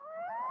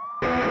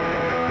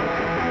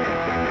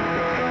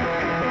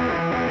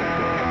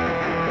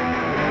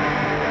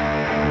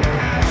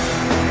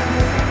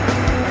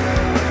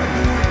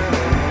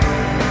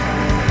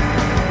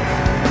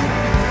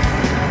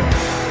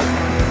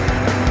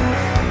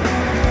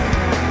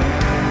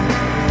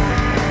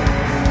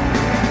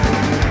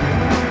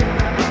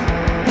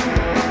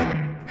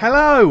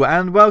Hello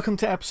and welcome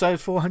to episode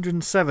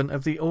 407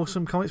 of the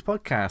Awesome Comics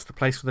Podcast, the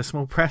place where the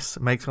small press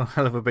makes one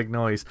hell of a big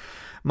noise.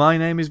 My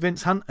name is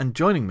Vince Hunt, and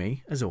joining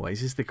me, as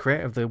always, is the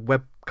creator of the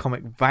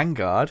webcomic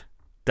Vanguard,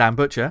 Dan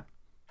Butcher.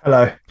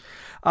 Hello.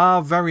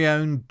 Our very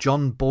own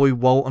John Boy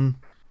Walton,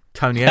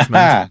 Tony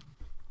Esmond.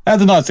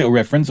 That's a nice little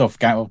reference off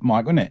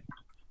Mike, wasn't it?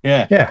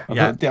 Yeah.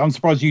 I'm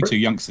surprised you two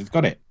youngsters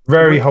got it.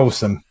 Very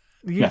wholesome.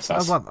 Yes,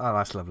 that's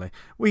lovely.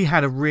 We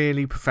had a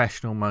really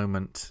professional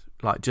moment,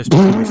 like just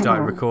before we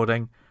started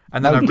recording,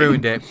 and then I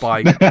ruined it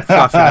by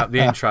fluffing up the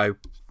intro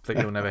that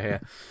you'll never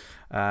hear.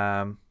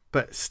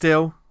 But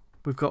still,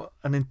 we've got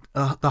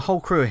the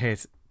whole crew are here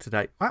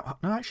today. No,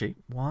 actually,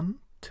 one,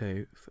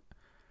 two,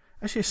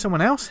 actually, there's someone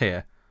else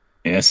here.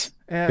 Yes.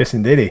 Yes,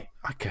 indeed.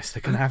 I guess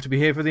they're going to have to be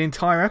here for the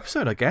entire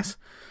episode, I guess,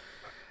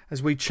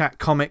 as we chat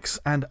comics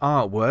and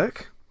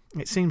artwork.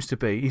 It seems to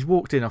be. He's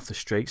walked in off the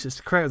streets. It's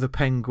the creator of the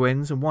Penned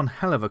Guins and one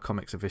hell of a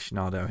comics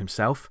aficionado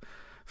himself.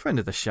 Friend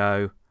of the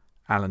show,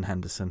 Alan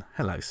Henderson.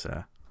 Hello,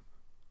 sir.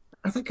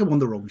 I think I'm on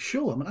the wrong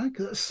show. I mean,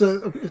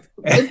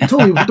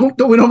 Tony,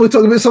 don't we normally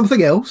talk about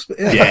something else? But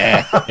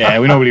yeah,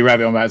 we normally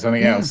rabbit on about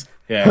something else.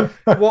 Yeah.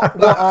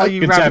 What are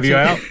you Good to have you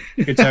out.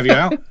 Good to have you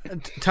out.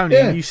 Tony,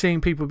 are you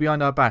seeing people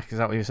behind our back? Is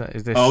that what you're saying?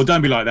 Is this... Oh,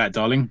 don't be like that,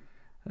 darling.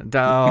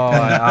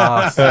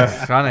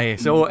 It's funny.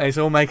 It's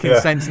all making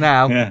sense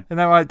now. Yeah. Isn't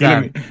that right,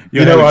 Dan?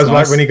 You know what I was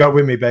like when he got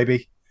with me,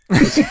 baby.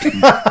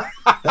 I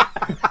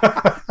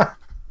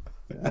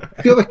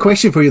have a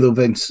question for you, though,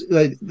 Vince.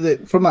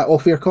 From that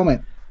off-air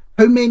comment,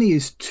 how many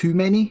is too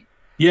many?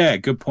 Yeah,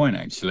 good point,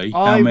 actually.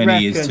 How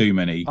many is too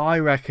many? I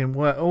reckon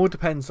it all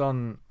depends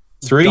on...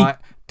 3?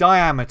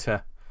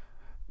 Diameter.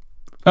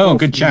 Oh,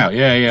 good shout.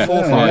 Yeah. 4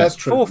 or 5. Yeah, that's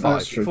true. 4 or 5.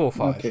 That's true. 4 or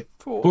 5. Okay.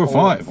 4 or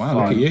 5.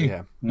 Wow, look at you.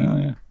 Yeah.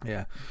 Oh,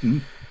 yeah. Mm-hmm.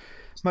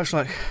 Much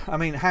like, I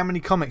mean, how many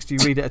comics do you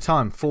read at a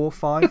time? 4,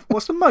 5?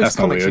 What's the most That's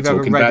comics not what you've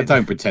ever read? About.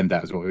 Don't pretend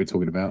that's what we were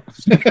talking about.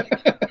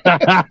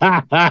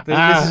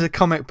 This is a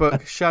comic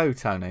book show,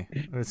 Tony.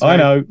 I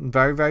know.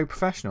 Very, very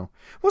professional.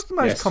 What's the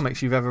most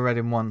comics you've ever read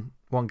in one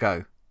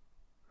go?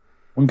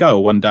 One go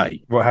or one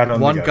day? What had on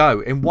one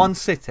go in one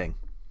sitting.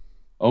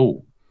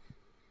 Oh,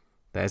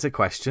 there's a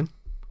question.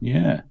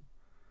 Yeah.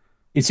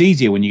 It's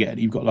easier when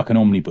you've got like an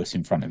omnibus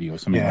in front of you or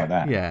something like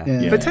that.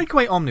 Yeah. But take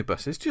away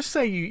omnibuses. Just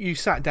say you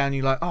sat down,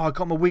 you're like, oh, I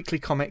got my weekly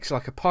comics,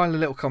 like a pile of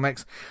little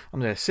comics. I'm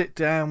going to sit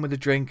down with a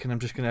drink and I'm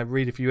just going to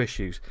read a few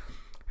issues.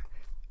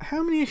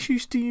 How many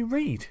issues do you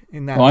read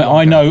in that? Well,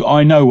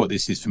 I know what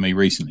this is for me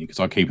recently because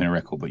I keep in a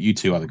record, but you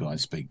two other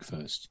guys speak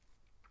first.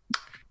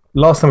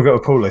 Last time I got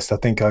a pull list, I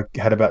think I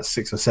had about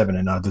 6 or 7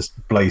 and I just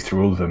blazed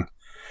through all of them.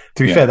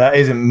 To be fair, that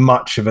isn't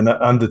much of an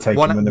undertaking.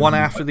 One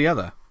after the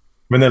other.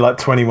 When they're like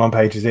 21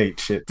 pages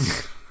each,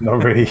 it's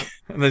not really...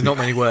 And there's not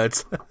many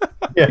words.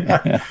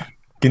 Yeah.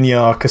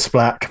 Ginyar,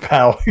 Kasplak,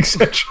 Pal,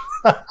 etc.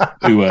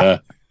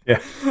 Yeah.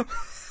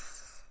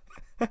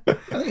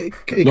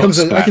 It comes.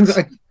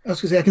 I was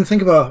going to say, I can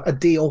think of a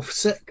day off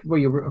sick where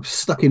you're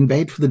stuck in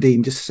bed for the day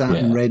and just sat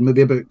and read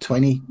maybe about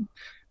 20,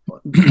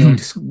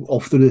 just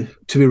off the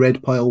to be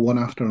read pile one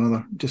after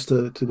another, just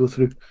to go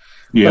through.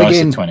 Yeah,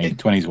 again, I said 20.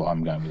 20 is what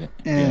I'm going with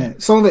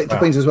it. Some of it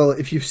depends as well.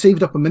 If you've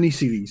saved up a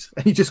mini-series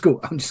and you just go,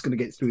 I'm just going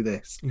to get through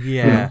this.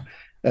 Yeah.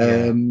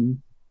 You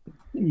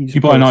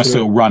buy a nice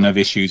little run of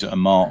issues at a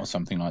mart or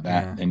something like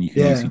that, then you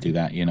can easily do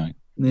that,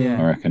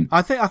 Yeah. I reckon.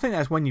 I think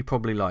that's when you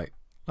probably like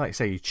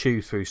say you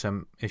chew through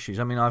some issues.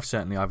 I mean,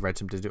 I've read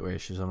some digital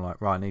issues. I'm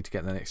like, right, I need to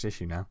get the next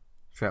issue now,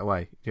 straight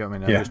away. Do you know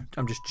what I mean?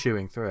 I'm just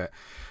chewing through it.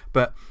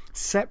 But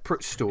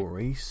separate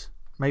stories,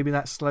 maybe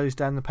that slows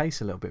down the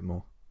pace a little bit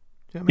more.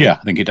 You know what I mean? Yeah,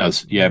 I think it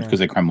does. Yeah, because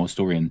they cram more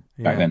story in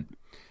back then.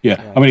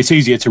 Yeah. I mean, it's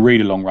easier to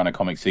read a long run of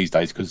comics these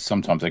days because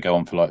sometimes they go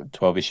on for like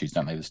 12 issues,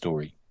 don't they, the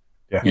story?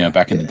 Yeah.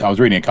 Back in the I was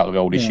reading a couple of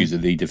old issues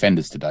of The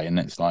Defenders today, and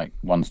it's like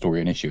one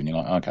story an issue, and you're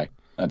like, okay,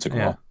 that took a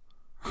while.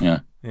 Yeah.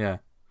 Yeah.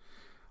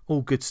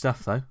 All good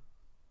stuff, though.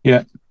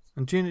 Yeah.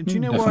 And do you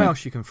know where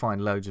else you can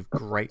find loads of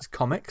great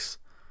comics?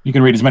 You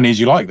can read as many as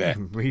you like there.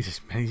 You can read as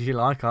many as you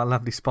like. Our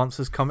lovely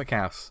sponsors, Comic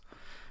House.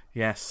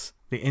 Yes,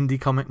 the indie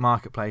comic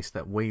marketplace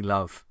that we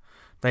love.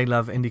 They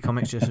love indie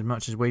comics just as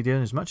much as we do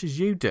and as much as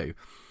you do.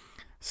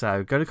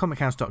 So go to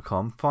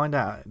comichouse.com, find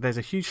out. There's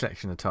a huge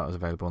selection of titles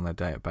available on their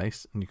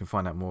database, and you can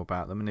find out more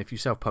about them. And if you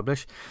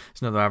self-publish,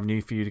 it's another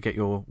avenue for you to get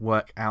your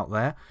work out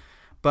there.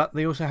 But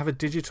they also have a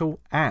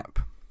digital app.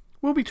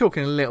 We'll be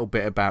talking a little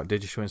bit about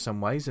digital in some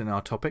ways in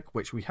our topic,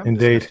 which we haven't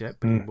discussed yet,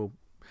 but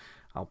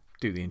I'll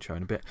do the intro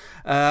in a bit.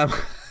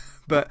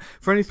 But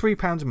for only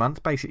 £3 a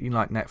month, basically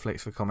like Netflix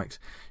for comics,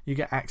 you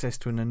get access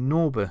to an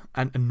enormous...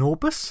 An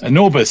enormous?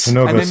 Enormous. An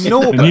enormous.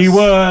 A new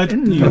word.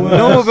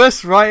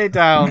 Enormous, write it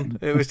down.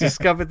 It was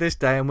discovered this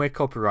day and we're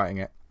copywriting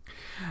it.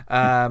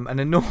 An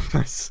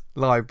enormous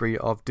library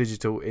of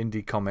digital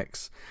indie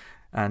comics.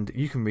 And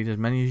you can read as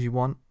many as you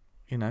want.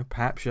 You know,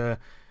 perhaps you're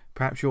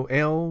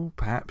ill,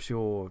 perhaps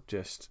you're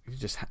just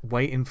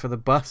waiting for the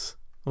bus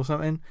or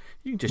something.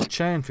 You can just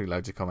churn through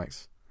loads of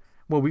comics.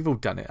 well, we've all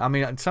done it. I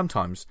mean,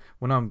 sometimes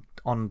when I'm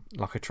on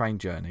like a train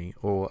journey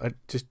or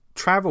just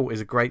travel is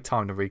a great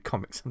time to read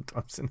comics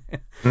sometimes, isn't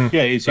it?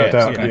 Yeah, it's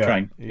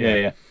train.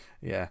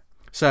 Yeah.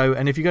 So,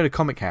 and if you go to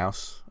Comic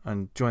House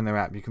and join their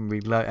app, you can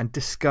read and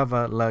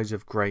discover loads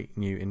of great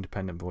new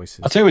independent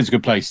voices. I'll tell you it's a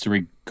good place to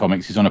read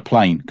comics is on a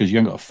plane because you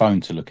haven't got a phone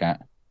to look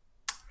at.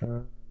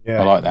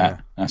 I like that.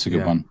 Yeah. That's a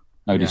good one.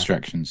 No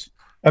distractions.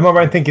 Am I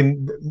right in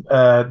thinking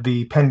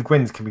the Penned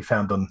Guins can be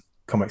found on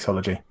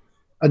Comixology?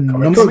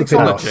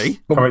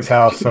 Comics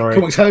House, sorry.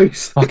 Comics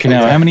House. Fucking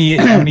hell, how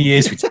many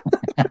years we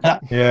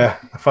Yeah,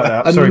 I found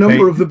that out. A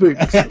number of the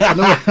books.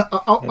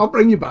 I'll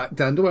bring you back,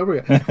 Dan, don't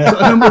worry. So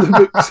a number of the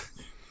books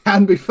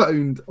can be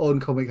found on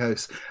Comic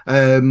House.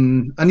 I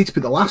need to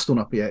put the last one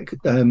up yet.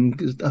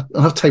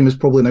 Enough time has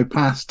probably now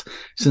passed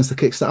since the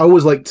Kickstarter. I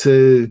always like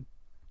to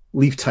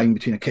leave time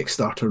between a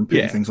Kickstarter and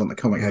putting things on the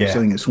Comic House. I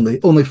think it's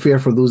only fair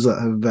for those that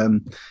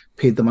have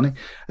paid the money.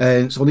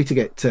 So I'll need to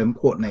get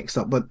what next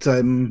up. But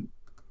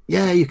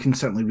you can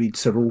certainly read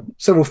several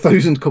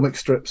thousand comic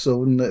strips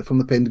from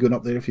the Penned Guin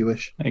up there if you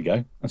wish. There you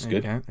go. That's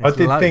good. I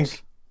did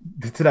think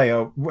today,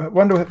 I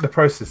wonder what the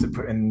process of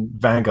putting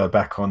Vanguard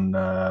back on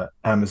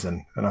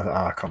Amazon. And I thought,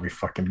 I can't be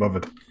fucking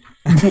bothered.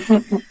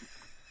 There's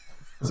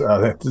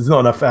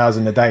not enough hours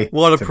in a day.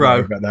 What a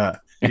pro. About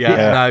that.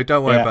 Yeah, no,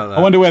 don't worry about that.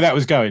 I wonder where that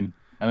was going.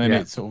 And then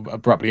it sort of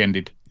abruptly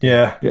ended.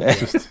 Yeah.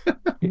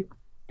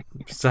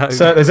 So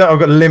there's that. I've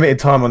got limited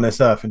time on this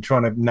earth and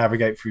trying to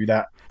navigate through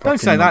that. Don't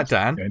say that,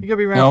 Dan. You're gonna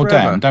be around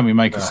forever. Don't we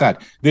make us sad?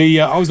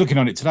 I was looking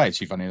on it today.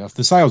 Actually, funny enough,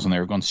 the sales on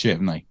there have gone to shit,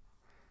 haven't they?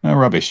 No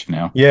rubbish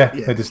now. Yeah,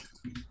 they just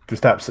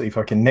absolutely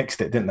fucking nixed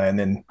it, didn't they? And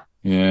then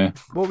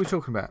what are we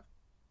talking about?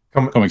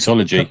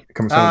 Comixology.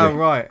 Oh,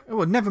 right.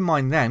 Well, never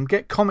mind them.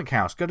 Get Comic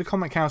House. Go to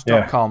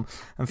comichouse.com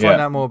and find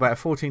out more about a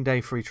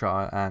 14-day free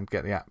trial and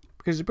get the app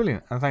because it's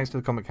brilliant. And thanks to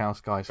the Comic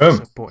House guys for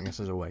supporting us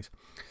as always.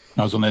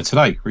 I was on there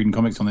today, reading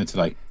comics on there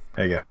today.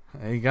 There you go.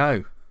 There you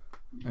go.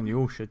 And you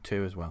all should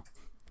too as well.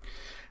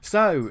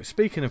 So,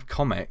 speaking of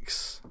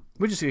comics,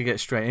 we're just going to get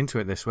straight into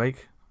it this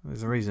week.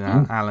 There's a reason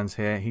Alan's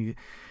here.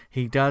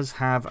 He does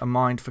have a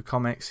mind for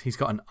comics. He's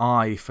got an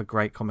eye for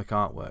great comic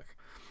artwork.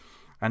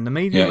 And the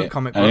medium of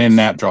comic books... And in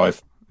that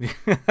drive.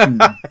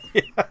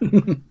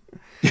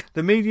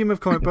 The medium of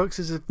comic books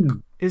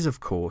is, of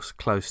course,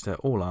 close to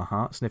all our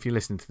hearts. And if you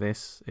listen to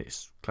this,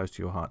 it's close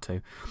to your heart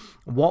too.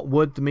 What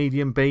would the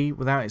medium be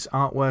without its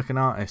artwork and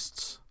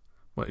artists?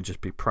 Well, it'd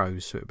just be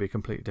prose, so it'd be a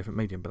completely different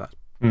medium, but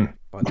that's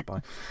by the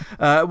by.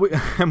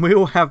 And we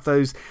all have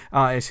those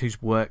artists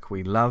whose work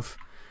we love.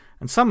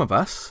 And some of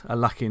us are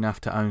lucky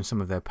enough to own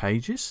some of their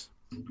pages,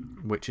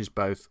 which is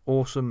both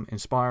awesome,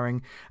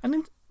 inspiring,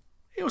 and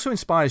it also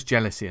inspires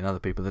jealousy in other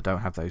people that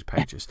don't have those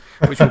pages,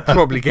 which we'll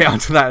probably get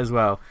onto that as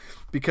well.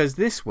 Because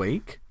this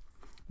week,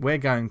 we're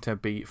going to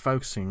be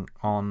focusing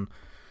on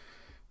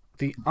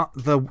the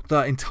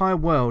entire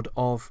world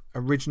of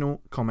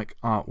original comic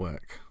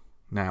artwork.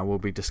 Now, we'll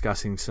be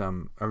discussing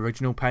some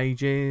original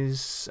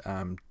pages,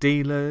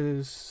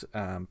 dealers,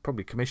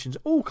 probably commissions,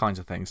 all kinds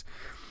of things.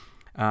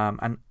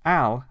 And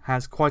Al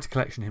has quite a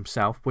collection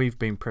himself. We've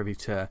been privy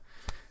to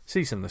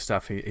see some of the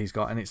stuff he's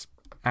got, and it's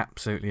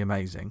absolutely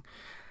amazing.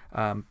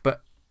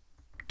 But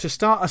to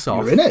start us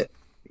off... You're in it.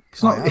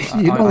 It's not.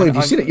 You've already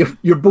seen it.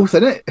 You're both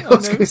in it. I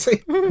was going to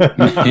say.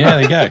 Yeah,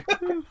 there you go.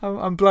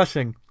 I'm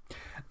blushing.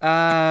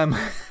 Well,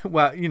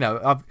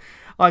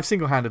 I've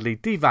single-handedly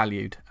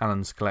devalued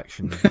Alan's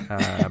collection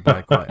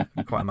by quite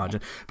a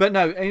margin. But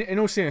no, in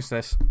all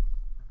seriousness,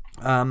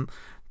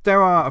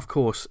 there are, of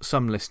course,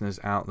 some listeners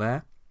out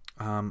there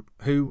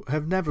who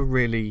have never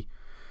really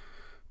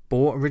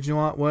bought original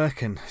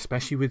artwork, and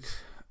especially with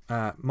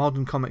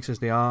modern comics as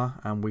they are,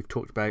 and we've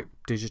talked about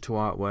digital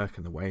artwork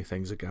and the way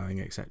things are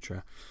going,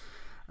 etc.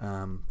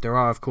 There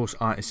are, of course,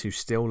 artists who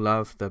still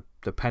love the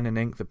pen and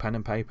ink, the pen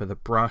and paper, the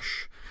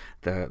brush,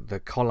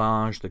 the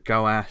collage, the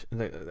gouache,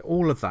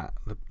 all of that,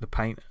 the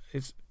paint.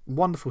 It's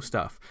wonderful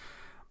stuff.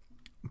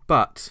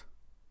 But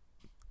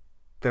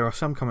there are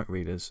some comic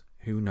readers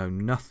who know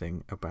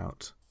nothing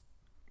about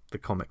the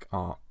comic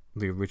art,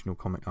 the original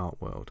comic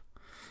art world.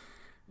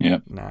 Yeah.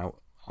 Now,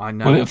 I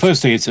know. Well,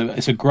 firstly, it's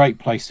a great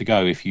place to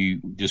go if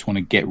you just want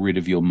to get rid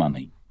of your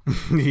money.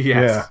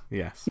 Yes.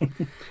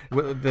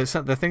 Well,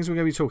 the things we're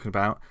going to be talking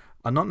about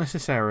are not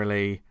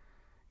necessarily.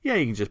 Yeah,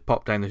 you can just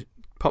pop down the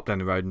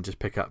road and just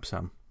pick up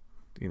some.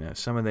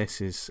 Some of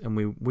this is,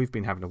 and we've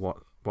been having a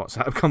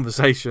WhatsApp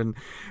conversation.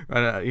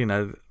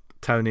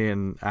 Tony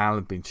and Al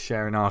have been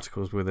sharing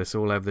articles with us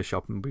all over the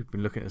shop, and we've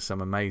been looking at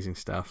some amazing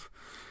stuff.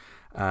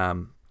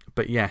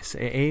 But yes,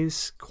 it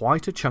is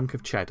quite a chunk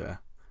of cheddar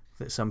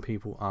that some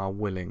people are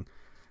willing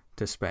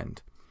to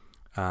spend.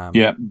 But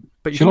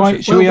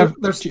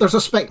there's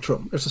a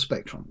spectrum. There's a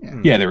spectrum.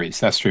 Yeah, there is.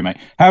 That's true, mate.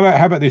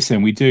 How about this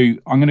then?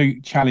 I'm going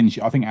to challenge.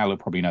 I think Al will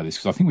probably know this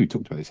because I think we've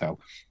talked about this, Al.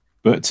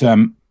 But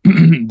a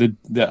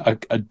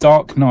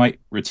Dark Knight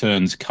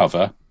Returns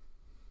cover,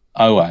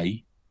 OA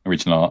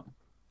original art.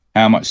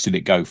 How much did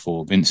it go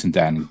for? Vince and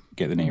Dan,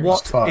 get the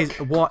nearest.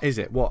 What is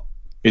it? What?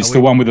 It's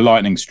the one with the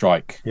lightning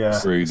strike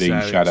through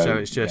the shadow. So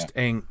it's just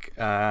ink.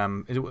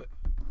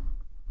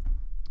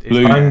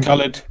 Blue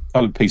coloured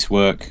piece of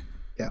work.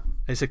 Yeah,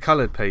 it's a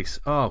coloured piece.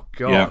 Oh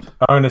god. Yeah.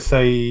 I'm going to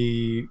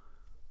say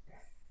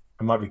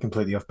I might be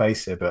completely off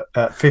base here, but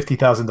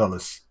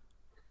 $50,000.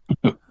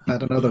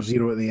 Add another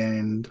zero at the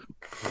end.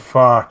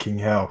 Fucking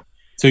hell.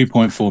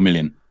 2.4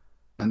 million.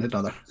 And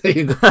another. There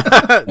you go.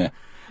 Yeah.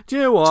 Do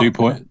you know what?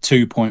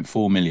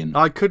 2.4 million.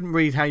 I couldn't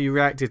read how you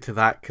reacted to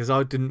that because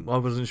I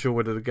wasn't sure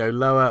whether to go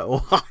lower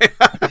or higher.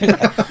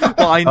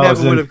 Well, I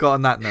never would have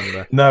gotten that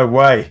number. No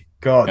way.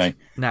 God. Okay.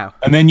 Now.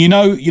 And then you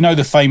know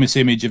the famous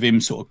image of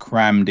him sort of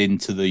crammed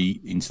into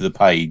the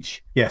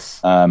page.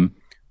 Yes.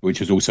 Which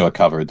was also a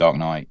cover of Dark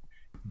Knight.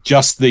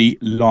 Just the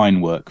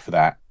line work for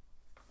that,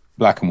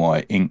 black and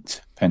white,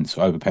 inked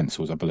pencil over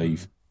pencils, I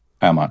believe.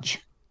 How much?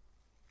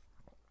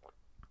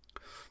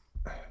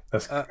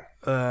 That's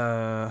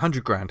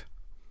 100 grand.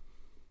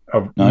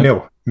 Oh,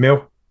 no.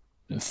 Mil.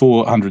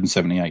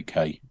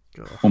 478k.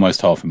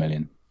 Almost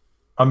 $500,000.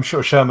 I'm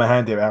sure show my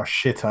hand here how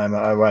shit I am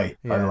at OA.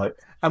 Yeah.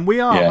 And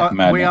we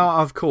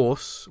are, of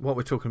course, what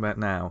we're talking about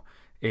now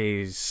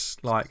is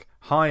like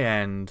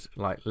high-end,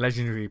 like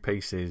legendary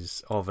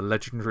pieces of a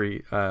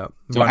legendary. So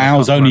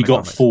Al's only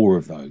got 4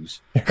 of those.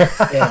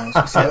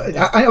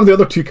 I have the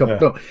other 2 coming.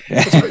 Yeah.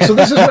 No. So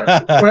this is where I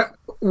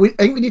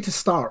think we need to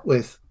start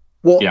with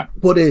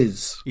what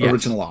is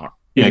original art.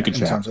 Yeah, in good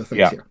terms of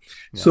things here.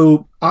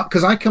 So,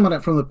 because I come at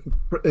it from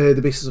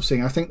the basis of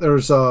saying I think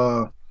there's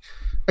a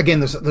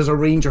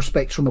range or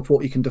spectrum of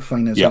what you can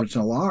define as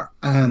original art,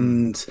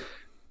 and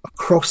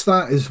across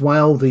that as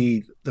well,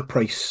 the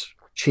price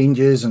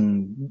changes,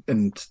 and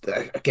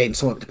again,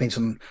 some of it depends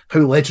on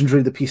how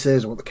legendary the piece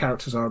is or what the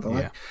characters are.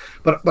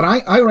 But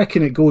I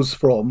reckon it goes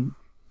from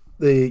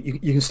you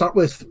can start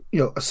with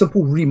a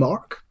simple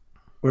remark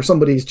where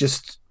somebody's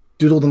just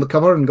doodled on the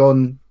cover and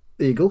gone,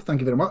 there you go, thank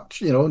you very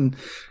much, and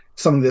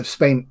something they've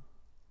spent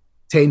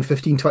 10,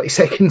 15, 20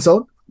 seconds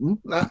on.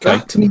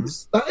 That to me,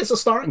 that is a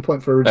starting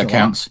point for original. That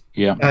counts,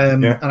 art.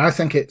 And I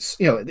think it's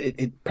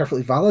it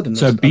perfectly valid. And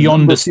so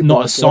beyond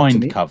not a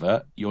signed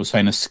cover, you're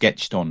saying a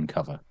sketched on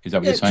cover. Is that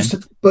what you're saying?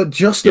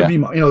 Just a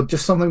remark,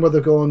 just something where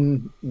they're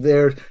going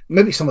there.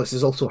 Maybe some of this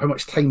is also how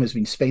much time has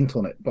been spent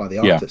on it by the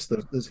artist.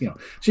 There's,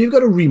 so you've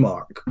got a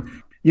remark.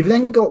 You've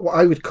then got what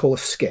I would call a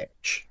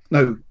sketch.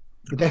 Now,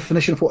 the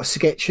definition of what a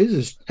sketch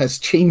has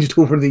changed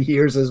over the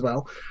years as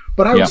well.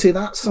 But I would say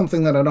that's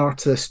something that an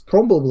artist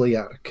probably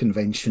at a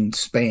convention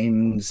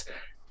spends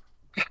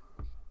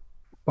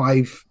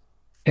 5-10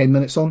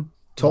 minutes on,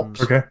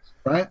 tops. Okay.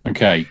 Right?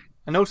 Okay.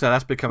 And also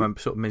that's become a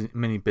sort of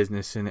mini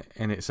business in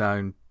its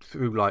own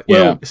through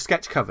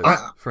sketch covers,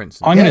 for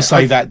instance. I'm going to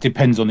say that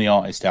depends on the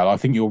artist, Al. I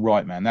think you're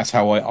right, man. That's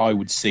how I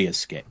would see a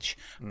sketch.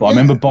 But I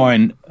remember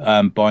buying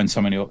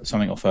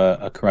something off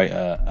a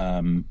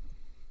creator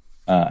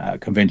at a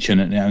convention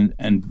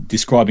and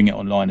describing it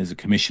online as a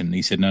commission. And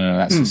he said, no,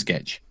 that's a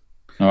sketch.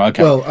 Oh,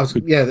 okay. Well,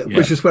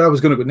 which is where I was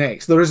going to go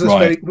next. There is this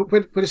where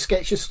the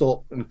sketches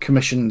stop and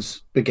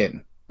commissions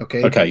begin.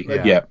 Okay. Okay.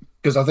 Yeah.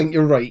 Because I think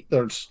you're right.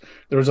 There's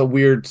a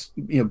weird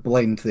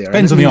blend there.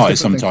 Depends on the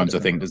artist sometimes, I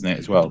think, doesn't it,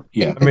 as well?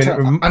 Yeah.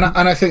 And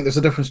I think there's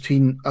a difference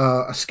between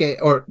a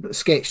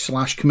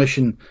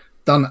sketch/commission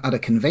done at a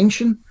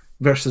convention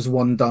versus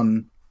one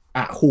done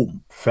at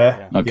home.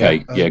 Fair. Okay.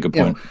 Good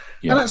point.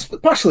 And that's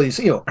partially,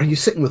 are you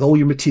sitting with all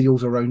your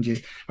materials around you?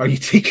 Are you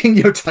taking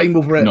your time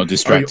over it? Not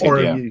distracted,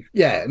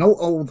 and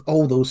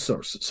all those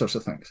sorts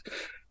of things.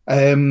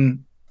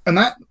 And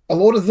that a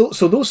lot of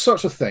those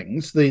sorts of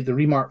things, the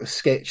remark, the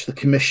sketch, the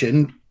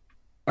commission,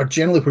 are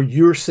generally where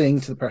you're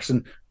saying to the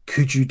person,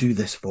 "Could you do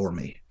this for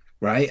me?"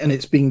 Right, and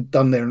it's being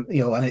done there,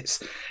 and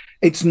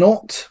it's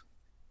not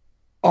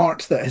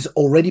art that has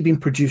already been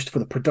produced for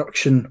the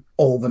production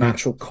of an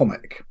actual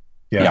comic.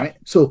 Yeah. Right?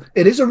 So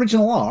it is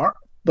original art,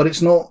 but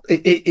it's not.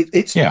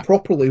 It's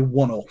properly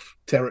one-off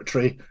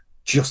territory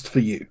just for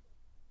you.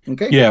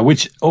 Okay. Yeah,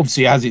 which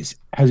obviously has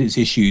its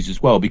issues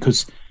as well,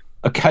 because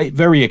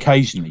very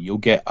occasionally you'll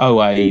get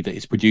OA that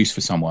is produced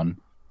for someone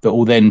that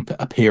will then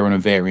appear on a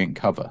variant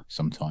cover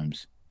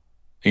sometimes.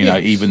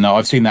 Even though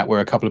I've seen that where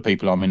a couple of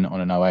people I'm in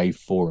on an OA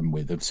forum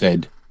with have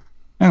said,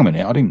 hang on a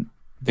minute, I didn't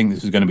think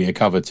this was going to be a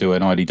cover to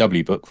an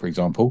IDW book, for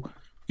example.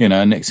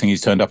 And next thing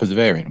he's turned up as a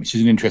variant, which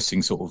is an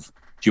interesting sort of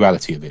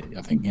duality of it,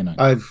 I think.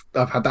 I've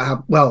had that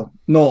happen. Well,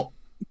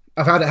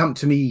 I've had it happen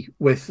to me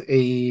with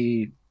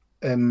a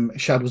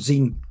Shadow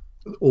Zine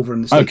over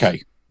in the States.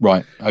 Okay,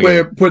 right.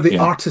 Okay. Where the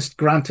artist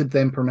granted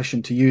them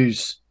permission to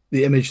use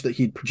the image that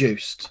he'd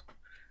produced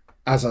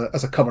as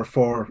a cover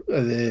for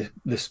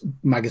this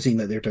magazine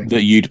that they're doing.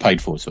 That you'd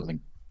paid for, sort of thing.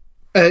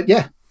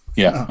 Yeah.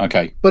 Yeah.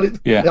 Okay.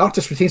 But the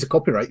artist retains the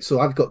copyright, so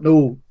I've got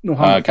no harm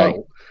or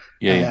foul.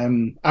 Yeah.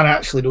 And I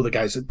actually know the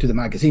guys that do the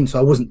magazine, so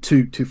I wasn't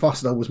too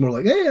fussed. I was more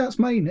like, "Hey, that's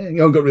mine." I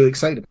got really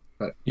excited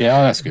about it.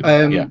 Yeah, that's good.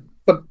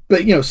 But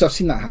so I've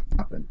seen that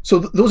happen.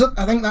 So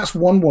I think that's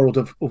one world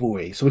of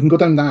OA. So we can go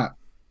down that,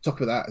 talk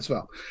about that as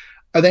well.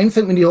 I then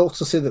think we need to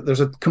also say that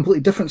there's a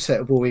completely different set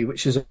of OA,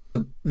 which is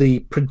the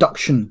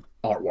production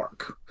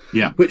artwork.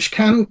 Yeah. Which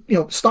can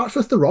starts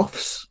with the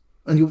roughs,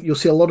 and you'll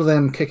see a lot of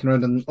them kicking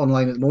around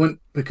online at the moment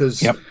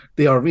because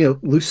they are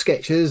loose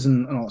sketches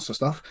and all that sort of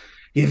stuff.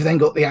 You've then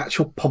got the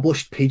actual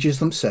published pages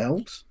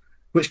themselves,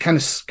 which kind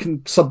of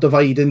can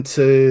subdivide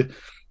into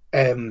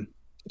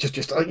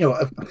just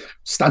a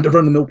standard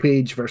run-of-the-mill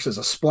page versus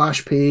a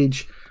splash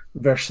page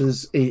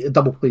versus a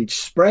double page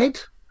spread.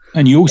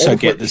 And you also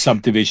get the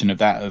subdivision of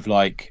that of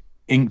like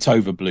inked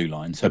over blue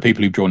line. So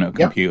people who've drawn it on a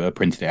computer,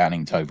 printed it out and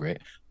inked over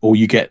it. Or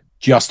you get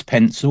just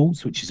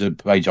pencils, which is a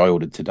page I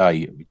ordered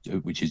today,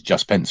 which is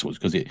just pencils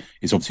because it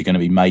is obviously going to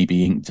be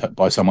maybe inked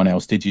by someone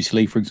else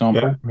digitally, for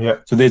example. Yeah.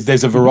 So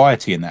there's a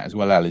variety in that as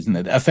well, Al, isn't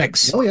there? That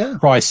affects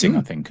pricing,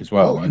 I think, as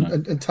well.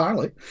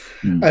 Entirely.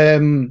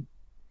 And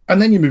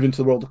then you move into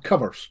the world of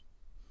covers.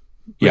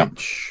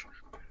 Which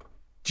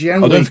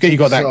generally, don't forget you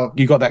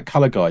got that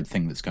color guide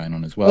thing that's going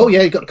on as well. Oh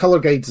yeah, you got color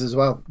guides as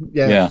well.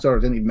 Yeah. Sorry,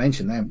 I didn't even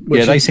mention them.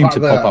 Yeah, they seem to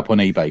pop up on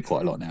eBay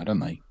quite a lot now, don't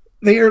they?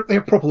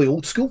 They're properly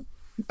old school.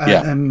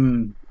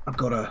 I've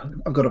got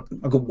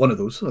one of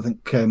those. I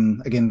think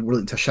again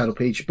relating to a shadow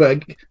page,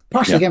 but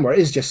partially again where it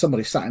is just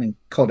somebody sat in and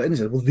called it in and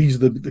said, "Well, these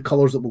are the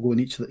colors that will go in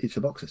each of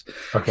the boxes."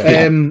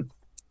 Okay. And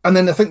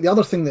then I think the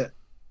other thing that,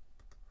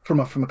 from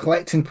a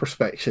collecting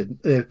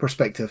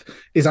perspective,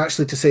 is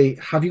actually to say,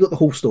 have you got the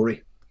whole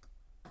story?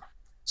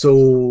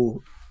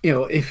 So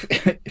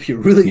if you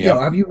really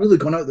have you really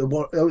gone out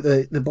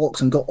the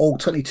box and got all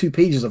 22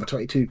 pages of a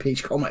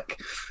 22-page comic?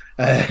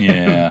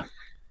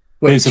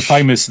 There's the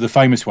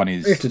famous one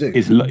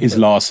is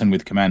Larson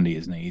with Commandy,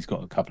 isn't he? He's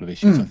got a couple of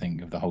issues, I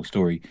think, of the whole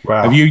story.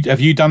 Wow. Have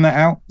you done that,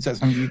 Al? Is that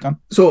something you've done?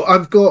 So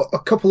I've got a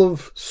couple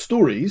of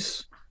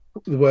stories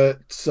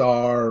that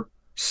are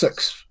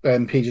 6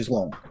 pages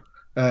long.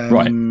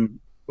 Right.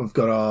 We've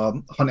got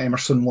a Hunt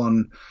Emerson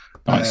one,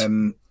 nice.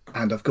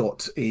 And I've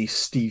got a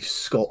Steve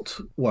Scott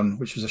one,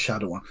 which was a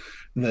shadow one.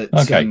 That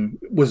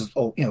was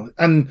all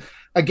and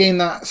again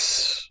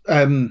that's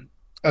and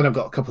I've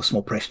got a couple of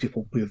small press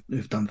people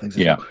who've done things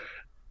as well.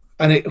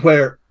 And it's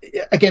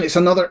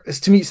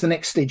to me it's the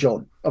next stage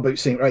on about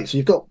saying, right, so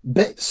you've got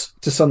bits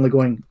to suddenly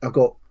going, I've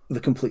got the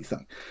complete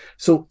thing.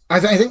 So I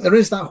think there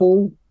is that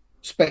whole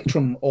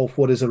spectrum of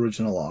what is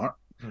original art,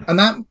 and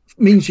that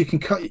means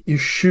you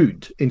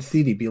should in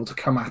theory be able to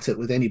come at it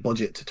with any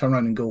budget to turn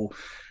around and go,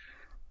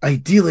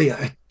 ideally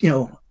I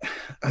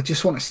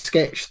just want a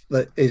sketch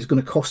that is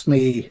going to cost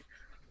me.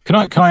 Can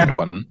I add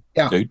one?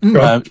 Yeah.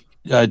 Dude?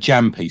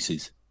 Jam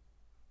pieces.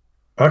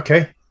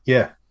 Okay.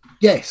 Yeah.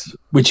 Yes.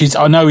 Which is,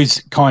 I know,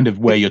 is kind of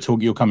where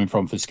you're coming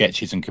from for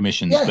sketches and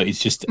commissions, but it's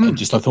just I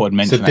thought I'd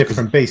mention it's a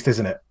different beast,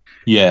 isn't it?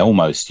 Yeah,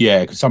 almost.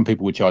 Yeah, because some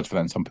people would charge for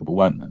that and some people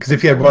won't. Because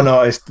if you had one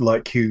artist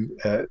like who,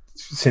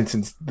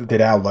 since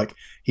did Al, like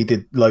he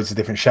did loads of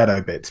different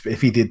shadow bits, but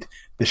if he did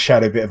the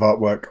shadow bit of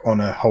artwork on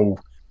a whole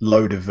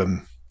load of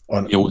them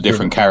on all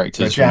different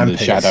characters from the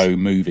shadow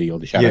movie or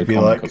the shadow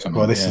comic or something.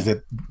 Well, this is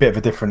a bit of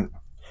a different.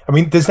 I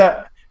mean, does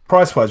that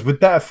price-wise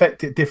would that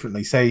affect it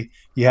differently? Say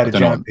you had a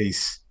jam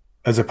piece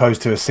as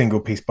opposed to a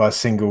single piece by a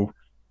single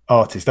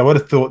artist. I would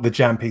have thought the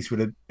jam piece would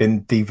have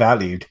been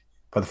devalued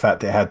by the fact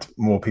that it had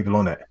more people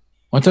on it.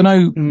 I don't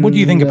know. What do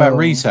you think about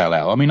resale,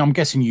 Al? I mean, I'm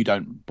guessing you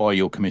don't buy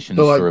your commissions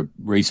for a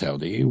resale,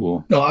 do you?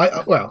 Or no,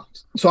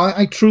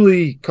 I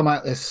truly come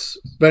at this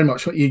very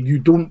much. You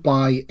don't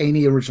buy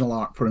any original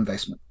art for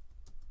investment.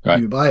 Right.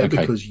 You buy it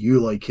because you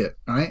like it,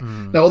 right?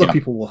 Now, other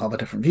people will have a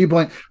different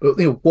viewpoint, but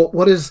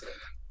what is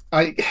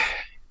I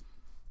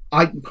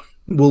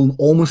will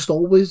almost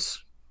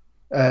always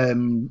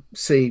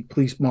say,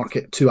 please mark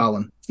it to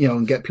Alan,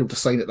 and get people to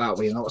sign it that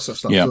way and all that sort of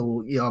stuff. Yeah.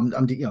 So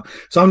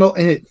so I'm not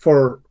in it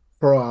for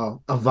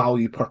a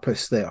value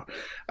purpose there.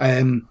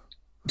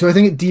 Do I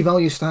think it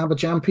devalues to have a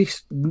jam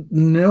piece?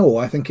 No,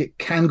 I think it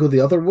can go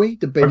the other way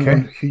depending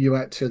on who you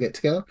actually get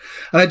together.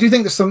 And I do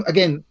think there's some,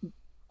 again,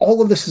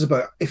 all of this is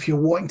about, if you're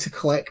wanting to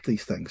collect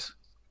these things,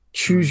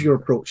 choose your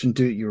approach and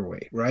do it your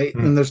way, right?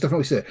 And there's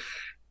different ways to do it.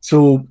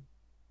 So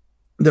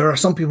there are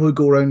some people who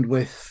go around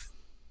with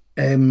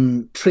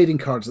trading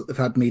cards that they've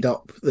had made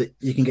up that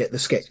you can get their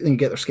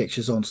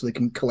sketches on, so they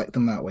can collect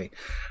them that way.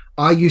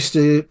 I used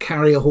to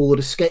carry a whole lot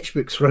of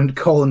sketchbooks around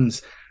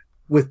cons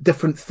with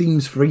different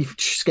themes for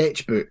each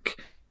sketchbook.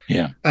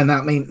 Yeah. And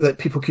that meant that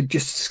people could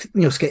just,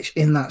 sketch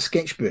in that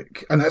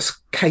sketchbook. And that's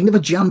kind of a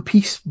jam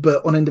piece,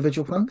 but on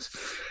individual things.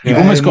 You've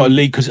almost got to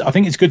leave, because I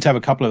think it's good to have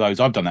a couple of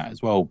those. I've done that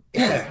as well.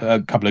 Yeah.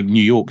 A couple of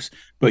New Yorks,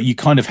 but you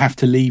kind of have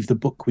to leave the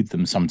book with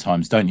them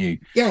sometimes, don't you?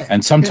 Yeah.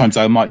 And sometimes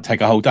they might take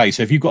a whole day.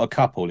 So if you've got a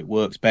couple, it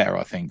works better,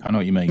 I think. I know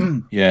what you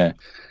mean. Yeah.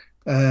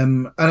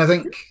 And I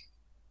think,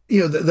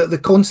 the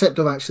concept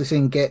of actually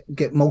saying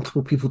get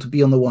multiple people to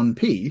be on the one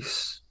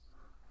piece.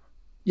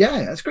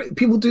 Yeah, that's great.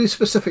 People do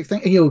specific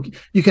things.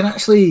 You can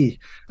actually.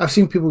 I've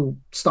seen people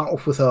start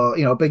off with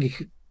a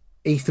big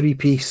A3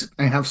 piece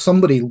and have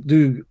somebody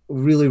do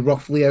really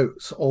rough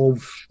layouts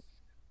of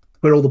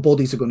where all the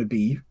bodies are going to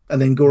be,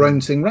 and then go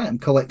around saying, "Right, I'm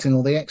collecting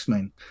all the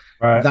X-Men."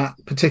 Right. That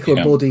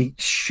particular body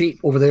shape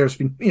over there has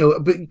been,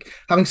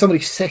 having somebody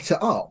set it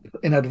up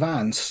in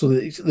advance so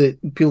that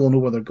people will know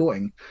where they're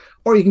going,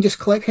 or you can just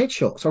collect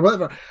headshots or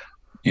whatever.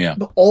 Yeah.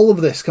 But all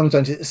of this comes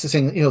down to it's the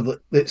thing,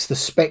 it's the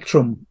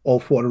spectrum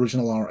of what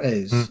original art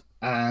is,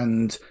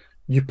 and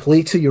you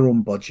play to your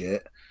own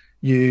budget.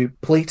 You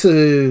play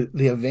to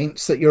the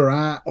events that you're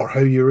at, or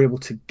how you're able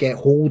to get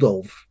hold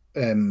of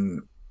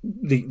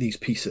these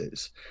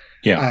pieces.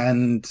 Yeah,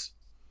 and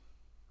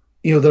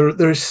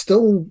there's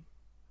still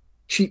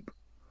cheap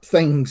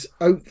things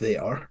out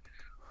there,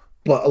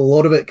 but a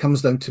lot of it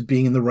comes down to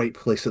being in the right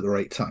place at the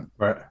right time.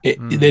 Right.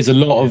 There's a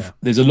lot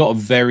of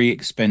very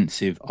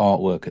expensive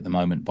artwork at the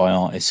moment by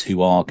artists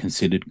who are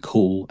considered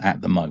cool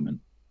at the moment.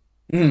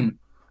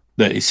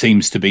 That it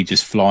seems to be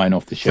just flying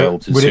off the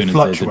shelves as soon as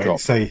there's a drop.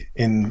 Say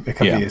in a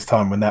couple of years'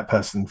 time when that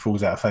person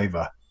falls out of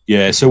favour.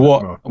 Yeah. So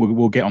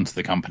we'll get onto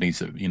the companies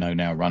that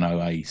now run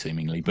OA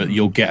seemingly, but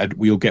you'll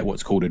get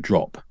what's called a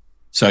drop.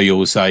 So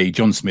you'll say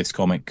John Smith's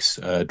comics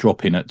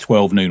drop in at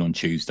 12 noon on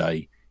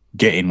Tuesday.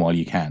 Get in while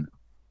you can.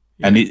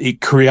 And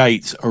it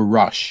creates a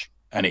rush,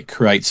 and it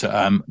creates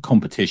a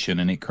competition,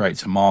 and it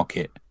creates a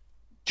market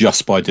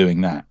just by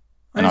doing that.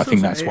 And I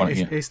think that's one.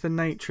 It's the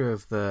nature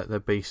of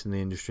the beast in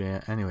the industry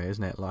anyway,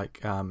 isn't it?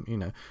 Like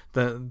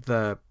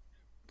the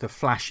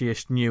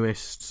flashiest,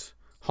 newest,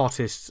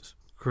 hottest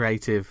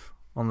creative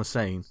on the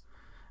scene.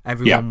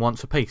 Everyone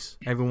wants a piece.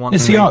 Everyone wants.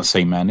 It's the art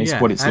scene, man. It's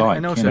what it's like.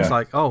 And also, it's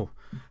like,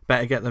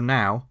 better get them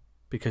now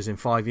because in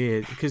 5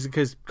 years,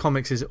 because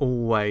comics is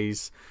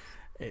always.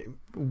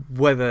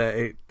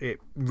 Whether it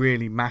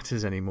really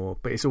matters anymore,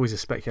 but it's always a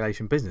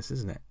speculation business,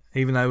 isn't it?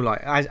 Even though, like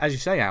as you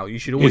say, Al, you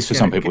should always for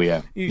some people,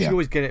 you should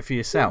always get it for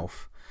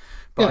yourself.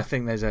 But I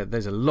think there's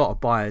a lot of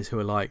buyers who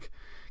are like,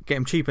 get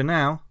them cheaper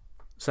now,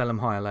 sell them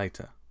higher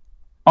later.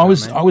 I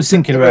was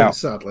thinking about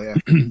sadly,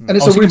 and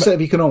it's a weird set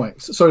of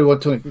economics. Sorry,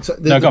 Tony?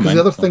 The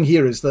other thing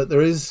here is that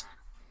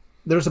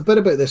there's a bit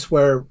about this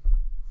where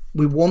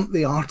we want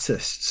the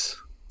artists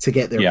to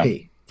get their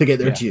pay, to get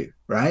their due.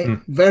 Right,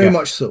 very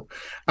much so,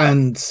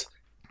 and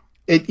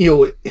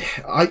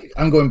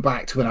I'm going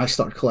back to when I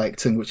started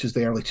collecting, which is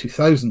the early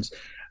 2000s,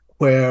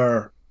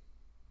 where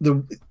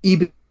the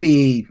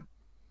eBay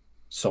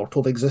sort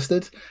of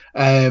existed.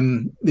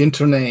 The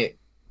internet,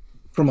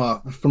 from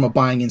a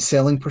buying and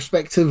selling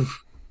perspective,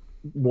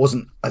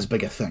 wasn't as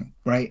big a thing,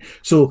 right?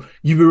 So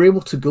you were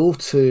able to go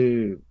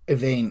to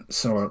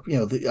events, or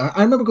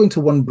I remember going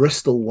to one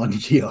Bristol one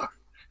year.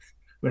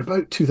 We're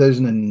about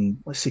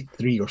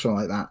 2003 or something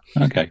like that.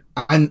 Okay.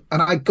 And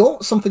I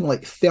got something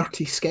like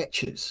 30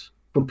 sketches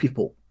from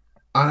people.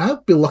 And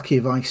I'd be lucky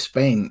if I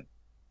spent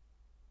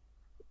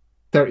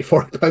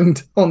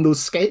 £30-40 on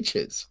those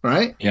sketches,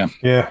 right? Yeah.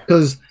 Yeah.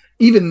 Because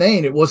even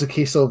then it was a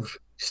case of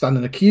stand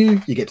in a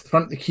queue, you get to the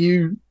front of the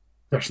queue,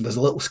 person does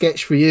a little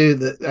sketch for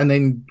you, and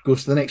then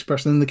goes to the next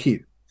person in the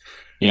queue.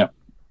 Yeah.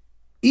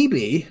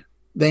 eBay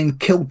then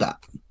killed that.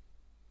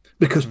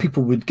 Because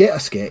people would get a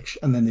sketch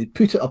and then they'd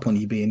put it up on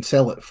eBay and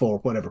sell it for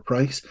whatever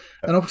price.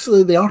 And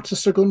obviously the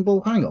artists are going,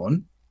 well, hang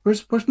on,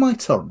 where's my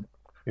turn?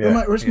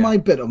 Where's my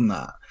bit on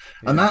that?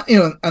 And that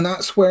and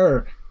that's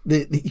where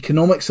the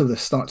economics of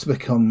this start to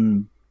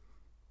become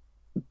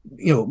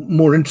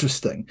more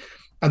interesting.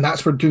 And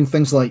that's where doing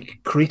things like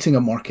creating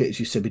a market,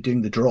 as you said, be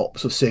doing the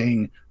drops of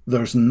saying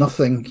there's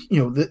nothing,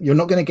 you're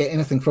not going to get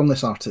anything from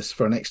this artist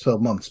for the next 12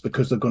 months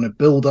because they're going to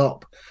build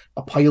up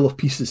a pile of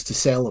pieces to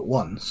sell at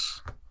once.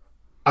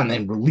 And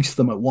then release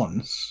them at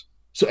once,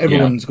 so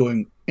everyone's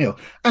going,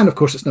 and of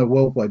course it's now a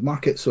worldwide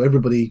market, so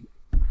everybody,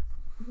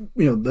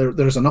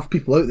 there's enough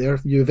people out there.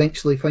 You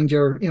eventually find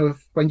your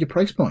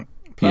price point.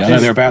 Yeah,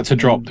 they're about to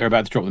drop. They're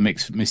about to drop the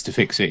Mr.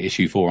 Fix-It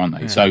issue 4, aren't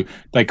they? Yeah. So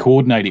they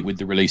coordinate it with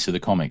the release of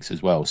the comics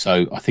as well.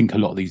 So I think a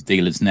lot of these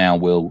dealers now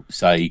will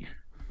say,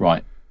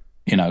 right,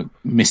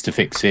 Mr.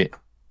 Fix-It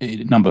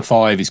number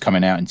 5 is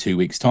coming out in 2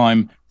 weeks'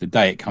 time. The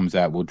day it comes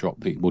out, we'll drop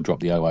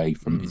the OA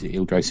from is it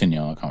Ildre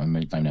Signar? I can't remember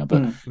his name now,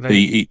 but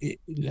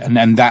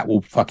and that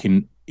will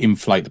fucking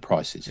inflate the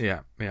prices.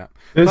 Yeah.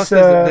 Plus,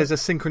 there's a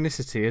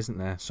synchronicity, isn't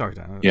there? Sorry,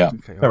 Dan. Yeah,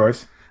 no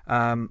worries.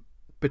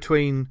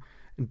 Between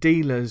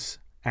dealers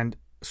and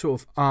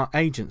sort of art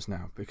agents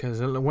now, because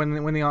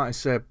when the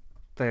artists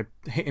they're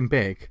hitting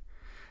big,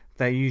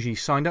 they're usually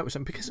signed up with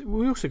something. Because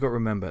we also got to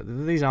remember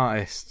that these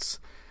artists.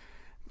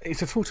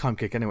 It's a full-time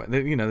gig anyway.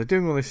 They're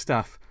doing all this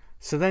stuff.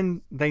 So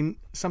then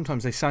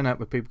sometimes they sign up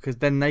with people because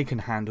then they can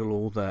handle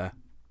all the,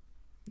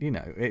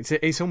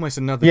 it's almost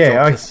another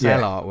job to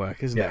sell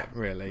artwork, isn't it?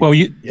 Really. Well,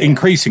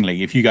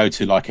 increasingly, if you go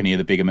to like any of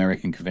the big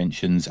American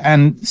conventions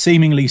and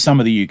seemingly some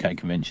of the UK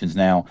conventions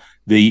now,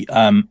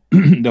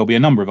 there'll be a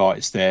number of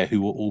artists there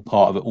who are all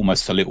part of it,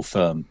 almost a little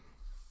firm.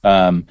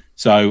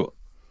 So.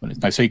 Well, it's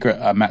no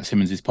secret. Matt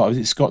Simmons is part of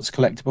it. Scott's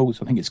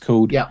Collectibles, I think it's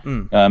called. Yeah.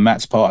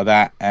 Matt's part of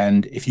that,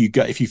 and if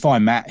you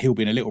find Matt, he'll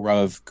be in a little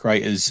row of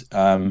creators,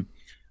 all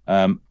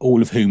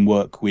of whom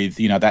work with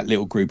that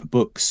little group of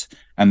books,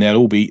 and they'll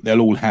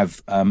all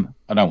have I don't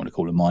want to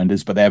call them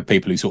minders, but they're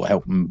people who sort of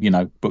help them,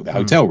 book the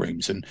hotel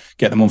rooms and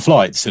get them on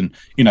flights, and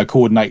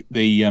coordinate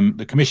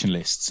the commission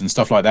lists and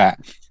stuff like that.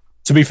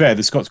 To be fair,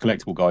 the Scott's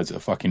Collectible guys are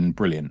fucking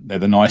brilliant. They're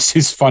the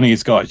nicest,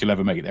 funniest guys you'll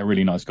ever meet. They're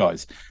really nice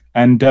guys.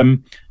 And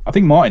I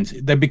think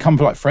they've become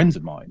like friends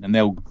of mine, and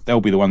they'll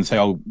be the ones say,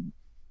 "Oh,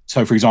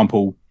 So, for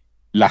example,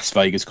 Las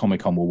Vegas Comic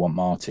Con will want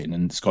Martin,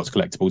 and Scott's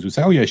Collectibles will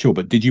say, "Oh yeah, sure,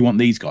 but did you want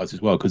these guys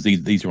as well? Because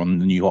these are on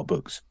the new hot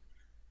books,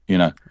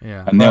 and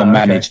they'll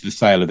manage the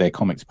sale of their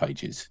comics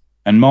pages."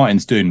 And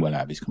Martin's doing well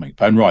out of his comic,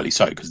 and rightly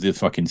so, because they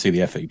fucking see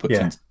the effort he puts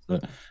into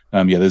it.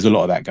 There's a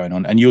lot of that going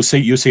on, and you'll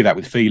see that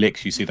with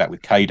Felix, you see that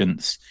with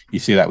Cadence, you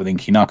see that with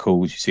Inky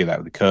Knuckles, you see that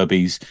with the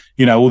Kirby's,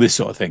 all this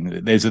sort of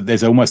thing.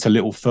 There's almost a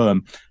little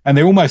firm, and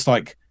they're almost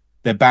like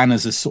their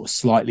banners are sort of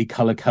slightly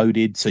color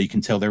coded, so you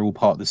can tell they're all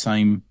part of the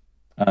same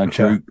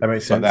group. That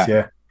makes sense. Like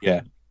that.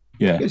 Yeah.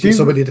 Gives you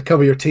somebody to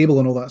cover your table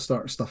and all that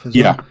sort of stuff as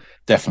well. Yeah,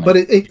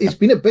 definitely. But it's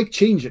been a big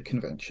change at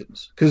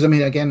conventions, because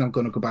again, I'm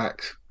going to go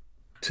back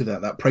to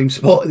that prime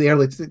spot in the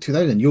early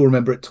 2000s. You'll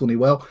remember it, Tony,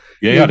 well.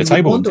 Yeah, you had a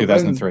table in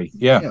 2003.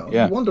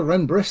 You wander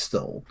around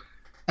Bristol,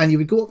 and you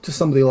would go up to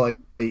somebody like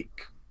I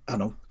don't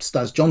know,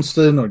 Stas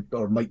Johnston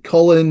or Mike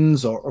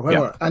Collins or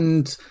whatever,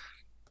 and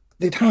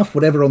they'd have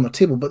whatever on the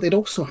table, but they'd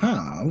also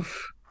have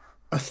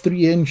a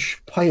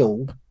 3-inch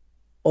pile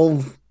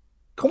of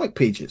comic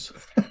pages.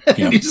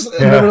 They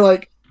were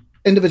like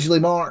individually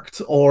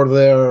marked, or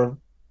they're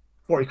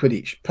 40 quid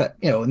each,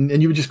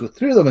 and you would just go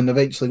through them and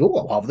eventually go,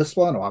 I'll have this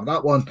one, I'll have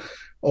that one,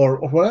 or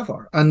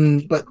whatever.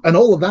 And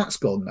all of that's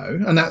gone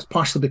now, and that's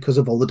partially because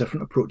of all the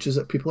different approaches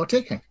that people are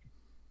taking.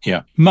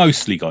 Yeah,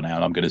 mostly gone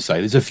out, I'm going to say.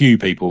 There's a few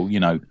people, who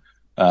are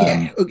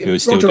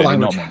still Roger doing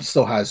Language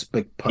still has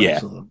big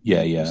piles of them.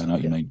 Yeah, I know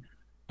what you mean.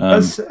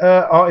 Does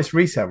artist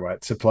resale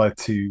rights apply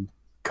to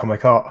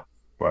comic art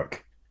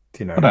work?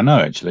 Do you know? I don't know,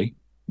 actually.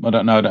 I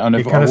don't know. It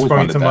kind of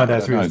sprung into mind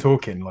as we were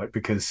talking,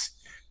 because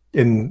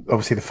in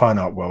obviously the fine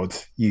art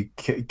world,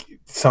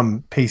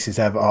 some pieces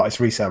have artist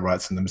resale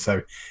rights on them.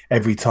 So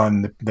every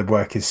time the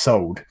work is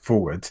sold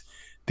forward,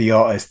 the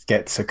artist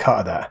gets a cut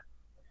of that.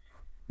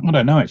 I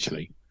don't know,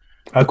 actually.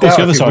 Of course,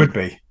 the other side would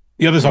be.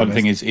 The other side of the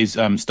thing is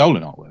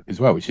stolen artwork as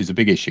well, which is a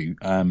big issue.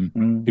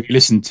 If you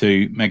listen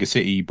to Mega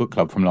City Book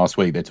Club from last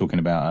week, they're talking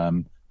about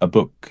a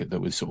book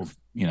that was sort of,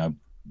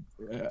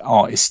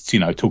 artists,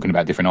 talking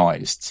about different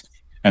artists.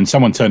 And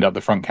someone turned up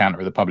the front counter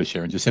of the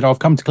publisher and just said, I've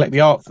come to collect the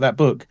art for that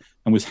book,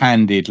 and was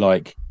handed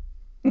like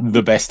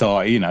the best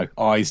art,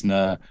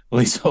 Eisner, all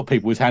these sort of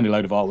people, was handed a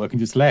load of artwork and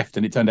just left.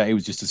 And it turned out it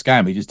was just a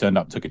scam. He just turned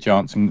up, took a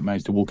chance, and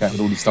managed to walk out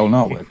with all the stolen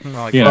artwork.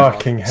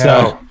 Fucking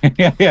hell. So,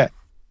 yeah.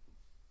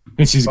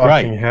 Which is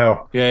fucking great.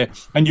 Hell. Yeah.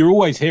 And you're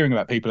always hearing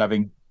about people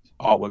having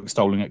artwork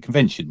stolen at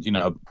conventions,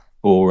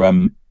 or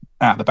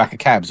out the back of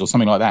cabs or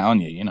something like that,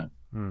 aren't you?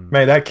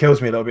 Mate, that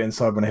kills me a little bit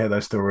inside when I hear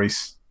those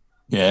stories.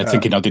 Yeah,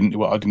 thinking I didn't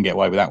get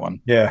away with that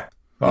one. Yeah,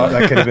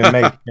 that could have been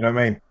me. You know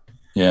what I mean?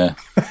 Yeah.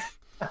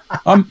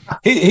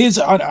 Here's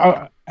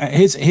I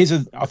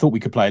thought we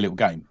could play a little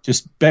game.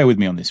 Just bear with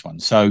me on this one.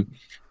 So,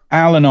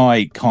 Al and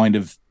I kind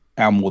of,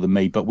 Al more than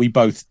me, but we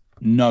both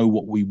know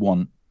what we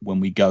want when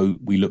we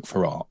look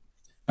for art.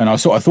 And I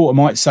thought I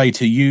might say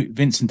to you,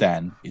 Vince and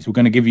Dan, is we're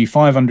going to give you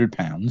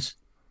 £500,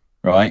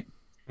 right?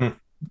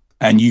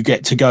 And you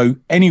get to go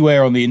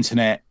anywhere on the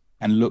internet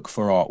and look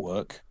for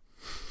artwork.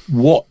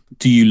 What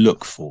do you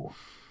look for?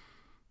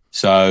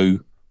 So,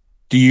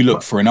 do you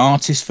look for an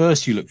artist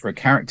first? Do you look for a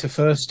character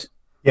first?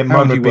 Yeah,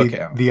 mine would be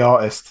the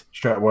artist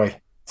straight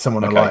away,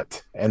 someone I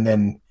liked, and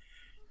then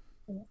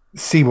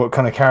see what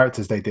kind of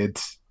characters they did.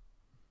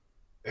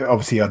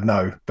 Obviously, I'd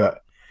know,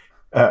 but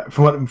a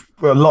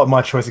lot of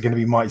my choice are going to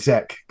be Mike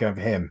Zeck, going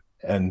for him,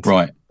 and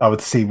I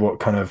would see what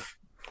kind of.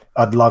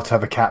 I'd love to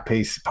have a Cat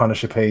piece,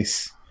 Punisher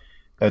piece,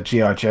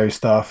 G.I. Joe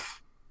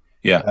stuff,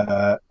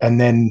 and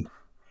then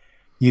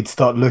you'd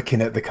start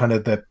looking at the kind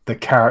of the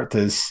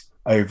characters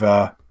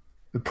over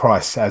the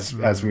price, as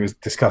we were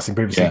discussing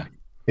previously. Yeah.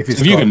 If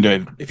you're going to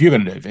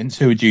do it, Vince,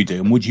 who would you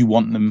do, and would you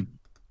want them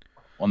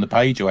on the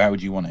page, or how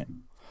would you want it?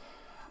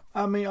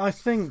 I mean, I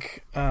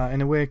think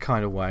in a weird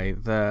kind of way,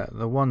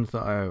 the ones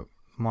that are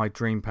my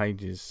dream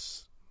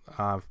pages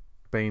have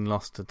been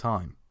lost to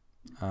time.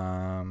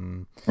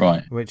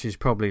 Which is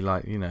probably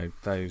like,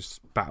 those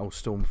Battle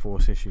Storm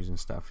Force issues and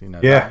stuff,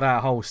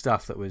 that whole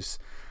stuff that was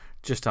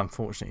just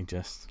unfortunately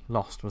just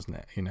lost, wasn't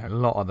it? A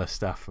lot of the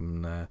stuff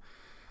from the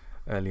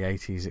early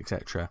 80s,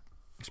 etc.,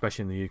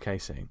 especially in the UK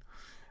scene.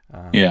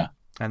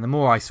 And the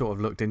more I sort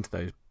of looked into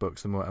those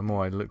books, the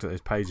more I looked at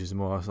those pages, the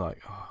more I was like,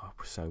 I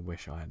so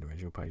wish I had the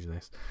original page of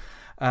this.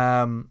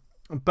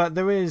 But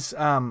there is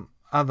other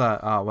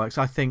artworks.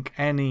 I think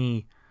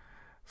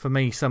for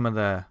me,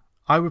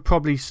 I would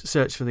probably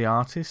search for the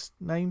artist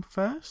name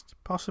first,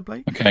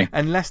 possibly. Okay.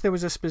 Unless there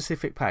was a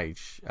specific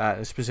page,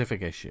 a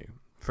specific issue.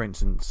 For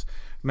instance,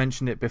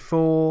 mentioned it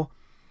before,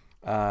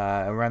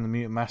 around the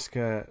Mutant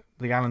Massacre,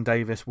 the Alan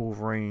Davis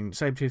Wolverine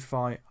Sabretooth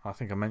fight. I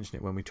think I mentioned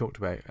it when we talked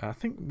about it. I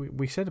think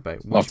we said about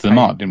it. After the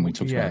mark, didn't we?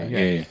 Talk about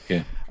it.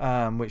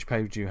 Yeah. Which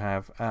page do you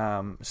have?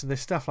 So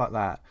there's stuff like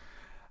that.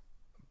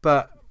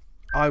 But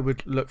I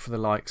would look for the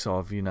likes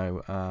of,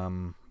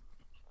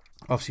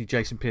 obviously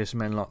Jason Pearson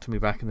meant a lot to me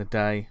back in the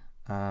day.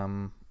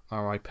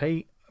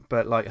 R.I.P.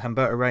 But like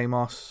Humberto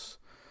Ramos,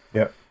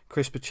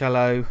 Chris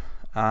Pacello,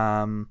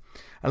 and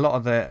a lot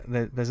of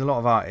there's a lot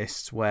of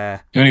artists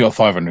where you only got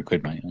 500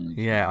 quid, mate.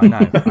 Yeah, I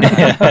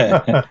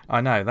know.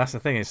 I know. That's the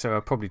thing is, so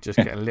I'll probably just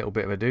get a little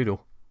bit of a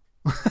doodle.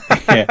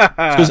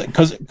 Yeah,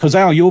 because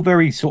Al, you're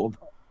very sort of.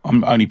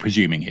 I'm only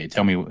presuming here.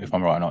 Tell me if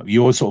I'm right or not.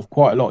 You're sort of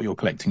quite a lot of your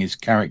collecting is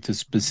character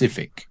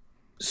specific.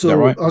 So is that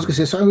right? I was going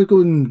to say, so I would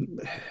go in,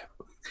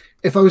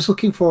 if I was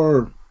looking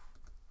for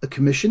a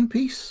commission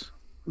piece,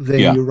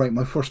 then you're right.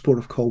 My first port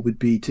of call would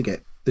be to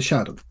get the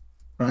shadow,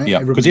 right? Yeah,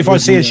 because if I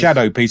see a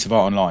shadow piece of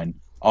art online,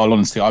 I'll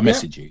honestly, I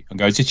message you and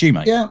go, "Is it you,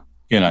 mate?" Yeah,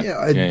 you know,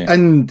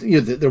 and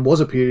there was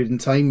a period in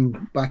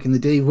time back in the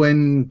day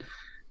when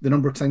the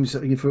number of times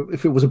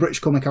if it was a British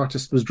comic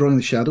artist was drawing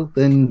the shadow,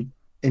 then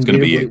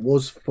invariably it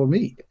was for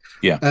me.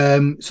 Yeah.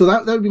 So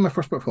that would be my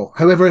first port of call.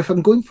 However, if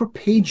I'm going for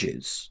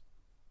pages,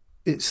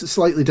 it's a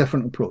slightly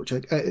different approach.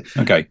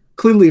 Okay.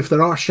 Clearly, if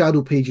there are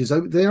shadow pages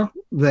out there,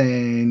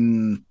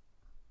 then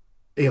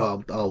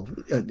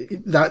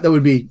that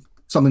would be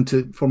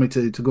something for me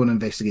to go and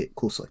investigate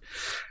closely.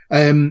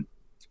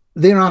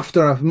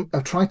 Thereafter,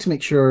 I've tried to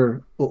make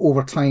sure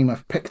over time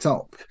I've picked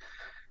up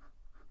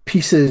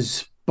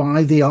pieces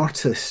by the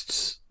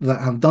artists that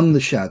have done the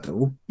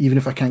shadow, even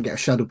if I can't get a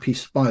shadow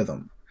piece by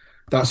them.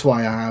 That's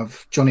why I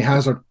have Johnny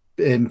Hazard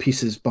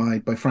pieces by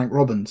Frank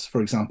Robbins,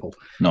 for example.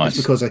 Nice. It's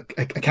because I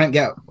can't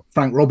get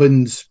Frank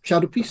Robbins'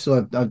 shadow piece,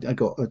 so I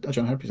got a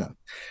Johnny Hazard piece out.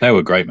 They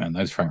were great, man.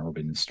 Those Frank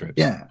Robbins strips.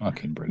 Yeah.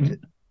 Fucking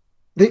brilliant.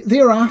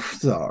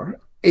 Thereafter,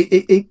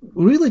 it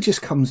really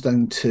just comes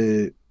down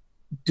to,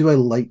 do I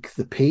like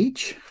the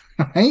page?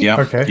 Right?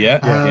 Yeah. Okay. Yeah.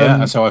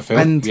 That's how I feel.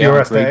 And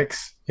your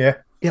aesthetics. Yeah.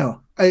 Yeah.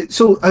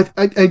 So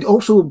I'd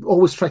also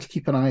always try to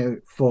keep an eye out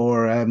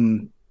for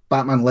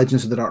Batman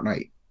Legends of the Dark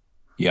Knight.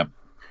 Yeah.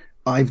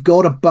 I've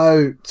got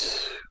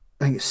about,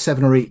 I think it's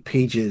 7 or 8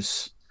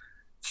 pages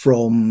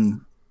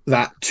from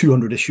that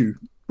 200 issue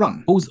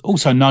run.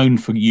 Also known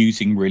for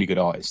using really good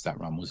artists, that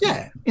run, wasn't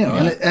it?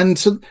 Yeah. And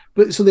so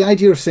the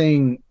idea of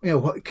saying,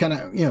 can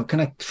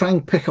I try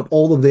and pick up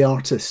all of the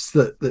artists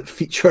that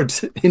featured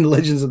in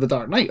Legends of the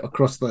Dark Knight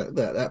across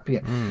that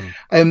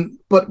period.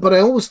 But I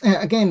always,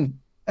 again,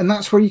 and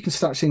that's where you can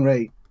start saying,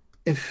 right,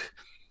 if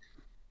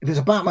it's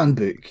a Batman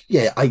book,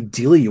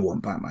 ideally you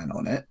want Batman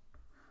on it,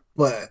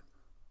 but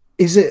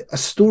is it a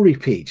story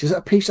page? Is it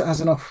a page that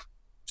has enough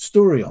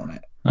story on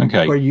it?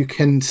 Okay. Where you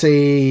can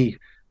say,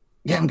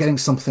 I'm getting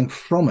something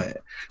from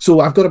it. So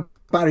I've got a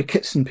Barry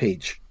Kitson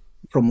page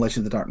from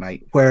Legend of the Dark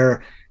Knight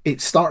where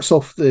it starts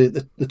off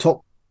the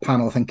top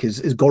panel, I think,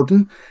 is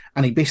Gordon,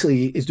 and he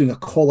basically is doing a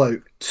call out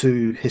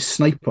to his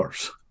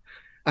snipers.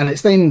 And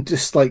it's then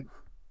just like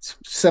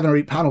 7 or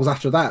 8 panels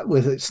after that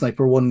with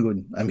Sniper 1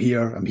 going, I'm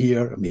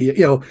here,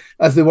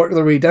 as they work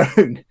their way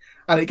down.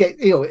 And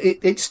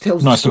it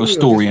tells nice little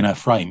story in a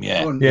frame,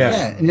 and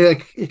you're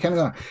like, you kind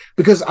of,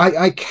 because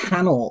I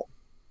cannot,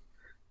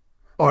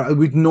 or I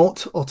would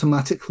not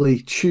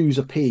automatically choose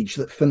a page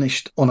that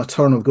finished on a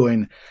turn of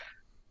going,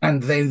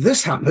 and then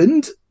this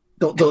happened.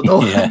 Gotcha. No,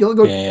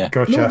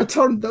 the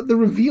turn, the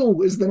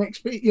reveal is the next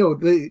page.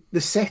 The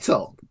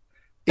setup.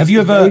 Have you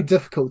ever very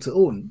difficult to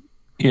own?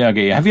 Yeah, I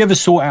get you. Have you ever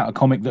sought out a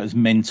comic that has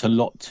meant a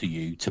lot to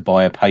you to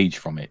buy a page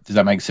from it? Does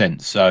that make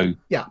sense? So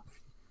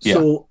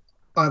So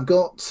I've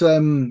got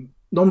Norm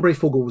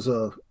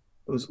Brayfogle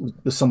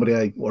was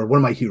somebody or one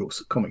of my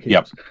heroes, comic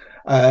heroes.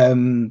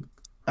 And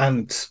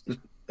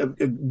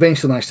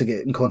eventually managed to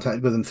get in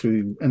contact with him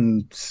through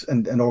and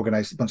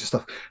organize a bunch of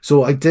stuff.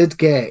 So I did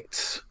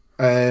get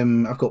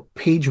I've got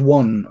page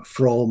 1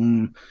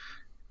 from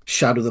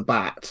Shadow the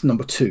Bat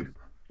 #2,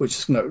 which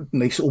is a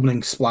nice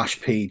opening splash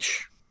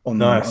page on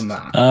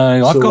that.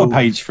 I've got a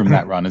page from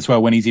that run as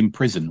well when he's in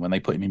prison, when they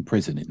put him in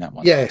prison in that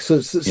one. Yeah, so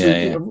it's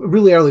a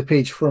really early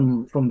page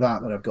from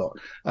that I've got.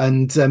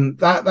 And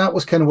that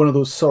was kind of one of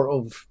those sort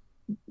of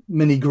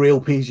mini grail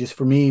pages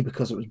for me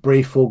because it was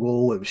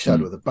Brayfogle, it was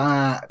Shadow of the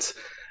Bat.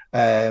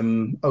 I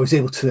was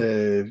able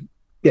to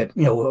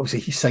obviously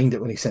he signed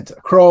it when he sent it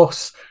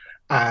across,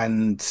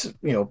 and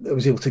I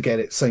was able to get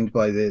it signed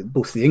by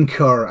both the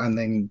inker and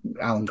then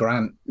Alan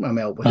Grant. I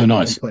met up with him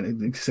nice. at one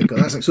point.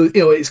 So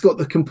it's got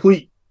the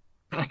complete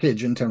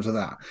package in terms of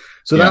that.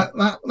 So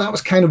that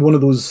was kind of one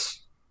of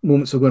those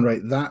moments of going,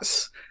 right,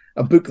 that's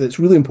a book that's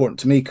really important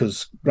to me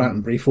because Grant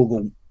and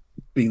Brayfogle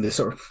being the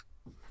sort of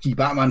key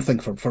Batman thing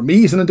for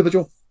me as an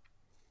individual,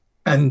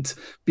 and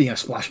being a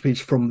splash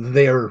page from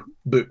their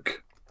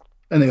book.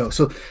 And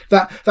so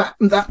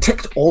that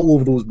ticked all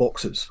of those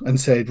boxes and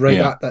said,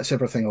 right, that's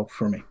everything off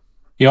for me.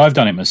 Yeah, I've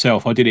done it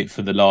myself. I did it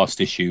for the last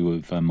issue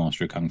of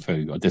Master of Kung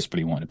Fu. I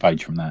desperately wanted a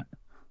page from that.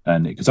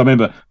 And because I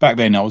remember back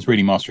then I was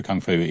reading Master of Kung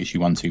Fu at issue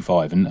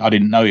 125, and I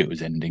didn't know it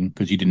was ending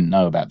because you didn't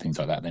know about things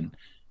like that then.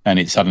 And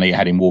it suddenly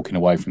had him walking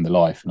away from the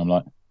life, and I'm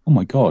like, oh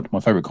my god, my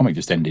favorite comic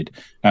just ended.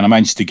 And I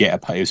managed to get a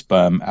page,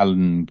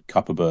 Alan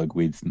Kupperberg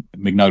with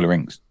Magnolia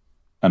Inks,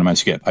 and I managed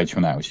to get a page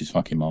from that, which is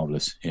fucking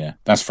marvelous. Yeah,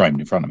 that's framed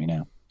in front of me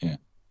now. Yeah.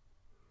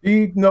 Do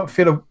you not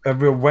feel a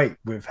real weight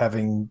with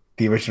having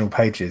the original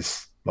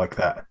pages like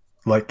that?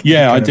 Like,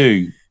 I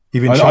do.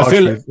 You've been charged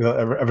with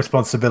a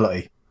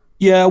responsibility.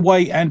 Yeah,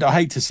 wait, and I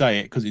hate to say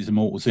it because it's a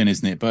mortal sin,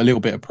 isn't it? But a little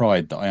bit of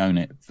pride that I own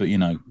it. But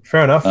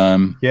fair enough. A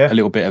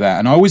little bit of that,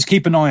 and I always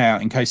keep an eye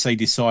out in case they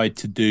decide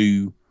to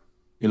do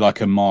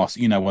like a master,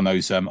 one of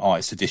those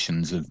artist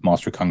editions of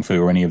Master of Kung Fu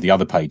or any of the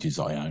other pages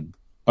I own.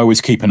 I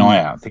always keep an eye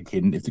out,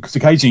 thinking because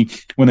occasionally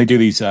when they do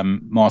these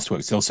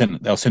masterworks,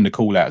 they'll send a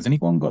call out. Has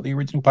anyone got the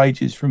original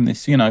pages from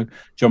this, John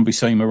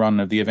Buscema run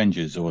of the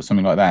Avengers or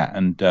something like that?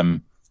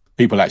 And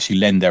people actually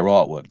lend their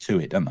artwork to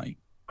it, don't they?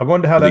 I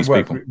wonder how that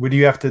works. Would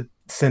you have to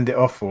send it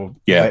off or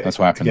that's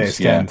what happens?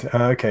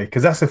 Okay,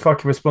 because that's a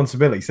fucking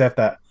responsibility. So if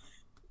that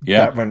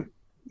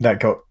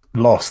got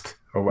lost.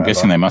 Or I'm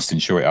guessing they must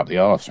insure it up the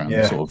arse around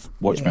the sort of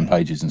Watchmen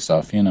pages and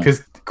stuff,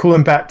 Because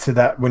calling back to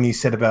that, when you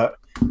said about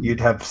you'd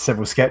have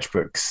several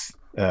sketchbooks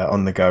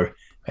on the go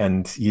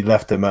and you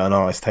left them at an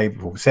artist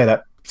table, say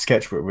that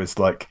sketchbook was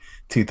like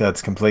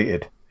 2/3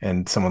 completed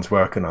and someone's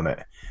working on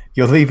it,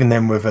 you're leaving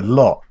them with a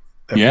lot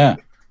of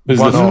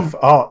one-off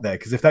art there.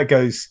 Because if that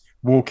goes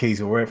walkies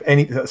or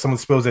if someone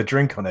spills their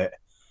drink on it,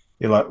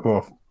 you're like,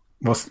 well,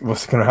 what's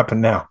going to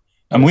happen now?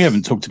 And we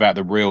haven't talked about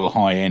the real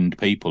high-end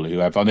people who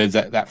have... There's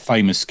that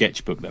famous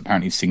sketchbook that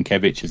apparently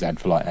Sienkiewicz has had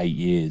for like 8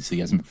 years. He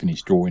hasn't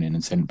finished drawing in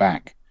and sent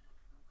back.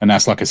 And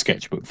that's like a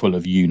sketchbook full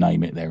of you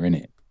name it, they're in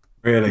it.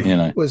 Really?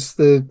 There's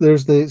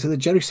the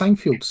Jerry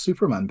Seinfeld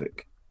Superman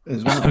book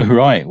as well.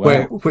 Right.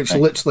 Well, which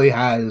literally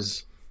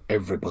has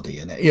everybody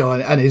in it,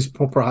 and is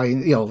proper high...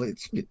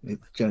 it's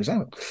Jerry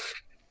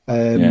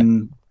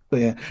Seinfeld. But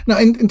yeah. Now,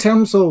 in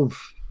terms of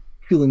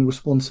feeling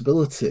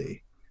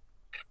responsibility...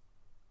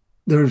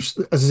 There's,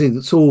 as I say,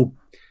 so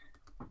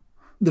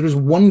there is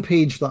one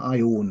page that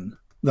I own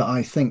that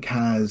I think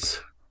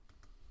has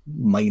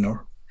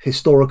minor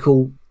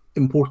historical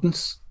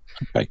importance.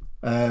 Okay.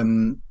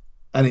 And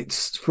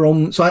it's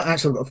from... So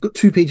I've got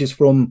 2 pages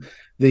from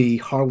the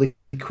Harley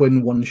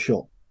Quinn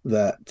one-shot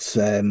that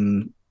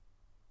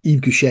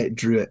Yves Gouchette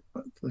drew it.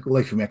 Like,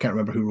 life of me, I can't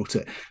remember who wrote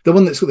it. The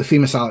one that's got the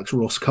famous Alex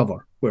Ross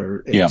cover,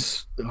 where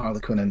it's Harley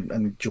Quinn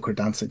and Joker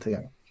dancing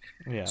together.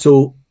 Yeah.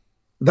 So...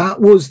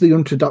 that was the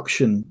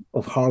introduction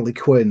of Harley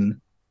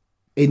Quinn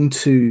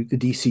into the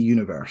DC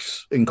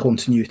universe in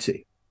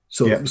continuity.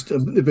 So it was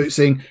about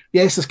saying,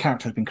 yes, this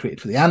character has been created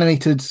for the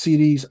animated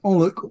series. Oh,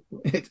 look,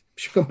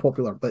 she's become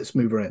popular. Let's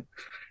move her in.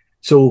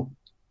 So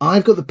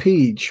I've got the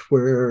page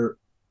where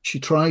she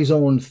tries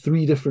on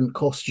 3 different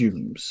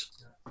costumes,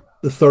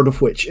 the third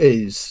of which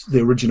is the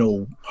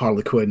original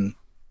Harley Quinn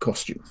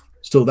costume.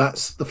 So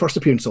that's the first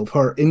appearance of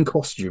her in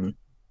costume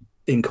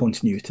in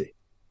continuity.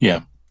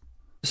 Yeah.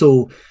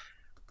 So...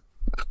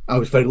 I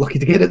was very lucky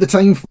to get it at the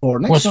time for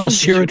next.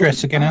 What's your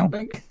address again, Al?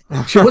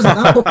 She wasn't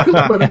that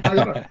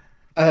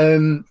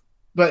popular.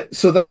 But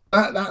so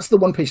that's the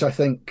one page I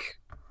think.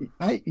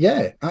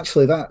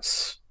 Actually,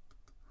 that's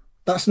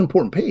an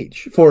important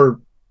page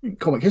for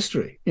comic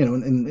history,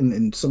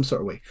 in some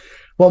sort of way.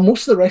 Well,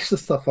 most of the rest of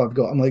the stuff I've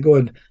got, I'm like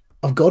going,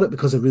 I've got it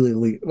because I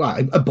really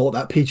I bought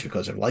that page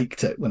because I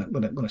liked it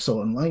when I saw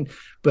it online.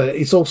 But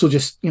it's also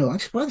just I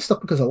just buy the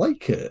stuff because I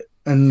like it,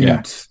 and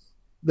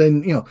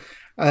then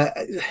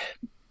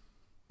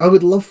I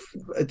would love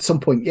at some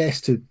point,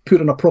 to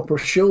put on a proper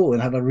show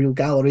and have a real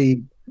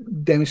gallery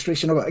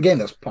demonstration of it. Again,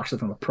 that's partially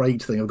from a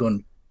pride thing of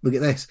going, look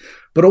at this,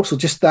 but also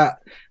just that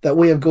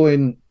way of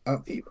going, I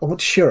want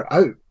to share it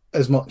out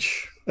as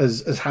much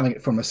as having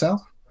it for myself.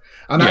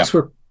 And that's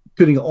where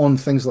putting it on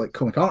things like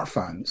Comic Art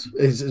Fans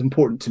is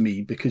important to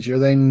me, because you're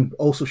then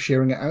also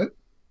sharing it out.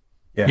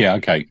 Yeah,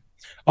 okay.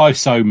 I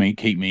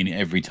keep meaning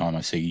every time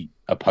I see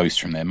a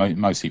post from there,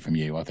 mostly from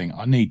you. I think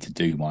I need to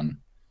do one.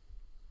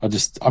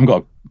 I've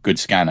got a good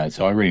scanner,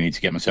 so I really need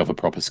to get myself a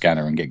proper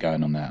scanner and get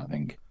going on that, I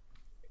think.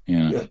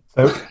 So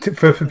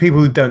for people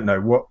who don't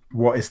know,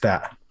 what is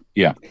that?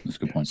 Yeah, that's a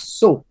good point.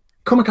 So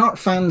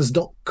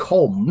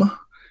comicartfans.com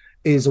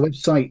is a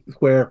website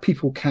where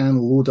people can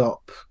load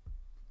up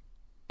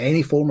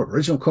any form of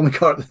original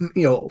comic art,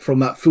 from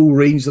that full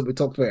range that we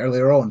talked about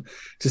earlier on,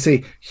 to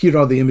say, here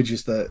are the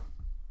images that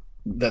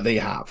they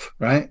have,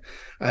 right?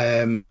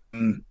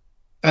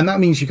 And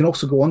that means you can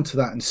also go onto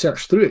that and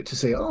search through it to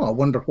say, oh, I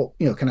wonder what,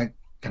 can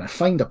I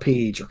find a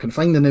page or can I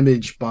find an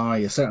image by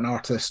a certain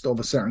artist of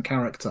a certain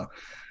character?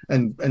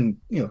 And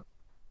you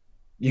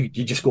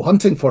just go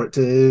hunting for it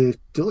to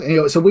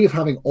it's a way of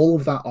having all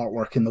of that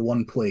artwork in the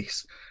one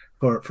place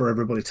for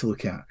everybody to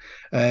look at.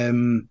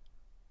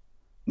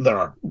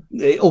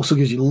 It also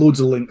gives you loads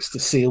of links to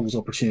sales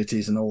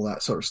opportunities and all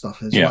that sort of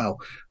stuff as well.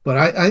 But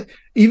I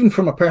even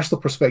from a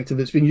personal perspective,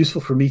 it's been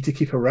useful for me to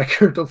keep a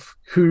record of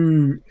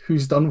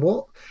who's done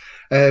what.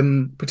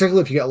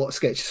 Particularly if you get a lot of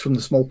sketches from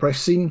the small press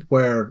scene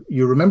where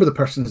you remember the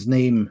person's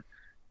name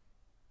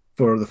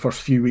for the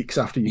first few weeks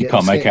after you get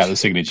can't the make sketch. out the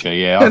signature.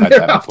 Yeah, I've had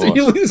that before.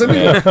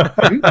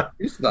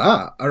 Who's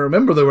that? I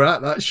remember they were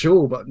at that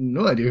show, but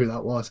no idea who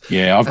that was.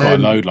 Yeah, I've got a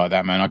load like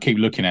that, man. I keep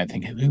looking at it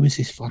thinking, who is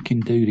this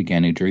fucking dude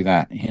again who drew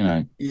that?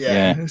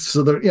 Yeah.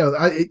 So there,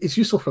 it's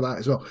useful for that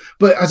as well.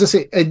 But as I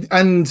say,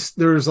 and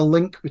there's a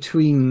link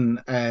between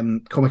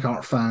Comic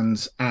Art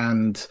Fans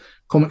and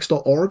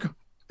comics.org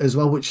as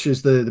well, which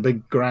is the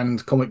big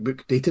grand comic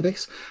book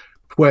database,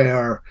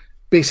 where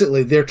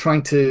basically they're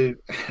trying to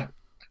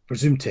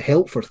presume to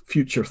help for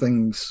future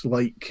things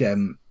like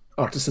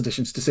artist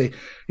editions, to say,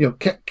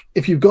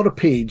 if you've got a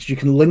page, you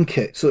can link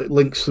it so it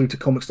links through to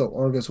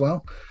comics.org as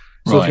well.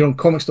 So if you're on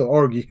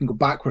comics.org, you can go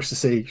backwards to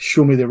say,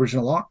 show me the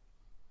original art,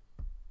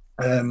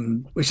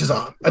 which is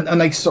a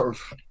nice sort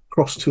of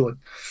cross tooling.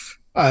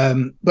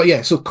 But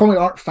yeah, so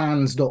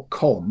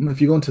comicartfans.com, if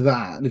you go into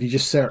that and if you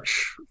just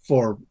search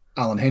for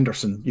Alan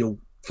Henderson, you'll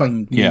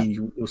find me,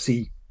 you'll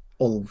see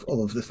all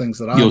of the things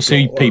that you'll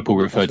see people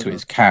refer to it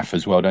as CAF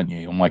as well, don't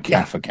you? On my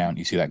CAF account,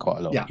 you see that quite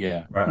a lot.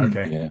 Yeah. Right.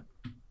 Okay.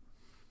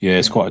 Yeah,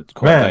 it's quite a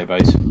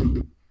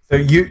database. So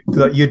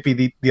you'd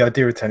be the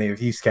idea, Tony,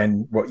 if you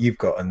scan what you've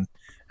got and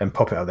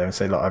pop it out there and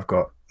say, look, I've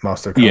got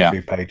Master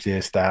Kokju page,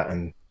 this, that,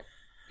 and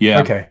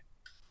okay.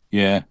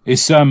 Yeah,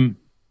 it's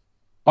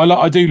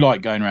I do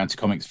like going around to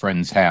comics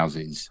friends'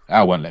 houses.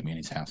 Al won't let me in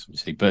his house,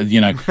 obviously, but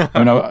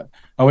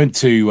I went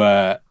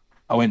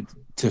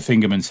to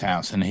Fingerman's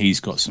house and he's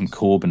got some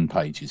Corbin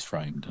pages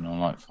framed, and I'm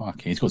like,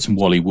 fuck, he's got some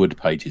Wally Wood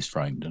pages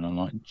framed, and I'm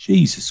like,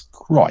 Jesus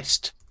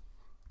Christ,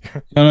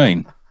 you know what I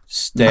mean?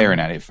 Staring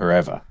at it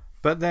forever.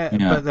 But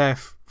they're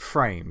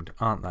framed,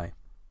 aren't they?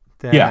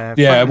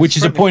 Which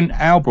is a point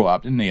Al brought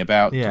up, didn't he?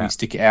 About do we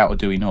stick it out or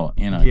do we not?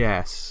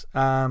 Yes.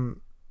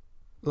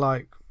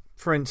 Like,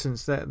 for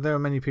instance, there are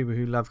many people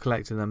who love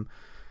collecting them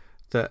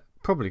that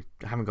probably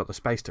haven't got the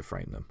space to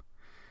frame them.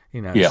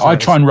 So I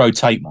try and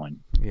rotate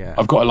mine. Yeah,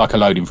 I've got like a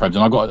load in frames,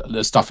 and I've got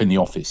the stuff in the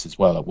office as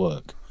well at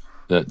work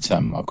that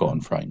I've got on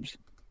frames.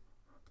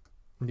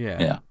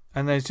 Yeah.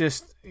 And there's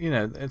just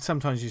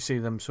sometimes you see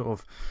them sort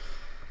of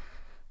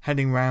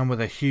heading around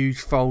with a huge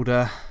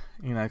folder,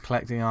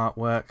 collecting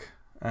artwork,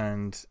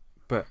 and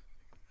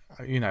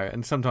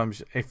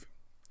sometimes if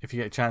you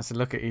get a chance to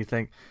look at it, you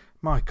think,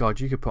 my God,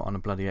 you could put on a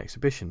bloody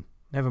exhibition.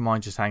 Never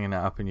mind just hanging it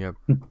up in your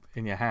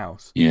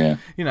house. Yeah.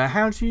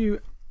 How do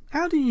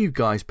you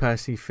guys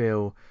personally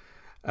feel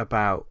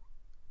about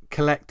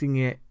collecting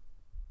it,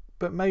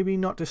 but maybe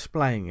not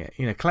displaying it?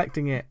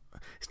 Collecting it.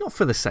 It's not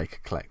for the sake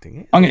of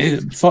collecting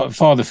it.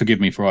 Father, forgive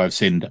me for I've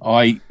sinned.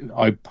 I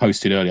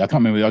posted earlier. I can't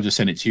remember whether I just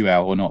sent it to you,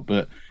 Al, or not,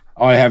 but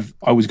I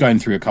was going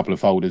through a couple of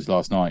folders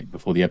last night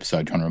before the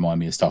episode trying to remind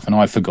me of stuff, and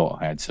I forgot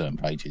I had certain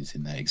pages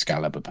in there,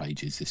 Excalibur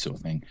pages, this sort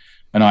of thing.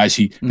 And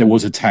there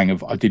was a tang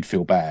of, I did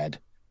feel bad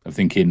of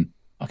thinking,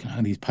 I can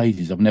own these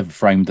pages. I've never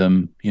framed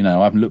them. I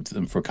haven't looked at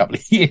them for a couple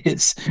of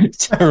years.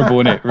 It's terrible,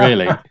 isn't it?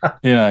 Really?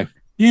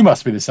 You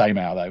must be the same,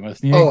 Al, though,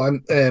 mustn't you? Oh,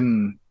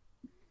 I'm.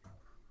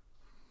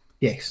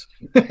 Yes.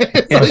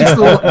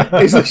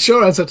 It's the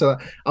short answer to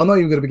that. I'm not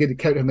even going to begin to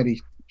count how many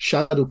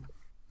shadow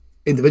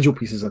individual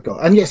pieces I've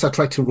got. And yes, I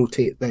try to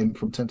rotate them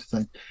from time to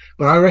time.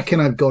 But I reckon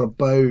I've got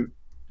about,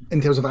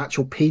 in terms of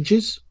actual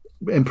pages,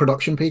 in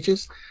production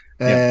pages,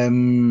 high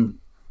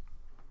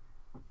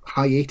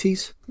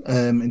 80s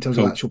in terms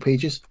of actual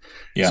pages.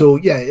 Yeah. So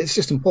it's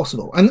just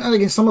impossible. And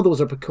again, some of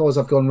those are because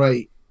I've gone,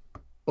 right,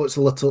 it's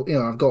a little,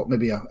 I've got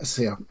maybe a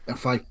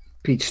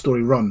 5-page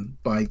story run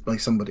by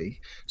somebody.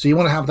 So you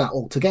want to have that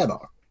all together,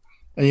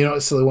 and you don't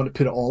necessarily want to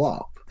put it all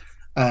up.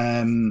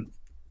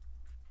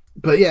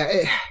 But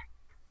yeah,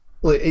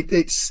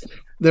 it's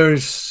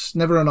there's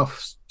never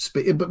enough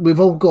space. But we've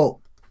all got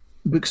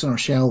books on our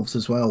shelves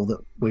as well that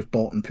we've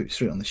bought and put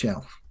straight on the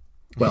shelf.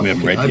 Well, we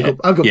haven't read yet.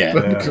 I've got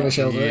books on the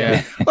shelf.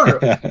 Yeah.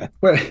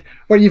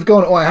 Where you've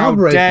gone, I have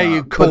read. How dare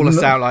you call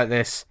us out like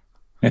this?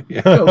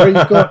 Where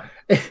you've got.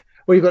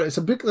 Well, you've got, it's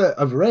a book that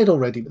I've read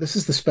already, but this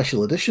is the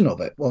special edition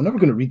of it. Well, I'm never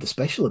going to read the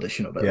special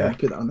edition of it. Yeah. I'll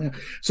put that on there.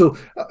 So,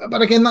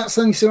 but again, that's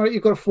the thing. So, right,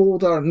 you've got a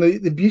folder, and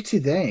the beauty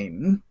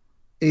then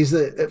is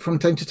that from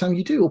time to time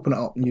you do open it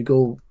up and you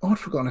go, I'd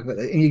forgotten about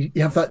it, and you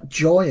have that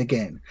joy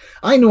again.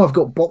 I know I've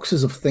got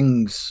boxes of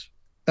things,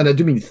 and I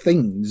do mean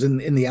things,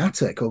 in the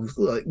attic of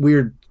like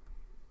weird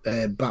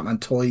Batman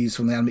toys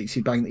from the animated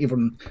series back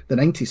even the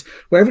 90s,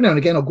 where every now and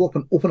again I'll go up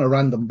and open a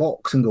random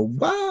box and go,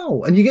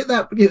 wow, and you get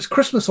that, it's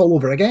Christmas all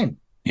over again.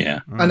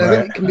 Yeah. And I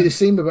think it can be the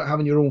same about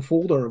having your own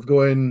folder of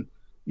going,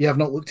 I've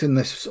not looked in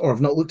this, or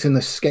I've not looked in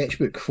this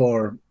sketchbook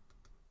for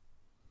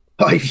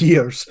 5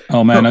 years.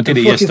 Oh man, I did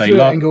it yesterday.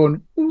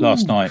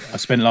 Last night. I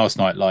spent last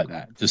night like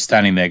that, just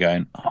standing there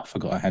going, I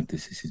forgot I had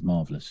this. This is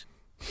marvellous.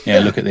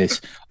 Yeah, look at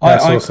this.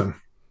 That's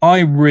awesome.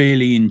 I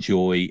really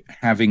enjoy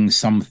having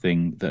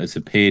something that has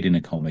appeared in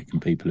a comic and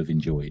people have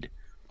enjoyed.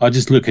 I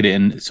just look at it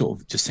and sort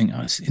of just think,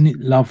 isn't it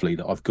lovely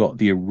that I've got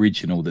the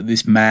original that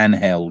this man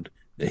held,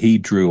 that he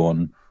drew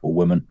on, or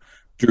woman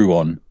drew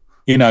on,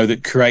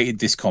 that created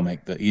this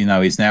comic that,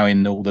 is now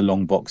in all the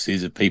long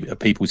boxes of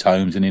people's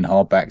homes and in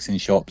hardbacks in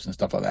shops and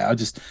stuff like that. I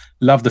just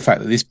love the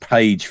fact that this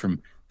page from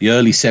the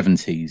early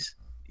 70s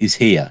is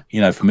here,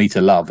 for me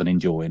to love and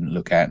enjoy and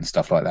look at and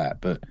stuff like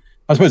that. But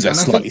I suppose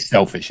that's slightly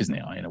selfish, isn't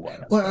it, in a way?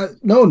 Well,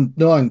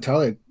 no, I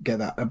entirely get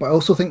that. But I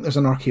also think there's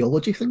an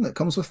archaeology thing that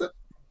comes with it.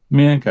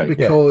 Yeah, okay.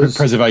 Because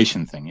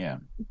preservation thing, yeah.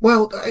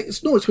 Well,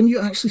 it's when you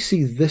actually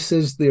see this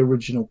is the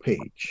original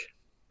page,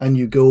 and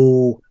you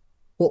go,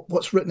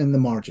 what's written in the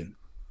margin?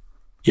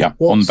 Yeah,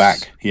 on the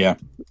back. Yeah,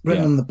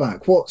 written on the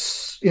back.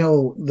 What's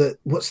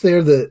what's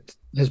there that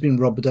has been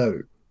rubbed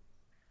out?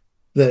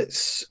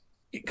 that's.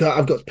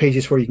 I've got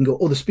pages where you can go,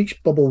 oh, the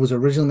speech bubble was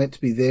originally meant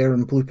to be there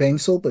in blue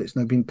pencil, but it's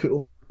now been put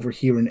over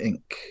here in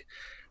ink.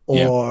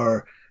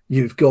 Or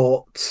you've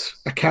got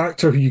a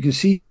character who you can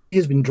see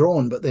has been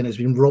drawn, but then has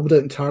been rubbed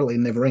out entirely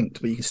and never inked,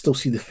 but you can still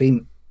see the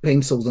faint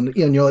pencils, and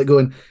you're like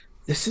going,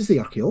 this is the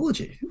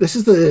archaeology. This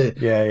is the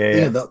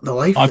the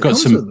life. I've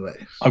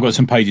got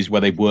some pages where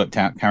they've worked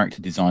out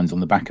character designs on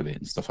the back of it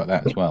and stuff like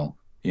that as well.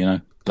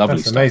 Lovely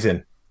That's stuff.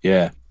 Amazing.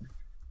 Yeah,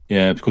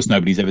 because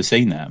nobody's ever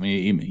seen that. I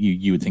mean,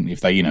 you would think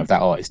if they, if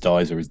that artist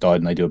dies or has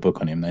died and they do a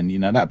book on him, then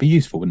that'd be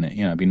useful, wouldn't it?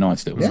 It'd be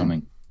nice little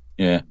something.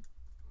 Yeah.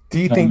 Do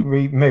you think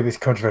maybe it's a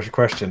controversial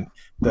question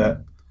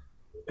that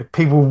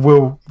people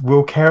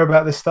will care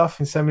about this stuff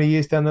in so many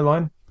years down the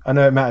line? I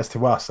know it matters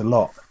to us a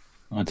lot.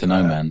 I don't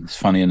know, man. It's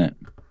funny, isn't it?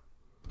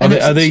 Are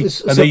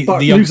the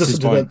youngsters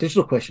that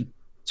digital question?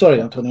 Sorry,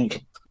 Antonio.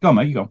 Go on,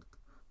 mate. You go.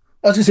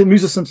 I was going to say,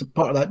 moves us into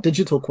part of that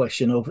digital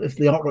question of if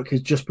the artwork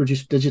is just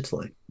produced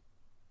digitally.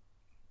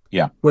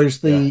 Yeah. Where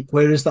is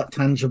that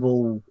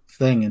tangible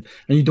thing? And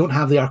you don't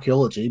have the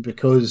archaeology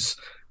because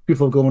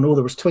people are going, oh,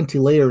 there was 20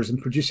 layers in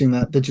producing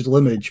that digital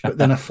image, but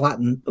then I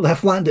flattened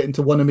it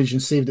into one image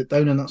and saved it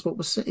down, and that's what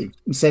was saved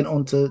and sent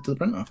on to the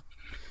printer.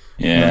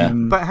 Yeah.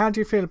 But how do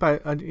you feel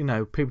about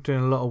people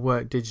doing a lot of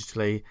work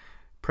digitally,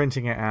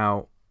 printing it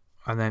out,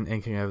 and then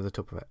inking over the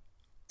top of it?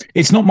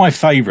 It's not my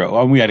favourite.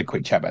 Well, we had a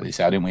quick chat about this,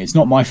 didn't we? It's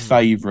not my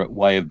favourite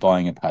way of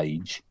buying a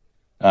page.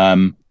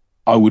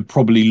 I would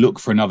probably look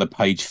for another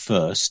page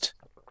first.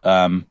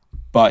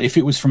 But if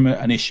it was from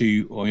an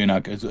issue, or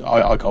because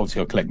I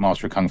collect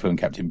Master of Kung Fu and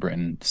Captain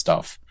Britain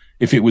stuff.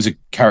 If it was a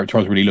character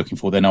I was really looking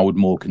for, then I would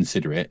more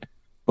consider it.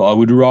 But I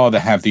would rather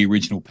have the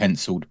original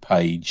penciled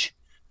page.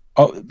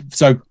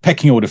 So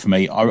pecking order for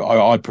me,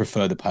 I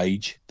prefer the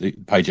page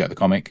out of the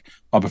comic.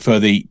 I prefer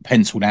the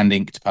penciled and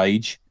inked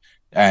page,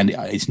 and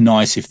it's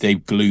nice if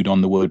they've glued on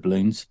the word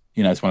balloons.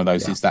 It's one of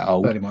those. It's that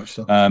old. Very much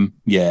so.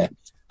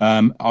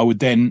 I would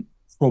then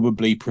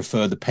probably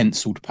prefer the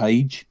penciled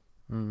page.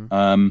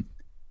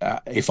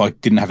 If I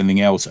didn't have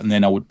anything else, and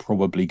then I would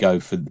probably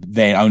go for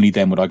only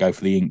then would I go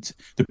for the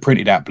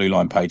printed out blue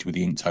line page with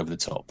the inked over the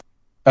top.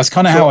 That's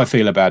kind of how I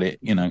feel about it,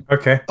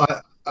 Okay.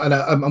 I'm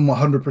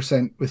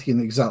 100% with you in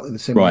exactly the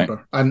same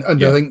order. And I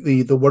think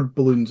the word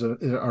balloons are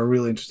a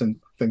really interesting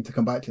thing to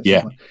come back to.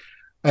 Yeah.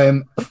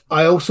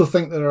 I also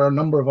think there are a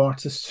number of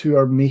artists who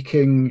are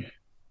making,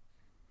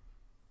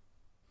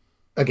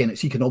 again,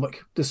 it's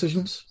economic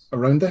decisions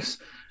around this.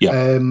 Yeah.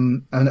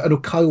 And I know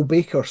Kyle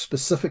Baker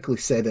specifically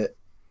said it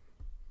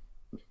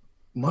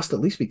must at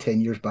least be 10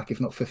 years back, if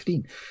not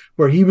 15,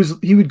 where he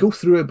would go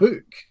through a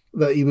book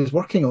that he was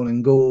working on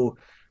and go,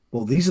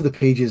 well, these are the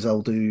pages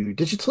I'll do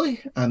digitally,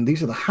 and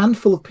these are the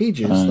handful of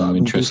pages that I will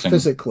do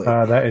physically.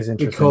 That is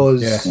interesting.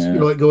 Because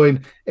you're like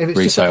going, if it's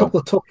just a couple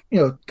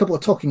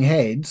of talking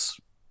heads,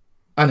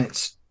 and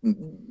it's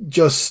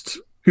just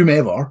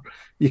whomever,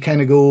 you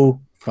kind of go,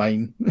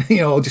 fine,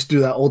 I'll just do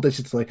that all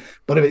digitally.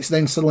 But if it's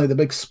then suddenly the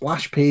big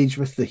splash page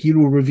with the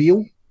hero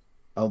reveal,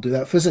 I'll do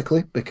that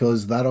physically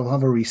because that'll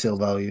have a resale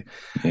value.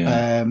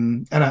 Yeah.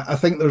 And I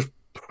think there's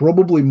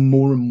probably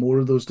more and more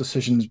of those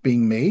decisions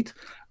being made,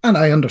 and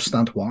I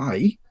understand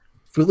why.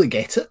 Fully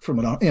get it from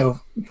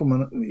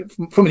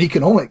an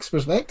economics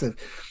perspective,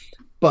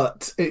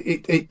 but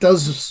it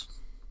does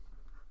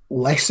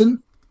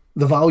lessen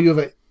the value of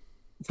it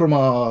from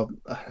a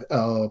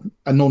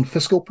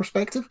non-fiscal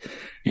perspective.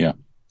 Yeah.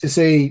 To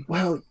say,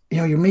 well,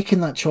 you're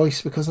making that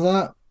choice because of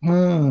that.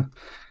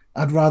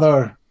 I'd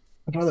rather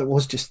it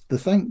was just the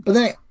thing. But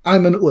then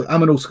I'm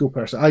an old school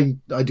person.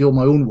 I do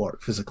my own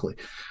work physically,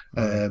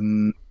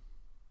 and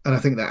I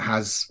think that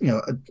has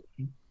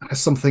has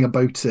something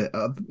about it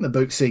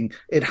about saying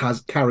it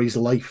carries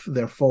life.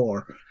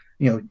 Therefore,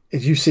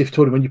 as you say,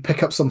 Tony, when you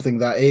pick up something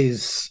that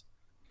is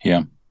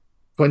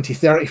 20,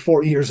 30,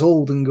 40 years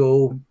old and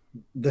go,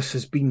 this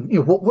has been,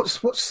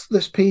 what's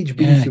this page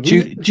been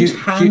through? Whose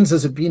hands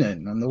has it been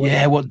in? And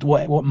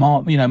what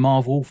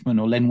Marv Wolfman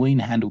or Len Wein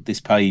handled this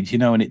page,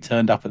 and it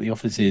turned up at the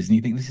offices, and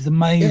you think this is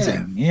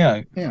amazing.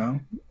 Yeah.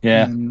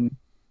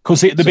 Of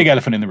course, the big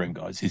elephant in the room,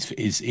 guys,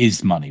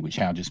 is money, which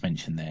Al just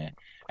mentioned there,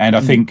 and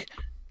I think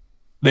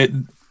that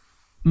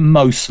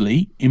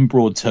mostly, in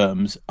broad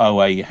terms,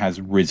 OA has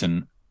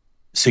risen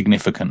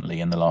significantly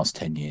in the last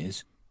 10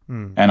 years.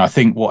 And I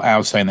think what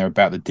Al's saying there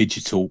about the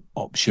digital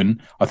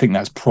option, I think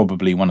that's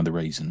probably one of the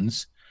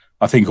reasons.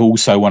 I think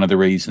also one of the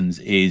reasons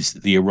is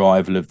the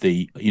arrival of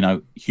the,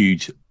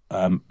 huge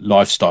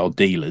lifestyle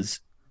dealers,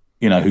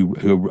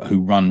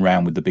 who run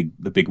around with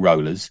the big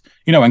rollers,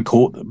 and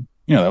court them.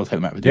 They'll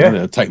take them out.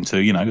 They'll take them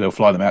to, they'll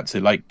fly them out to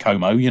Lake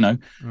Como, and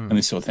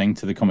this sort of thing,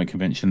 to the comic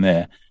convention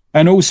there.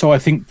 And also, I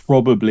think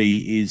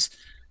probably is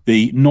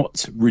the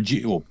not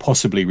or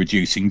possibly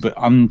reducing, but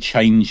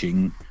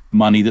unchanging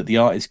money that the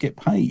artists get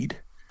paid.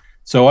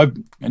 So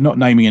I'm not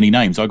naming any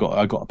names. I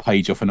got a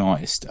page off an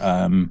artist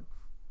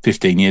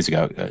 15 years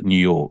ago at New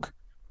York,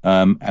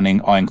 and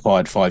then I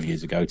inquired 5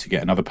 years ago to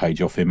get another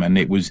page off him, and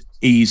it was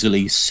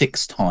easily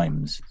 6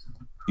 times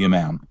the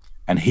amount.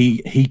 And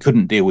he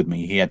couldn't deal with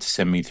me. He had to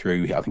send me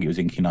through, I think it was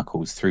Inky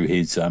Knuckles, through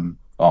his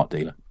art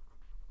dealer.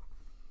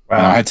 Wow.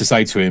 And I had to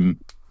say to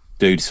him,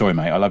 dude, sorry,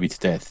 mate, I love you to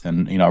death.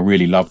 And, I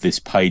really love this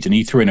page. And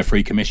he threw in a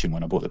free commission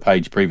when I bought the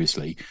page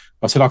previously.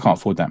 I said, I can't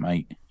afford that,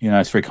 mate.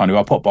 It's very kind of you.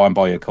 I'll pop by and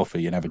buy you a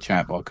coffee and have a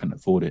chat, but I couldn't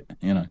afford it,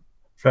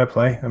 Fair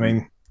play. I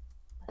mean,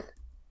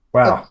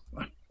 wow.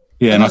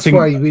 Yeah, and I think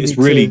it's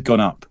really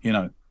gone up,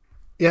 Yeah,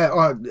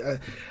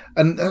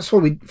 and that's why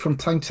we, from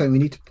time to time, we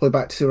need to play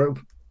back to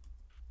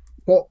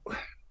what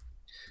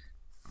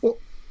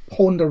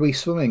pond are we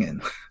swimming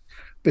in?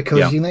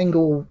 Because you then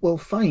go, well,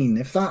 fine,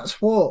 if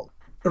that's what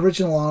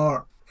original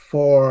art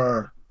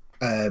for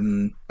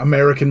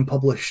American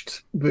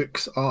published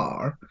books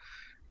are,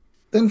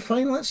 then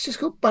fine, let's just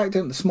go back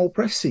down to the small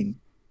press scene,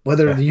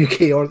 whether the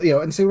UK or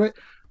and say, right,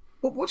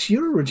 what's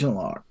your original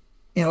art?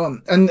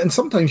 And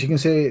sometimes you can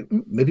say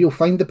maybe you'll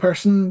find the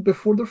person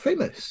before they're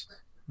famous.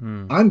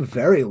 I'm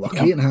very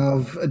lucky and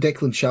have a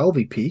Declan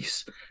Shalvey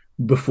piece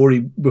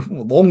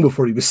long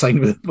before he was signed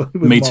with Me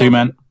Marvel. too,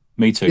 man.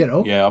 Me too.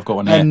 Yeah, I've got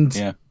one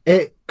here.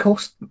 It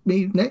cost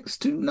me next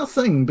to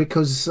nothing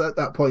because at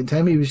that point in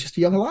time he was just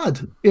a young lad,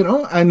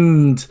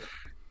 And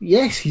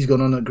yes, he's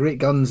gone on at great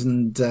guns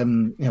and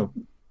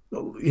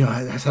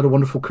has had a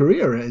wonderful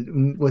career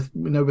with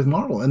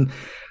Marvel. And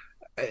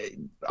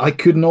I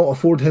could not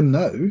afford him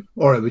now,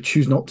 or I would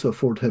choose not to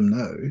afford him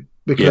now.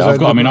 Because I've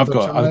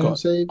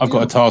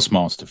got a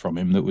Taskmaster from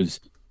him that was,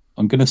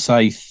 I'm going to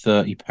say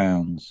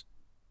 £30.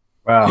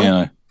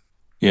 Wow.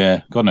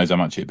 Yeah, God knows how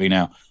much it'd be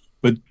now.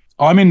 But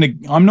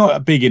I'm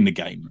not big in the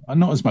game. I'm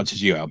not as much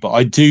as you are, but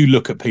I do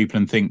look at people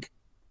and think,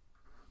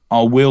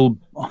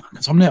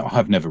 because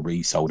I've never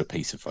resold a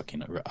piece of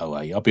fucking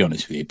OA. I'll be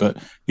honest with you, but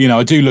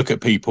I do look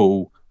at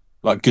people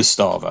like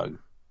Gustavo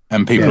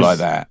and people like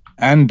that,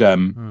 and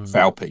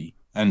Falpy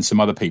and some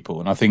other people,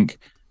 and I think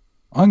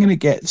I'm going to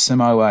get some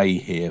OA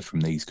here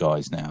from these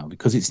guys now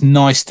because it's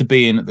nice to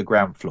be in at the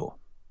ground floor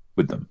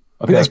with them.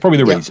 I think that's probably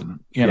the reason.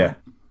 Yeah,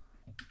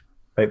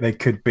 they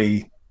could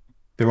be.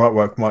 The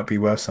artwork might be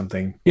worth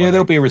something. Yeah,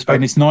 there'll be a respect.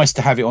 And it's nice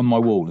to have it on my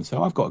wall. And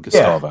so I've got a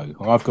Gustavo,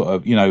 or I've got a,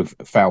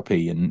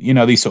 Falpy, and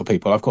these sort of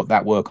people. I've got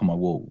that work on my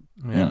wall.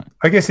 Yeah,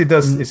 I guess it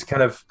does. It's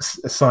kind of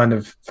a sign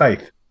of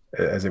faith,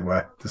 as it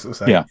were, to sort of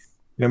say. Yeah,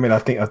 I mean, I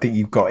think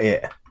you've got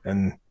it,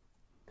 and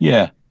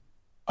I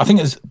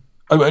think it's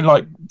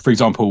like, for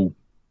example,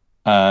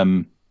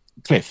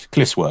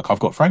 Cliff's work. I've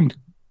got framed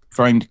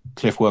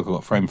Cliff work. I've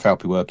got framed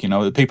Falpy work.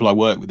 The people I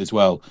work with as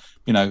well.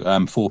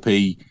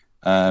 4P.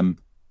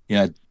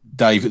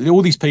 Dave,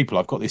 all these people,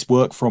 I've got this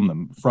work from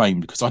them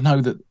framed because I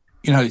know that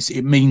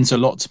it means a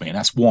lot to me, and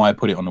that's why I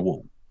put it on the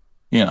wall.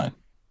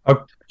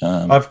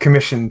 I've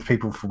commissioned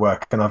people for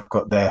work, and I've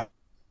got their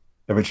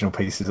original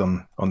pieces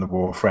on the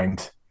wall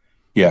framed.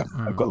 Yeah,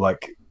 I've got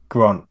like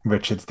Grant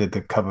Richards did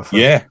the cover for.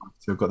 So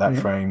I've got that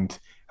framed.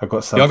 I've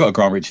got some. I've got a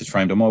Grant Richards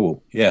framed on my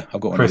wall. Yeah,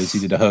 I've got one of those. He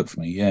did a Herc for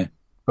me. Yeah,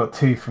 got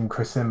two from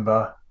Chris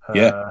Imber.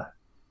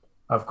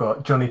 I've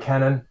got Johnny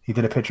Cannon. He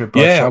did a picture of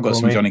Bloodshot. I've got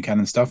some Johnny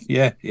Cannon stuff.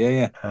 Yeah.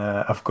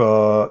 I've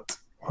got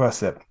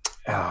what's it?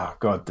 Oh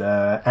God,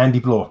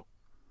 Andy Bloor.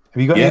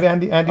 Have you got any of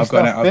Andy I've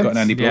stuff? I've got an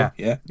Andy Bloor.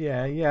 Yeah.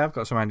 I've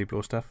got some Andy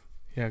Bloor stuff.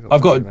 Yeah,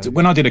 I've got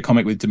when I did a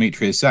comic with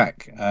Demetrius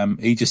Zack,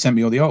 he just sent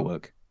me all the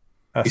artwork.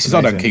 He says,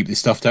 "I don't keep this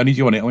stuff, Tony. Do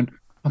you want it?" I went,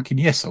 "Fucking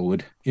yes, I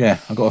would." Yeah,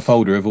 I got a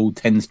folder of all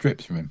 10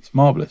 strips from him. It's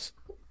marvelous.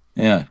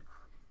 Yeah.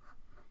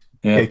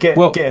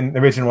 Getting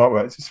original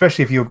artwork,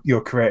 especially if you're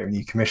creative and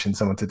you commission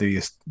someone to do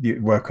your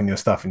work on your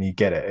stuff and you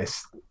get it,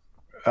 it's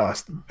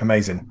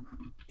amazing.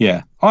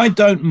 Yeah, I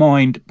don't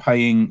mind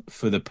paying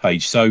for the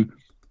page. So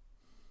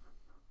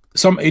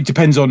it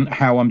depends on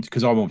how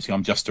because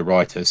I'm just a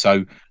writer.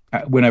 So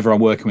whenever I'm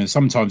working with,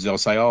 sometimes they'll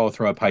say, "Oh, I'll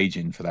throw a page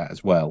in for that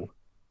as well."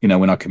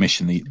 When I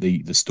commission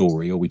the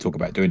story or we talk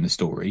about doing the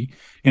story.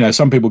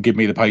 Some people give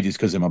me the pages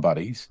because they're my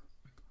buddies.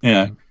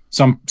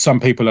 Some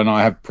people and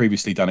I have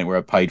previously done it where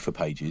I've paid for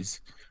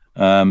pages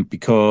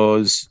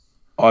because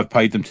I've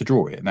paid them to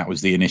draw it, and that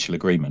was the initial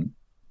agreement.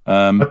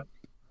 You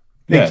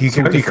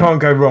can't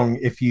go wrong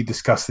if you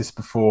discuss this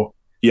before.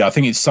 Yeah, I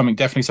think it's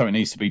definitely something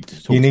needs to be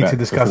talked about. You need to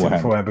discuss it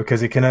beforehand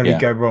because it can only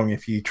go wrong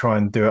if you try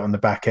and do it on the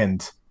back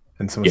end.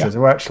 And someone says,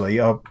 "Oh,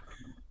 actually,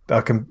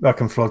 I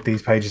can flog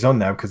these pages on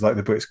now because like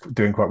the book's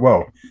doing quite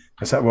well."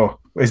 I said, "Well,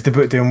 is the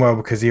book doing well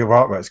because your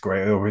artwork's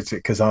great, or is it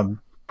because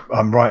I'm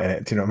writing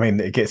it?" Do you know what I mean?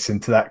 It gets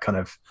into that kind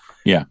of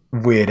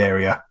weird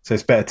area. So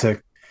it's better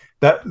to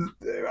that.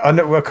 I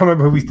can't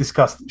remember who we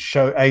discussed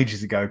show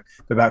ages ago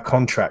about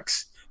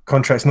contracts.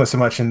 Contracts, not so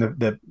much in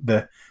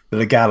the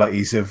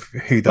legalities of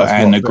who does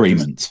an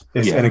agreement.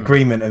 It's an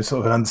agreement and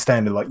sort of an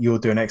understanding, like you're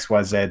doing X,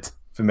 Y, Z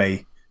for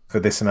me for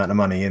this amount of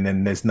money, and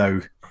then there's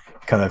no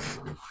kind of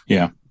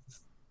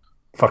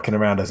fucking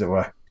around, as it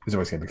were. There's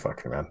always going to be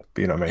fucking around,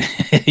 but you know what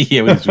I mean?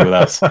 Yeah, with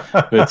us.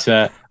 But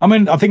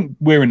I think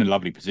we're in a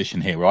lovely position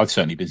here where I've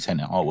certainly been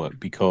sent out artwork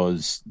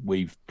because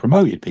we've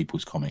promoted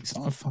people's comics.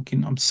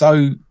 I'm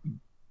so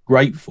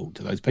grateful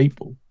to those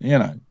people.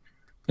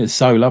 It's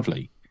so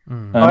lovely.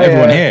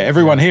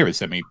 Everyone here has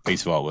sent me a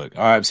piece of artwork.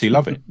 I absolutely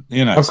love it.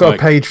 I've got a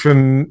page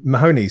from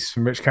Mahoneys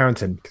from Rich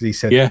Carrington because he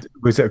said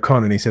was at a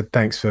con and he said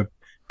thanks for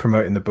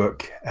promoting the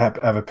book, have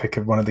a pick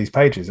of one of these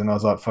pages, and I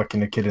was like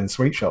fucking a kid in a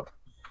sweet shop.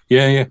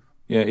 Yeah,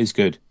 it's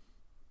good.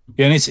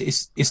 Yeah, and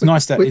it's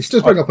nice that it's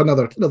just bring up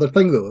another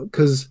thing though,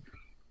 because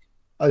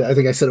I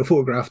think I sent a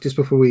photograph just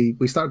before we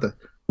started.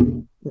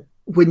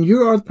 When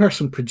you are the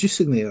person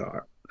producing the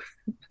art,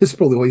 it's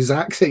probably why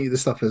Zach sent you the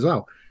stuff as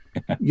well.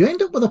 You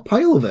end up with a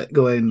pile of it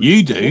going.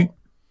 You do.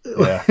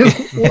 What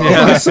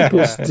am I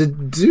supposed to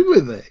do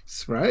with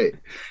this, right?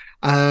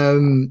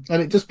 And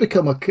it just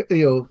become a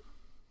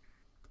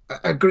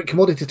great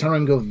commodity to turn around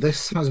and go,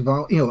 this has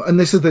value, and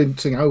this is the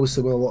thing I always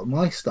say with a lot of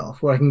my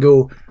stuff, where I can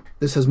go,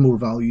 this has more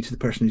value to the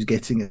person who's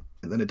getting it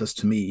than it does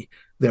to me.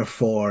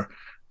 Therefore,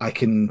 I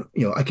can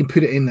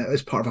put it in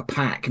as part of a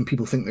pack, and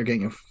people think they're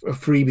getting a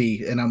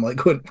freebie, and I'm like,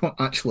 going, well,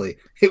 actually,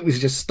 it was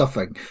just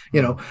stuffing,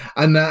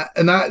 and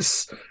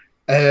that's.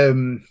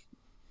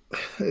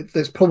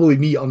 It's probably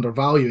me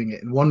undervaluing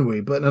it in one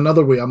way, but in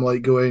another way, I'm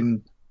like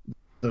going,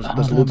 there's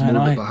loads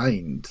more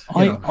behind.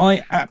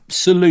 I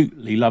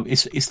absolutely love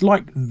it. It's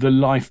like the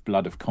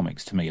lifeblood of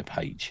comics to me, a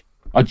page.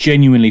 I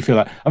genuinely feel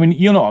that. I mean,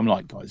 you know what I'm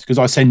like, guys, because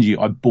I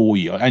bore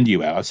you and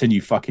you out. I send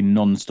you fucking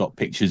non-stop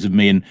pictures of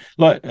me, and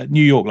like at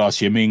New York last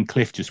year, me and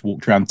Cliff just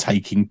walked around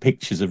taking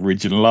pictures of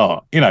original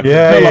art.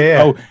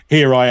 Oh,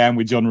 here I am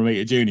with John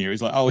Romita Jr.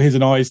 It's like, oh, here's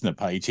an Eisner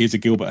page, here's a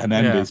Gilbert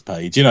Hernandez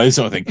page, this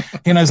sort of thing.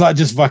 It's like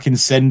just fucking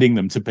sending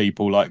them to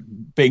people, like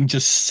being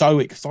just so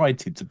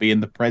excited to be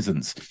in the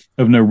presence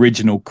of an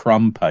original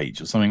Crumb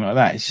page or something like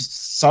that. It's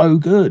just so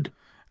good.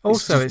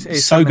 Also,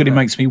 it's so good it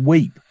makes me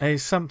weep.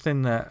 It's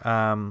something that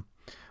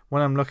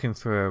when I'm looking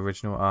through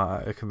original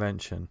art at a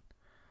convention,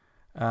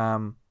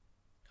 I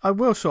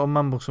will sort of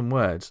mumble some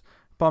words,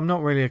 but I'm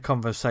not really a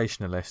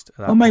conversationalist.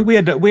 Mate, we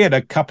had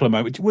a couple of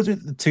moments. Was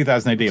it the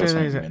 2000 AD or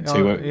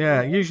something?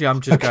 Yeah, usually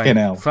I'm just fucking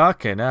going,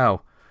 fucking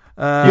hell.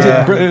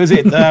 Was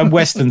it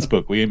Weston's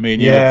book? Me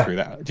and you looked through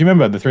that. Do you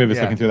remember the three of us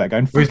looking through that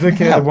going? We was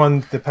looking at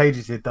the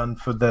pages he'd done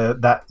for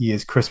that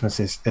year's Christmas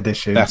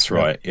edition. That's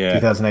right,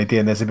 2000 AD,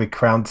 and there's a big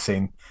crown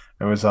scene.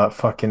 It was like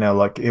fucking hell,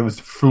 like it was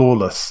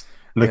flawless.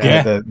 Looking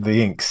at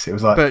the inks, it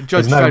was like, but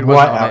Judge there's no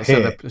white out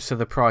here. So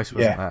the price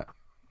wasn't that.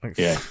 I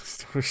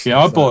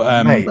bought.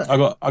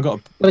 I got.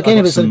 But again,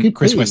 it was a good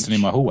Chris page. Weston in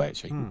my hallway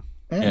actually.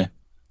 Yeah,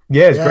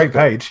 it's a great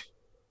page.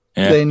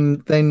 Yeah.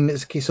 Then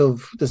it's a case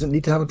of, does it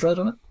need to have a dread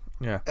on it?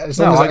 Yeah.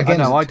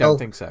 I don't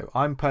think so.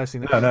 I'm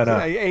personally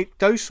no.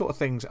 Those sort of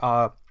things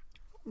are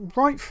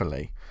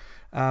rightfully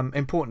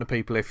important to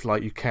people if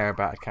like you care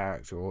about a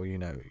character, or you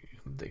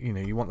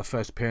want the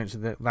first appearance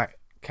of that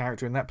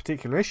character in that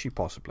particular issue,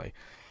 possibly.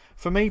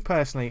 For me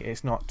personally,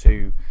 it's not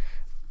too,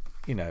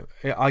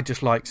 I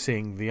just like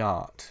seeing the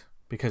art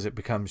because it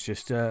becomes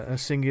just a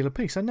singular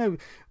piece. I know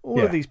all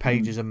of these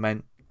pages are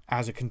meant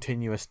as a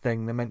continuous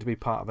thing. They're meant to be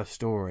part of a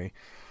story.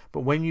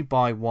 But when you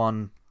buy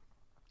one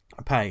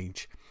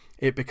page,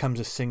 it becomes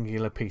a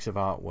singular piece of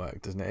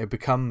artwork, doesn't it? It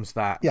becomes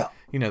that,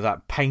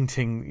 that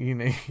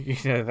painting,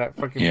 that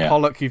fucking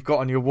Pollock you've got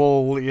on your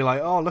wall. You're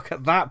like, oh, look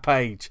at that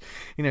page.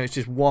 It's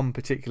just one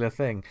particular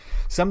thing.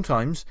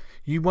 Sometimes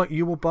you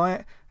will buy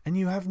it and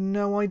you have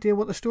no idea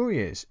what the story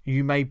is.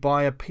 You may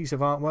buy a piece of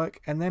artwork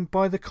and then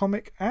buy the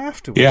comic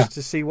afterwards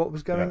to see what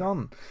was going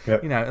on.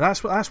 Yep.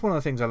 That's one of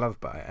the things I love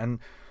about it. And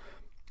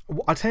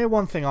I tell you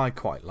one thing I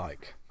quite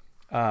like.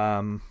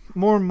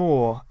 More and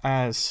more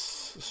as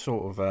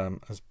sort of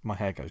as my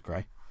hair goes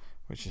grey,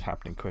 which is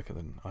happening quicker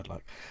than I'd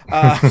like.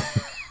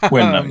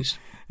 When knows?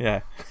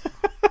 Yeah.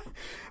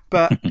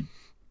 But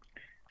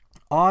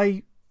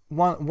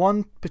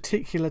one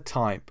particular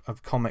type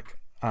of comic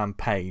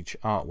page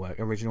artwork,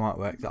 original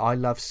artwork that I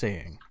love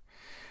seeing,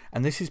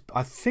 and this is,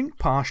 I think,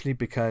 partially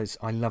because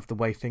I love the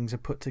way things are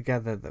put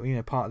together.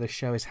 That part of this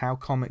show is how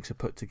comics are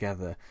put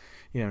together,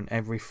 in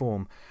every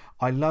form.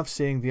 I love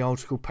seeing the old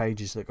school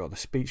pages that got the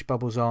speech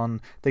bubbles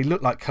on. They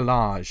look like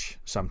collage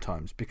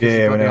sometimes because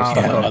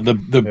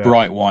the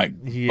bright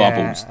white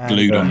bubbles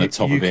glued on the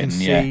top of it.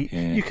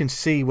 You can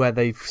see where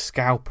they've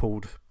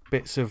scalpeled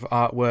bits of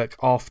artwork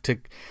off to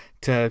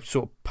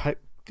sort of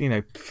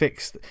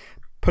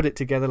put it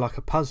together like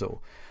a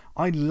puzzle.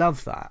 I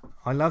love that.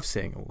 I love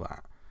seeing all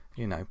that.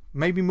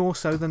 Maybe more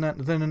so than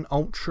an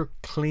ultra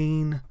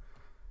clean,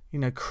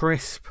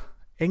 crisp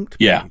inked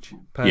page.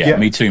 Yeah,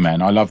 me too,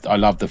 man. I love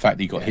the fact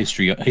that you got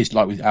history.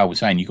 Like Al was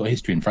saying, you got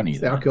history in front of you.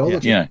 The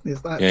archaeology.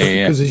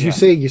 Because as you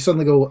say, you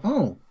suddenly go,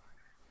 oh,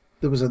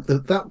 there was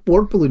that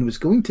word balloon was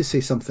going to say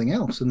something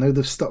else, and now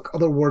they've stuck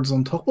other words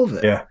on top of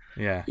it. Yeah.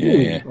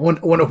 I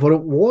wonder what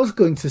it was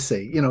going to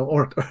say,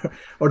 or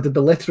did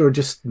the letterer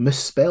just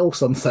misspell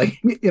something,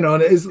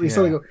 and it is. You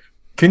suddenly go.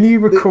 Can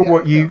you recall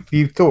what you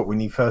thought when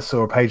you first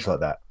saw a page like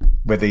that?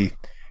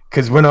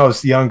 Because when I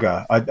was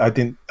younger, I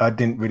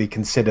didn't really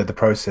consider the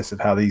process of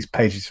how these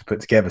pages were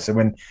put together. So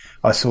when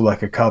I saw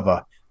like a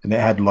cover and it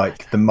had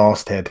like the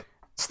masthead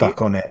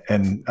stuck on it,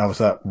 and I was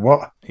like,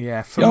 "What?"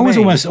 Yeah,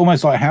 it was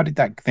almost like, how did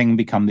that thing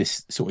become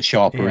this sort of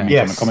sharper image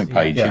on a comic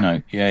page?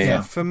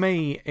 Yeah. For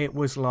me, it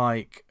was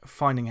like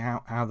finding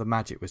how the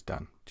magic was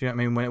done. Do you know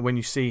what I mean? When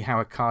you see how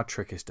a card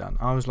trick is done,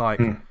 I was like,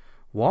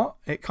 "What?"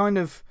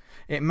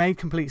 It made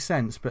complete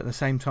sense, but at the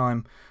same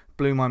time,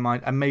 blew my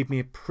mind and made me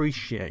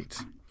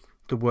appreciate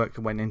the work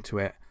that went into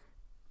it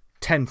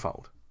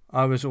tenfold.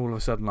 I was all of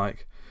a sudden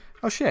like,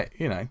 oh shit,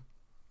 you know.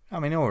 I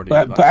mean, already.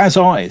 But as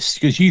artists,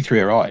 because you three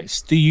are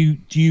artists, do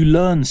you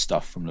learn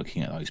stuff from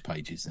looking at those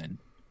pages then?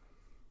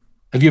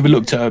 Have you ever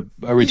looked at an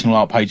original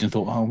art page and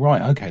thought, oh,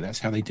 right, okay, that's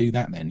how they do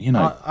that then, you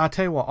know? I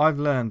tell you what, I've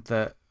learned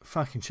that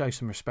fucking show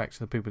some respect to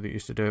the people that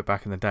used to do it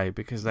back in the day,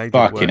 because they did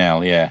fucking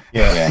hell, yeah.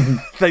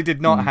 They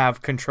did not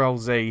have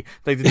Control-Z.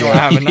 They did not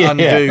have an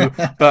undo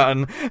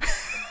button.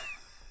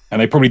 And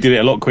they probably did it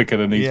a lot quicker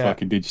than these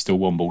fucking digital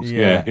wombles.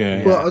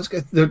 Yeah. Well, I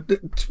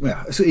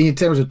was, so in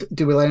terms of,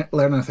 do we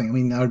learn anything? I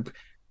mean, I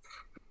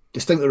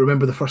distinctly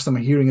remember the first time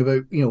I'm hearing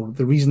about, you know,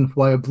 the reason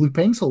why a blue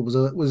pencil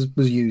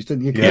was used,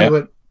 and you kind of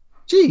went,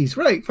 geez,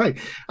 right, fine.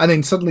 And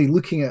then suddenly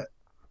looking at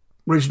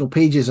original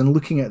pages and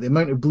looking at the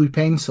amount of blue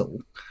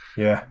pencil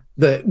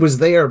that was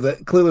there,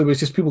 that clearly was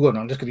just people going,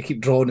 I'm just going to keep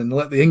drawing and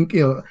let the ink,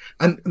 you know.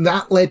 And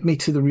that led me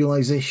to the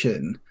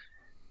realization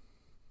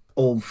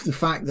of the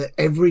fact that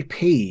every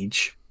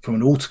page, from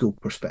an old school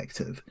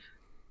perspective,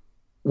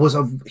 was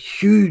a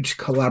huge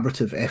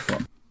collaborative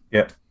effort.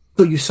 Yeah.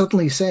 So you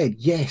suddenly said,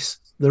 yes,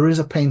 there is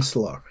a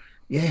penciler.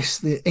 Yes,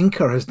 the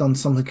inker has done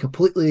something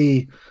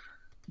completely,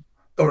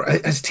 or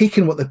has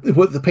taken what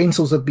the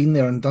pencils have been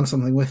there and done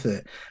something with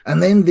it.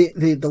 And then the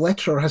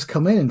letterer has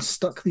come in and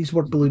stuck these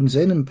word balloons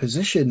in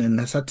position and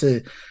has had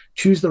to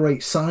choose the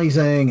right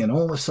sizing and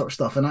all this sort of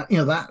stuff. And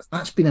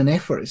that's been an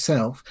effort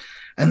itself.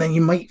 And then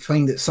you might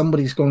find that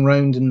somebody's gone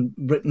round and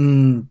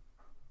written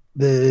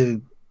the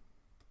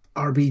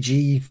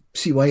RBG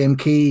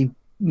CYMK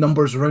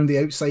numbers around the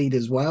outside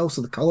as well.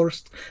 So the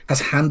colorist has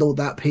handled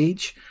that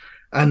page.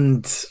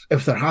 And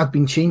if there have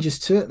been changes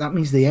to it, that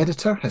means the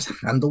editor has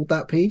handled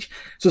that page.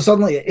 So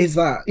suddenly it is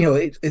that, you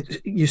know,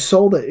 you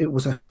saw that it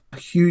was a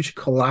huge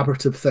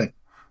collaborative thing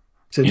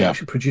to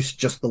actually produce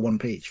just the one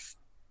page.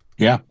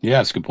 Yeah,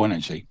 that's a good point,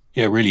 actually.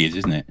 Yeah, it really is,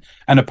 isn't it?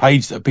 And a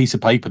piece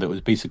of paper that was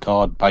a piece of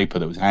card paper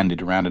that was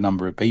handed around a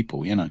number of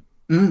people, you know.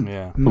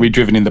 Probably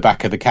driven in the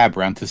back of the cab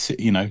around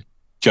to, you know,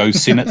 Joe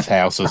Sinnott's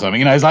house or something.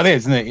 You know, it's like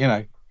this, isn't it? You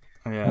know.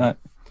 Yeah.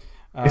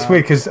 It's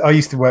weird because I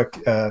used to work...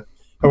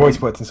 I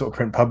always worked in sort of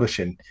print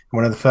publishing. And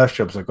one of the first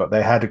jobs I got,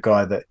 they had a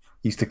guy that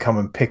used to come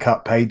and pick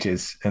up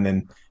pages and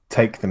then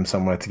take them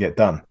somewhere to get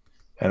done.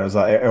 And I was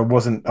like, I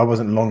wasn't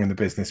long in the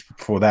business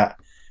before that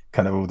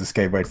kind of all just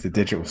gave way to the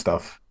digital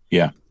stuff.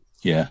 Yeah.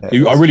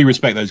 I really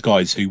respect those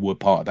guys who were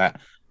part of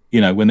that,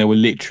 you know, when they were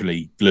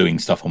literally gluing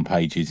stuff on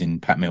pages in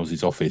Pat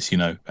Mills's office, you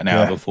know, an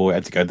hour before it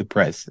had to go to the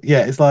press.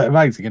 Yeah, it's like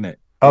amazing, isn't it?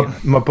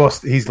 My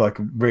boss, he's like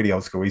really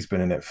old school. He's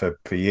been in it for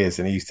years,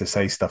 and he used to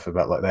say stuff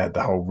about like they had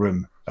the whole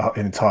room,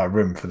 an entire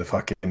room for the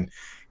fucking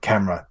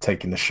camera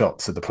taking the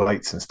shots of the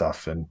plates and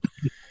stuff. And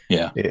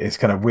it's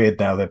kind of weird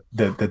now that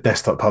the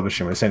desktop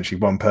publishing, where essentially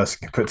one person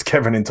can put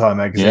together an entire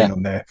magazine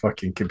on their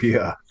fucking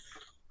computer.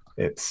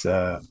 It's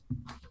very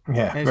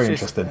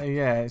interesting.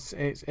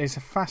 It's a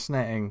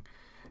fascinating,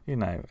 you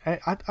know.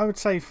 I would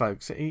say,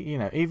 folks, you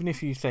know, even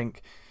if you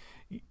think,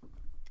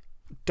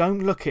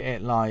 don't look at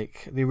it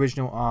like the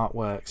original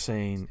artwork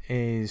scene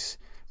is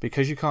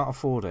because you can't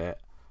afford it.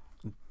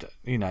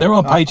 You know, there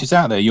are pages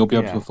out there you'll be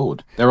able to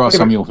afford. There are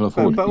some you'll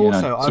afford, but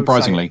also,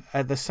 surprisingly.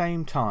 At the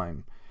same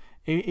time,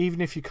 even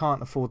if you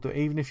can't afford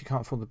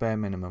the bare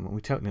minimum, and we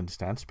totally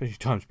understand, especially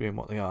times being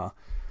what they are.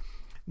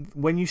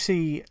 When you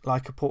see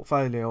like a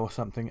portfolio or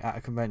something at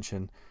a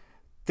convention,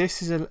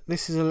 this is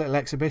a little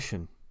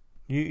exhibition.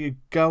 You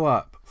go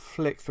up,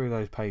 flick through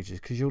those pages,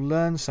 because you'll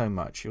learn so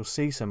much, you'll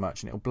see so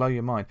much, and it'll blow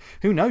your mind.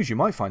 Who knows, you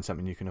might find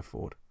something you can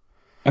afford.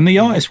 And the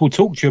artist will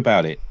talk to you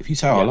about it. If you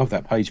say, I love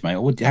that page, mate,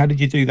 or how did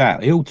you do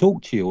that? He'll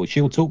talk to you, or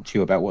she'll talk to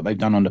you about what they've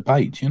done on the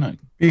page, you know.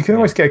 You can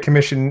always get a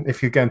commission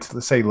if you're going to,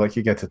 let's say, like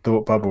you go to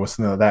Thought Bubble or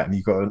something like that, and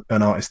you've got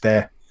an artist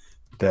there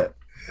that,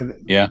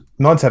 9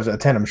 times out of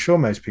 10, I'm sure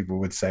most people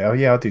would say, oh,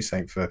 yeah, I'll do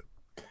something for,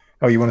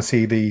 you want to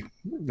see the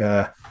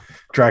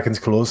Dragon's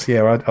Claws?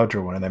 Yeah, I'll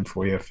draw one of them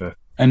for you for...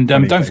 And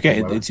don't forget,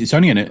 it's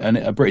only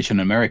a British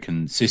and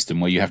American system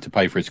where you have to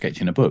pay for a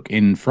sketch in a book.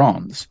 In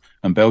France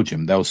and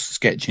Belgium, they'll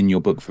sketch in your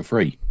book for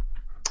free.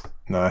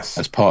 Nice.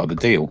 As part of the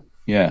deal.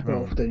 Yeah.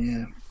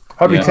 Often,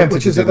 I'd be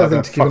tempted to do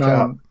that. To keep an eye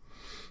on.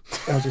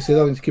 I was going to say,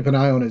 the other thing to keep an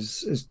eye on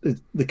is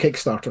the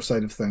Kickstarter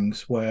side of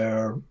things,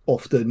 where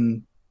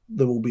often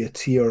there will be a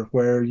tier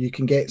where you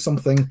can get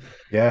something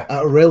at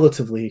a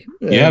relatively...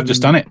 I've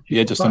just done it.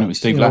 Yeah, just done it with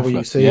Steve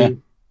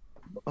Laffler.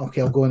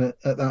 Okay, I'll go in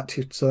at that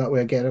too, so that way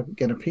I get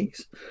a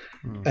piece.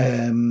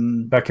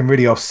 That can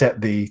really offset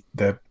the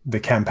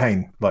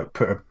campaign, like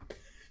put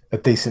a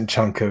decent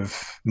chunk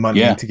of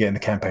money into getting the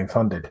campaign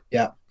funded.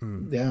 Yeah.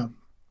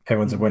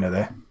 Everyone's a winner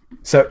there.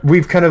 So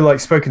we've kind of like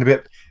spoken a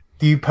bit.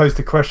 You posed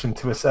a question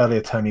to us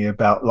earlier, Tony,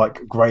 about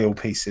like grail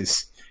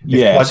pieces.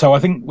 So I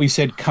think we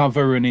said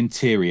cover and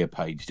interior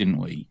page, didn't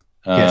we?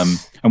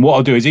 Yes. And what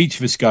I'll do is each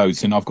of us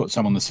goes, and I've got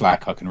some on the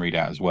Slack I can read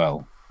out as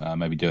well.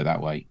 Maybe do it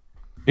that way.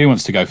 Who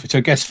wants to go for?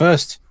 So guess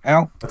first,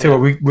 Al? I'll tell you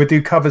what, we'll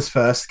do covers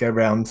first, go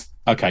round.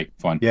 Okay,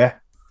 fine. Yeah?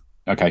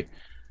 Okay.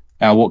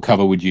 Al, what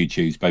cover would you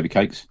choose, Baby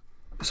Cakes?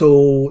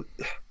 So,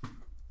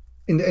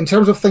 in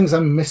terms of things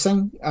I'm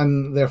missing,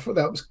 and therefore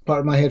that was part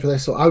of my head for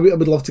this. So I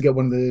would love to get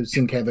one of the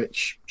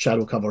Sienkiewicz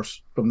shadow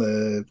covers from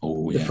the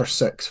first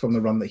 6 from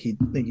the run that he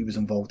was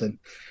involved in.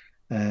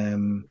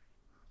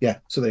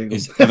 So there you go.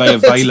 Are they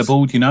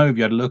available? Do you know? Have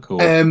you had a look?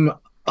 Or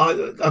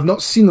I've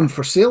not seen them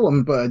for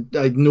sale, but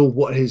I know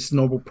what his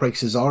normal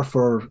prices are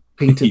for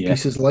painted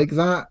pieces like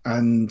that,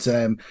 and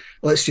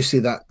let's just say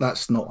that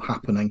that's not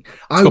happening.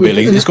 It's got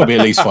to be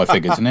at least 5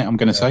 figures, isn't it? I'm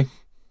going to say.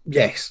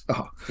 Yes.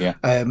 Yeah.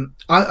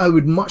 I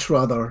would much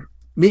rather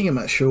meet him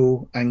at a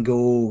show and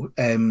go.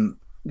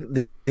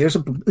 There's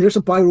a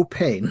biro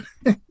pen.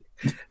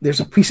 There's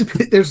a piece of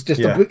there's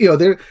just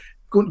they're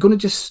going to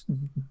just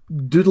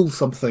doodle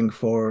something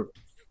for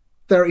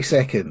 30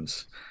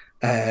 seconds,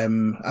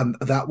 and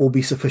that will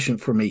be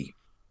sufficient for me.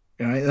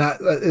 Right?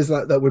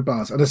 That would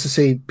balance. And as I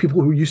say, people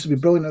who used to be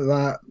brilliant at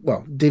that,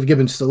 well, Dave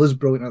Gibbons still is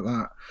brilliant at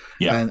that.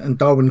 Yeah. And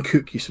Darwin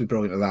Cook used to be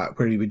brilliant at that,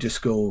 where he would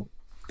just go,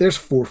 there's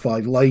 4 or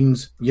 5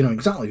 lines, you know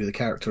exactly who the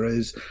character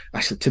is.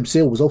 Actually, Tim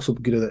Sale was also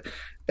good at it.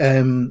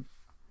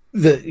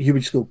 That he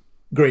would just go,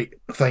 great,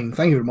 fine,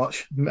 thank you very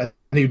much. And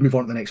he would move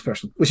on to the next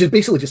person, which is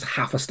basically just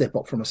half a step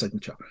up from a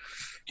signature.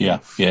 Yeah.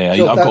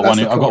 So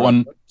I've got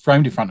one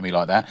framed in front of me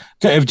like that.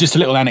 Just a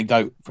little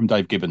anecdote from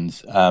Dave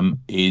Gibbons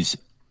he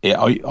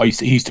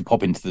used to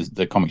pop into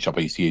the comic shop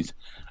I used to use,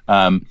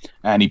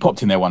 and he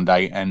popped in there one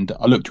day, and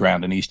I looked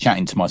around, and he's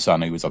chatting to my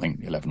son, who was I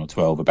think 11 or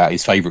 12, about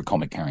his favourite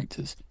comic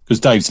characters, because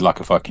Dave's like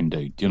a fucking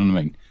dude. Do you know what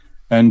I mean?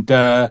 And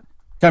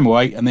came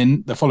away, and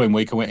then the following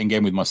week I went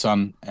again with my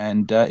son,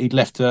 and he'd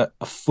left a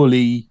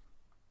fully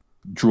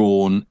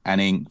drawn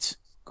and inked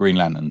Green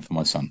Lantern for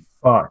my son.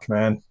 Fuck,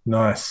 man,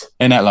 nice.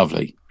 Isn't that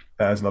lovely?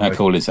 That is lovely. How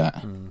cool is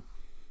that?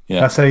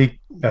 Yeah, that's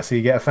how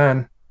you get a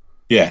fan.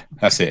 Yeah,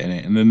 that's it, isn't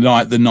it? And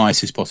the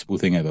nicest possible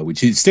thing ever,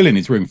 which is still in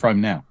his room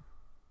frame now.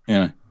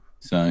 Yeah,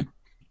 so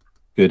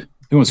good.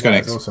 Who wants to go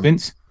next? Awesome.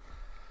 Vince?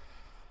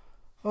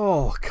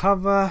 Oh,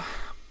 cover.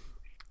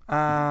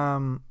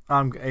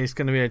 It's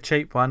going to be a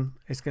cheap one.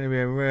 It's going to be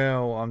a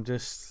real. I'm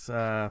just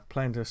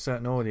playing to a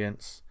certain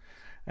audience,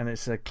 and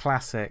it's a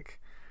classic.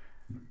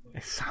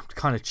 I'm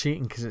kind of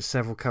cheating because it's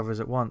several covers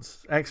at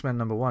once. X-Men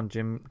 #1,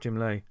 Jim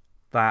Lee.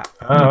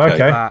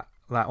 That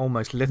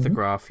almost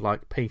lithograph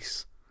like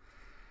piece.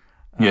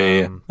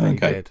 Okay.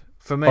 Did.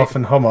 For me,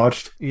 often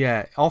homaged.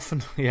 Yeah,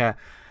 often. Yeah.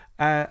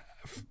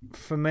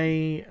 For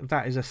me,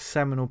 that is a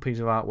seminal piece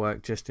of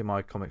artwork just in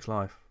my comics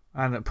life,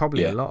 and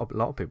probably a lot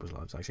of people's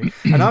lives actually.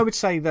 And I would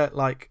say that,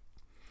 like,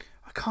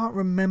 I can't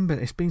remember.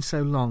 It's been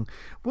so long.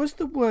 Was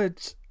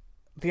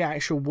the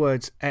actual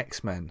words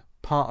X-Men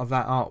part of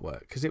that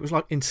artwork? Because it was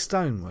like in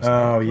stone, wasn't it?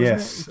 Oh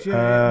yes. Was it?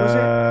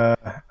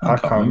 I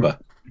can't remember.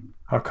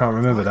 I can't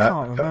remember that. I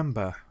can't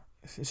remember.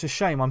 It's a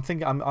shame. I'm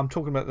thinking. I'm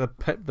talking about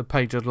the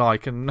page I'd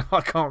like, and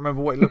I can't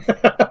remember what it looked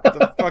like,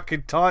 the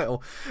fucking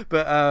title.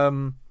 But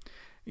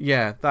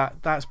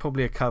that's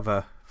probably a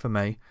cover for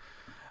me.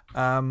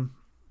 We're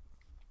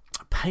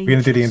going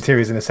to do the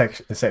interiors in a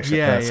second.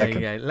 Yeah.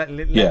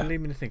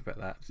 Leave me to think about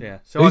that. Yeah.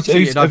 So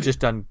I've just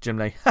done Jim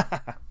Lee.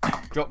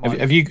 Drop mine.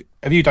 Have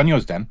you done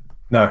yours, Dan?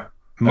 No.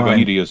 Mine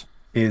you do yours.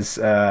 Is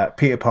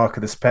Peter Parker,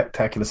 the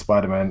Spectacular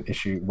Spider-Man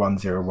issue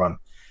 101,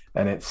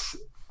 and it's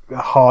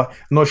hard. I'm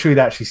not sure you'd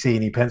actually see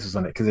any pencils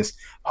on it because it's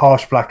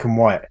harsh black and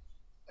white.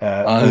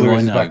 All there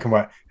is black and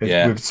white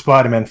with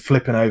Spider-Man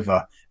flipping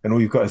over, and all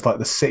you've got is like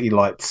the city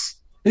lights.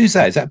 Who's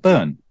that? Is that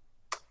Byrne?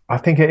 I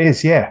think it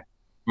is. Yeah.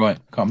 Right.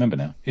 Can't remember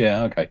now.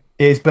 Yeah. Okay.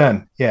 It is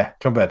Byrne. Yeah,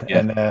 John Byrne. Yeah.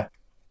 And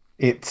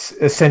it's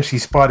essentially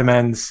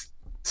Spider-Man's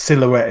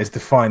silhouette is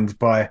defined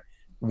by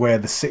where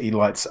the city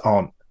lights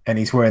aren't, and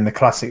he's wearing the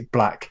classic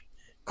black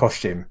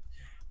costume.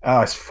 Oh,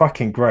 it's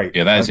fucking great.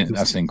 Yeah,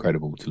 that's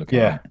incredible to look at.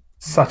 Yeah,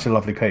 such a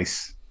lovely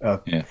piece.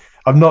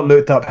 I've not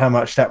looked up how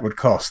much that would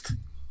cost.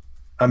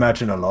 I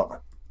imagine a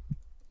lot.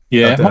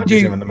 Yeah,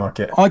 in the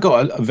market. I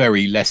got a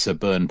very lesser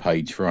Byrne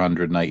page for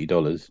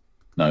 $180.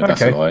 No,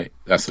 that's a lie.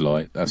 That's a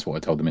lie. That's what I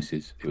told the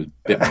missus. It was a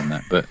bit more than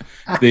that, but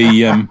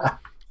the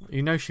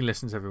you know she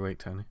listens every week,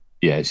 Tony.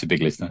 Yeah, it's a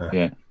big listener.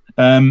 Yeah.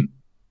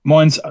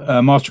 Mine's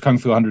Master of Kung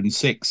Fu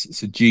 106.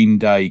 It's a Jean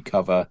Day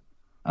cover.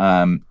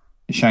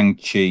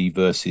 Shang-Chi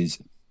versus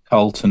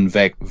Carlton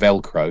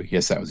Velcro.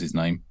 Yes, that was his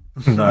name.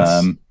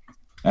 Nice.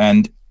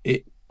 And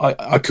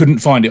I couldn't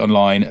find it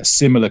online. A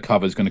similar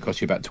cover is going to cost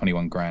you about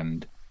 21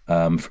 grand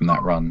from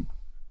that run.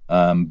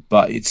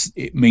 But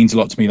it means a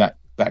lot to me,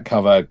 that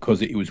cover,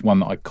 because it was one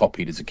that I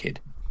copied as a kid.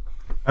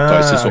 So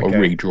it's to sort of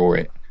redraw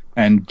it.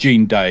 And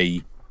Jean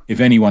Day, if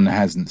anyone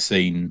hasn't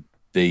seen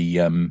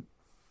the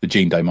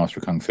Jean Day Master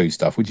of Kung Fu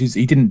stuff, which is,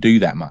 he didn't do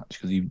that much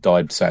because he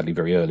died sadly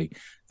very early.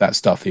 That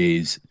stuff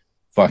is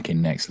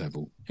fucking next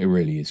level. It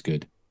really is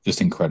good. Just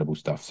incredible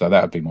stuff. So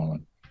that would be my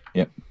one.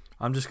 Yep.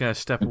 I'm just going to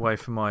step away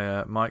from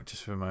my mic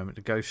just for a moment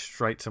to go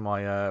straight to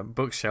my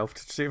bookshelf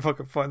to see if I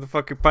can find the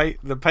fucking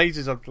the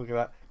pages I'm looking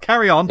at.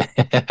 Carry on.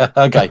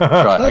 Okay,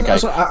 right, okay.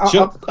 So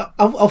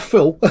I'll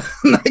fill.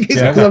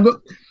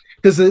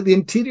 Because the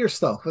interior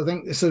stuff, I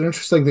think it's an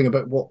interesting thing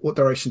about what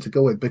direction to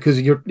go in, because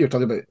you're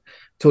talking about,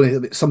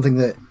 Tony, something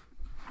that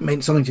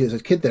meant something to you as a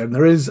kid there. And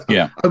there is,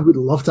 I would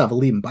love to have a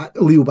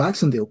Leo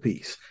Baxendale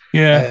piece.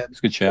 Yeah, it's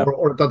a good shout.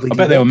 Or a Dudley. I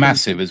bet they were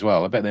massive as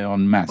well. I bet they're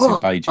on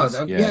massive pages.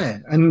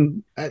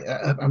 And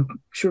I'm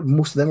sure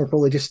most of them are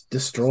probably just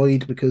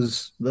destroyed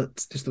because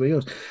that's just the way it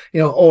goes.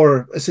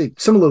 Or I say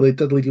similarly,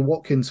 Dudley D.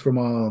 Watkins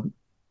from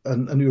a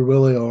New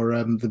Willie or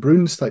the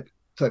Bruins type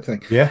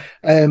thing. Yeah.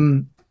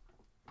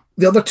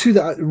 The other two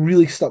that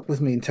really stuck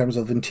with me in terms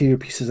of interior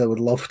pieces I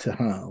would love to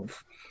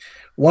have.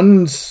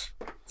 One's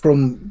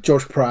from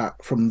George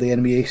Pratt from the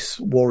Enemy Ace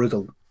War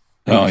Riddle.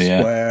 Oh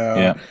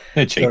yeah,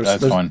 they're cheap.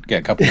 That's fine. Get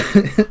a couple.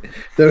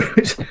 There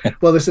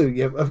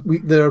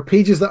are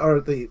pages that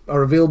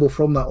are available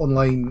from that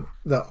online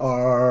that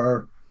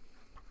are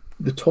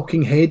the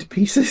talking head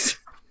pieces.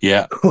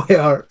 Yeah,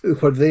 where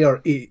they are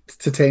 $8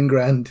 to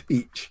 $10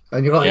 each,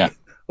 and you're like,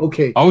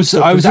 okay. I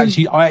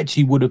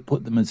actually would have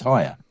put them as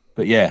higher,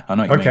 but yeah, I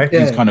know what you mean.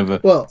 He's kind of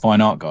a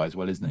fine art guy as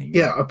well, isn't he?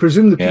 Yeah, I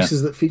presume the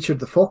pieces that featured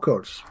the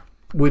Fockers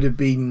would have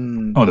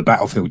been the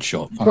battlefield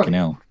shot. Fucking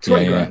hell,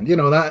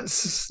 $20,000.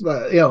 That's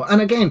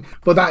and again,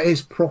 but that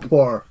is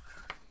proper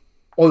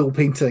oil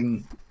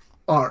painting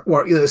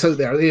artwork that's out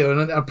there.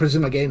 And I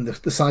presume again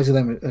the size of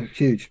them are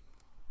huge.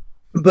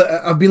 But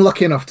I've been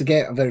lucky enough to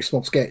get a very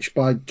small sketch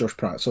by George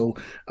Pratt, so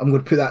I'm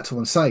going to put that to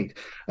one side.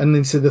 And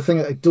then the thing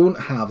that I don't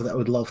have that I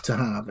would love to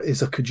have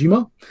is a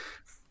Kojima,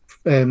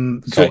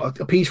 so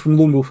a page from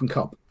Lone Wolf and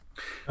Cub,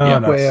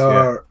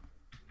 where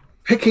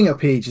picking a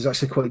page is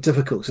actually quite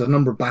difficult. So a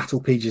number of battle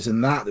pages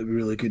in that would be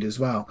really good as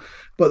well.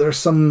 But there's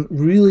some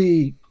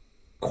really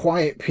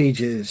quiet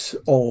pages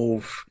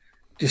of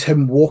just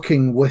him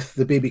walking with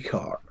the baby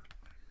cart.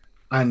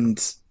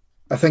 And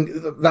I think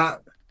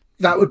that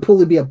would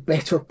probably be a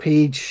better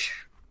page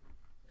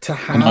to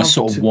have. A nice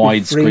sort of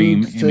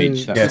widescreen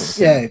image.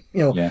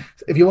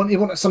 If you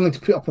want something to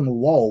put up on the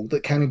wall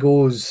that kind of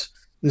goes,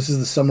 this is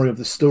the summary of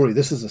the story.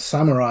 This is a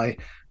samurai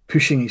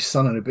pushing his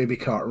son in a baby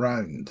cart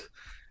around.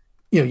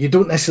 You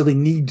don't necessarily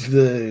need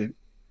the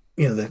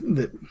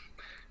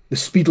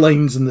speed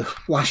lines and the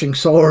flashing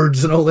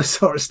swords and all this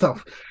sort of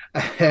stuff.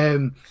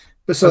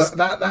 But so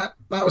that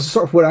was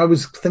sort of where I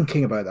was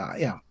thinking about that.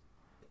 Yeah.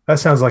 That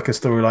sounds like a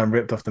storyline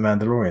ripped off The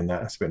Mandalorian.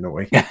 That's a bit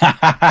naughty. the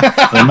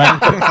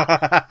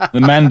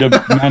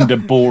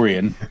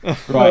Mandaborian.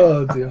 Right.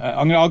 Oh, dear.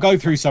 I'll go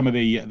through some of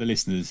the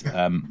listeners'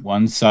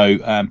 ones.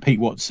 So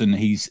Pete Watson,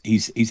 he's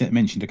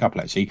mentioned a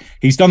couple actually.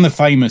 He's done the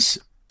famous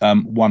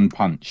One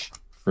Punch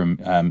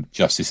from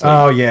Justice League.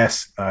 Oh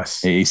yes,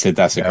 nice. He said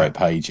that's a great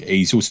page.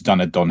 He's also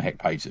done a Don Heck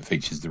page that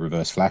features the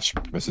Reverse Flash,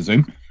 Professor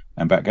Zoom,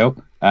 and Batgirl.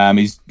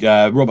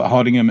 Robert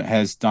Hardingham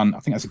has done, I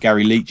think that's a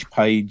Gary Leach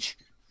page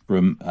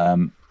from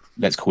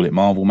let's call it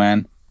Marvel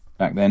Man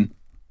back then.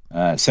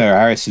 Sarah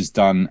Harris has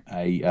done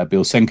a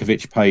Bill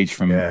Senkovich page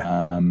from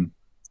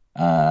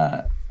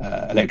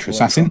Electro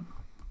Assassin.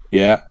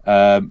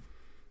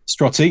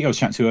 Strotty, I was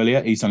chatting to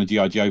earlier, he's done a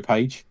G.I. Joe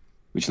page,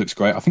 which looks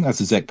great. I think that's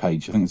a Zek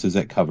page. I think it's a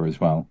Zek cover as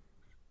well.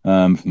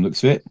 From the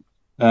looks of it.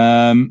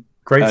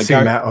 Great to see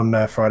Matt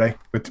on Friday.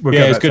 We'll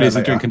it's good as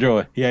a drink and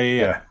draw.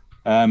 Yeah.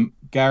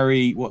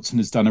 Gary Watson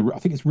has done I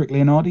think it's Rick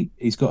Leonardi.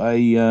 He's got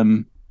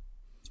a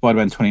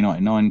Spider-Man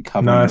 2099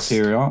 cover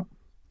material art.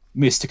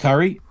 Mr.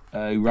 Curry,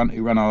 who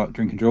run our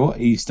drink and draw,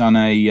 he's done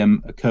a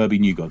Kirby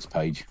New Gods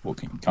page. Well,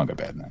 can't go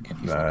better than that, can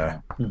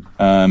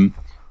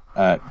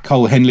you?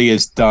 Cole Henley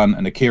has done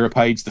an Akira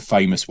page, the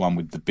famous one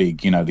with the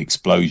big, the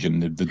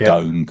explosion, the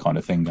dome kind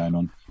of thing going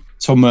on.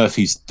 Tom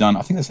Murphy's done,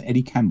 I think that's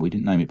Eddie Campbell, he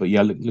didn't name it, but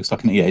it looks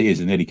like it is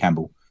an Eddie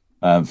Campbell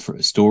for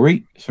a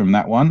story from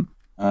that one.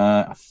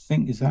 I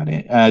think, is that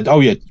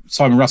it?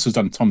 Simon Russell's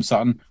done Tom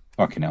Sutton.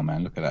 Fucking hell,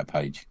 man, look at that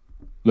page.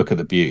 Look at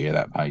the beauty of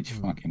that page.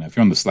 Fucking hell. If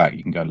you're on the Slack,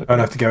 you can go look at it. I'll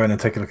have to go in and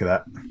take a look at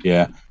that.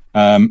 Yeah.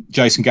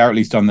 Jason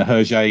Garrett's done the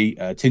Hergé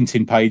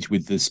Tintin page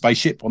with the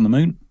spaceship on the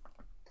moon.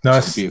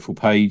 Nice. It's a beautiful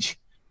page.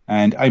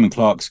 And Eamon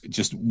Clark's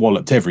just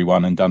walloped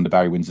everyone and done the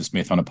Barry Windsor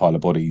Smith on a pile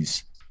of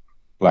bodies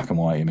black and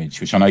white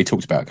image, which I know he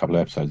talked about a couple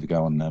of episodes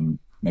ago on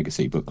Mega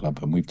City Book Club,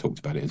 and we've talked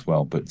about it as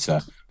well. But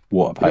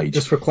what a page!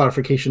 Just for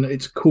clarification,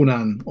 it's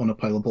Conan on a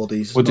pile of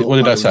bodies. What did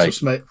I say?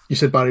 Smith. You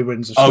said Barry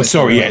Windsor Smith. Oh,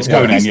 sorry, it's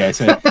Conan.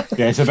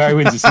 So Barry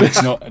Windsor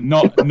Smith's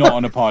not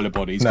on a pile of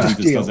bodies. No. He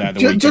just does that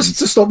just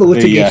to stop the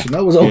litigation.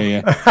 That was all.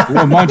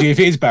 Well, mind you, if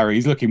it is Barry,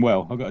 he's looking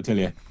well. I've got to tell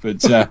you.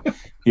 But I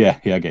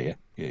get you.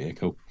 Yeah,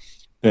 cool.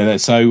 Yeah.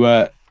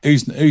 So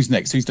who's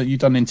next? You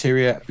done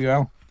interior, have you,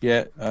 Al?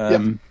 Yeah.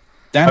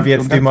 Dan, I've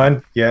yet to do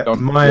mine. Yeah,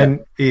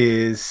 mine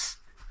is.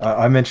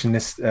 I mentioned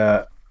this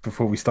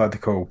before we started the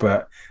call,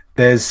 but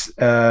there's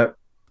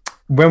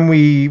when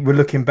we were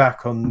looking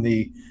back on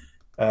the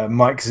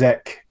Mike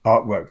Zeck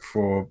artwork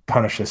for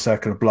Punisher: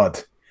 Circle of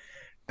Blood.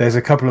 There's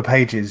a couple of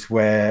pages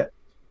where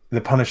the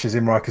Punisher's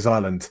in Rikers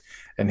Island,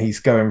 and he's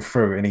going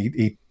through, and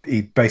he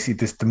basically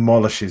just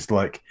demolishes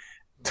like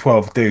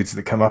 12 dudes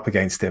that come up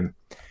against him,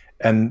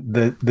 and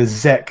the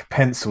Zeck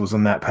pencils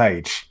on that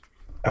page.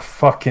 A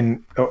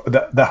fucking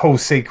the whole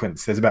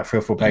sequence. There's about 3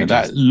 or 4 pages.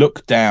 That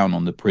look down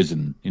on the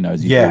prison,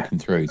 as he's walking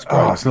through. It's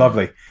great. It's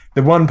lovely.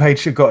 The one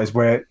page you've got is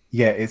where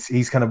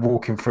he's kind of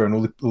walking through, and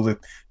all the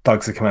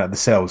thugs are coming out of the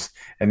cells,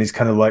 and he's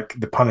kind of like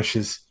the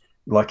Punisher's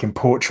like in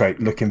portrait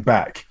looking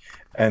back,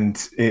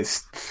 and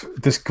it's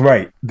just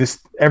great.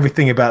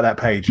 Everything about that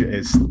page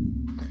is.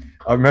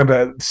 I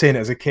remember seeing it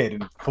as a kid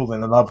and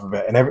falling in love with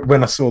it, and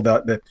when I saw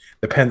the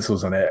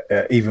pencils on it,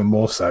 even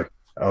more so.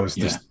 I was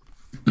just,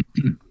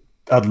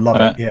 I'd love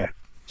it. Yeah.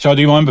 Shall I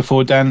do mine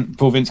before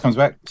Vince comes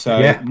back? So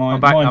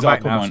mine's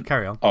up now. Mine.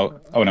 Carry on.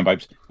 Oh no,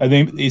 babes. I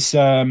think it's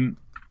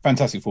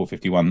Fantastic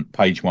 451,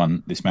 page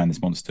 1. This Man,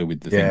 This Monster with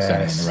the thing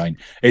standing in the rain.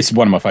 It's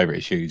one of my favourite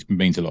issues. It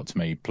means a lot to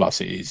me.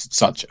 Plus, it is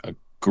such a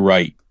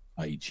great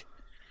page.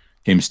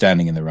 Him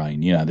standing in the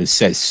rain. This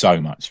says so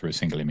much for a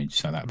single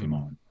image. So that'd be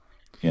mine.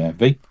 Yeah,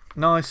 V.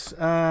 Nice.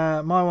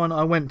 My one,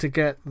 I went to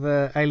get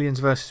the Aliens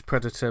vs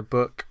Predator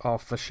book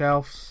off the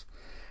shelves.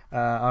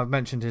 I've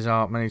mentioned his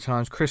art many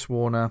times. Chris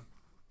Warner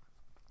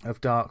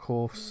of Dark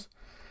Horse.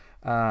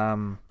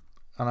 And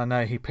I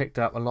know he picked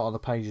up a lot of the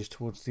pages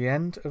towards the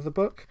end of the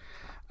book.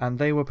 And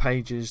they were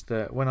pages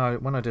that when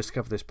I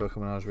discovered this book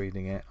and when I was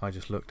reading it, I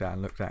just looked at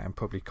and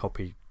probably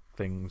copied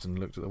things and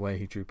looked at the way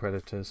he drew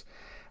predators.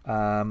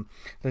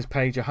 There's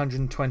page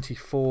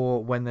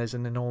 124 when there's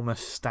an enormous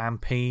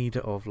stampede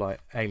of like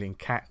alien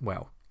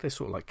they're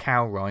sort of like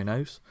cow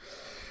rhinos.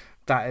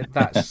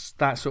 That's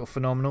sort of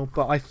phenomenal.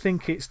 But I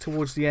think it's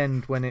towards the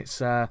end when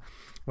it's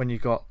when you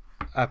got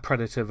a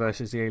predator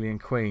versus the alien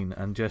queen,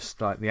 and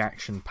just like the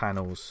action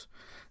panels.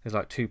 There's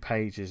like 2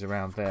 pages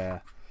around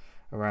there,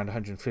 around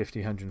 150,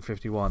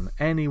 151.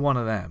 Any one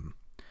of them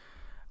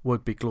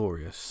would be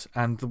glorious.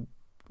 And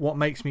what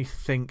makes me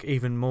think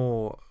even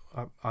more,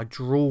 I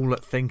drool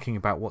at thinking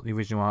about what the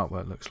original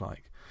artwork looks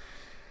like.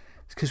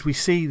 It's because we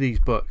see these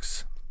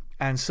books,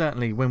 and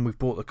certainly when we've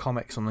bought the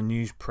comics on the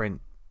newsprint,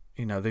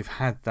 they've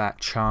had that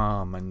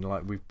charm, and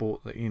like we've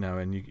bought the,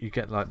 and you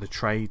get like the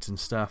trades and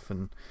stuff,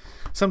 and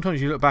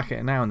sometimes you look back at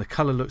it now and the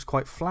colour looks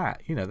quite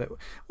flat. It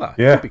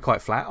could be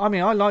quite flat. I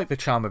mean, I like the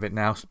charm of it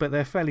now, but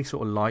they're fairly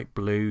sort of light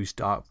blues,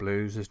 dark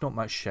blues. There's not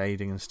much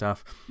shading and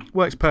stuff.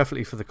 Works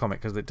perfectly for the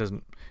comic because it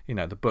doesn't,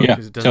 the book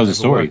because it doesn't tells a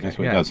story. That's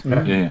what it does.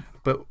 Yeah.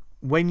 But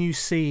when you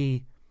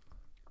see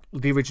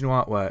the original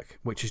artwork,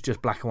 which is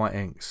just black and white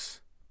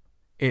inks,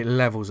 it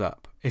levels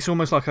up. It's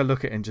almost like I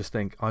look at it and just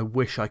think, I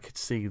wish I could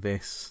see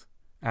this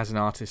as an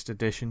artist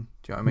edition.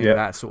 Do you know what I mean? Yeah.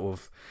 That sort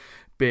of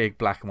big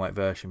black and white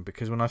version.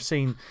 Because when I've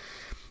seen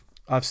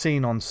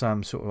on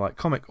some sort of like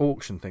comic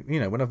auction thing,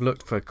 when I've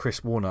looked for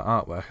Chris Warner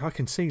artwork, I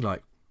can see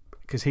like,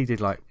 because he did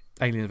like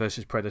Alien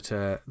vs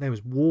Predator. There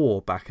was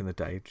War back in the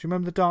day. Do you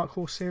remember the Dark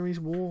Horse series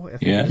War? I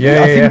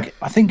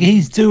think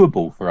he's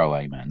doable for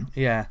OA, man.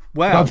 Yeah,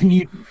 well, I think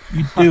you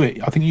do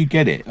it. I think you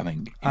get it. I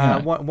think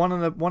one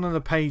of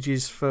the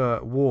pages for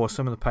War.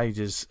 Some of the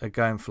pages are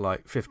going for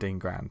like 15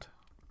 grand.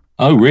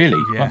 Oh, really?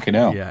 Yeah, Fucking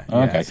hell. Yeah,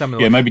 okay.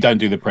 Maybe don't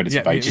do the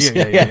Predator pages.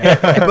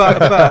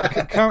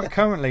 But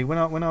currently, when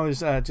I was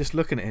just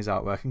looking at his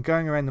artwork and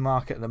going around the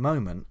market at the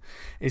moment,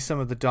 is some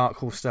of the Dark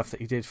Horse stuff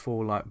that he did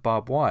for like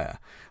Barbed Wire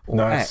or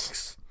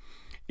X.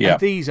 Yeah. And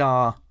these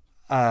are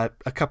a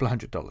couple of $100.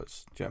 Do you know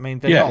what I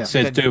mean? It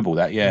says doable.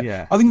 That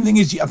I think the thing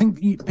is,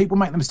 people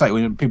make the mistake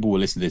when people will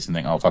listen to this and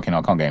think, "Oh, fucking,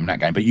 I can't get him in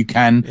that game." But you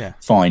can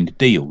find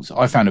deals.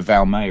 I found a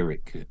Val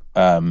Mayrick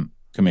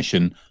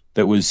commission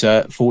that was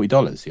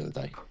 $40 the other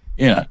day.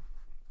 I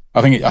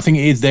think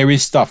it is. There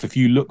is stuff if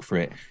you look for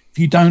it.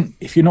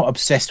 If you're not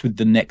obsessed with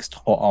the next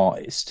hot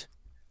artist,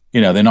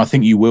 then I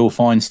think you will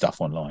find stuff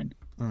online.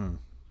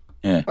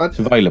 Yeah, it's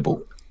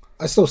available.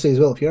 I still say as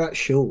well, if you're at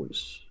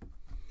shows,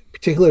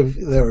 particularly if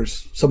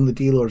there's some of the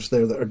dealers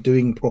there that are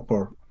doing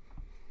proper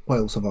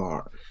piles of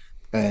art,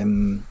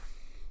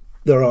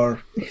 there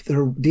are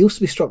deals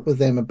to be struck with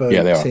them about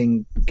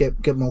saying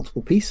get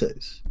multiple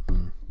pieces.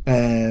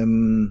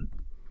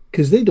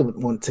 Because they don't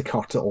want to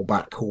cart it all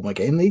back home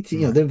again.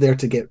 They're there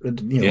to get rid.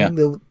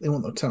 They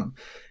want their turn.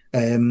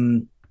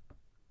 Tony,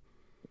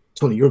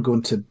 you're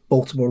going to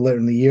Baltimore later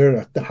in the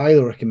year. I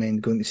highly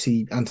recommend going to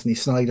see Anthony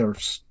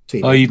Snyder's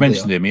tape. Oh, you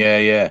mentioned him.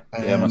 Yeah.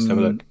 I must have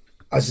a look.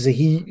 As I say,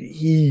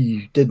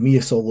 he did me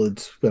a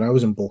solid when I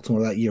was in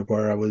Baltimore that year,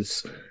 where I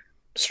was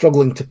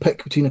struggling to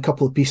pick between a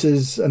couple of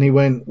pieces, and he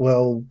went,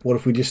 "Well, what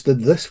if we just did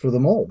this for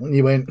them all?" And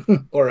you went,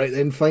 "All right,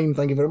 then, fine,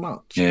 thank you very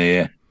much."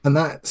 Yeah. And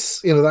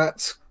that's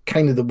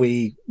kind of the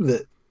way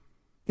that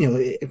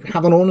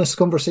have an honest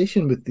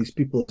conversation with these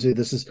people. Say,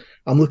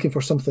 I'm looking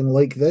for something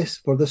like this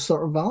for this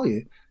sort of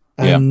value,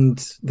 and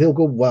they'll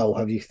go, "Well,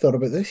 have you thought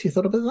about this? You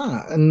thought about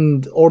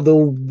that?" Or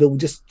they'll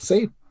just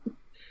say,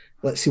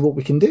 "Let's see what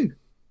we can do."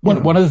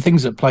 One of the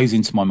things that plays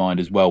into my mind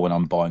as well when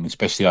I'm buying,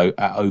 especially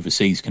at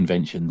overseas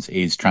conventions,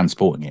 is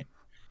transporting it.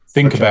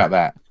 Think about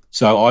that.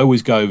 So I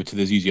always go over to,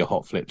 there's usually a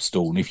hot flip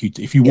stall, and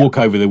if you walk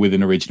over there with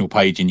an original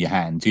page in your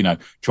hand,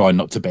 try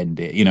not to bend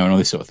it, and all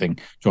this sort of thing.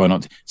 Try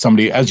not to,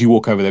 somebody, as you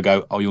walk over there,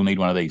 go, "Oh, you'll need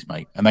one of these,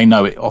 mate," and they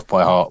know it off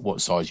by heart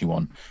what size you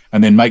want.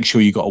 And then make sure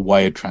you got a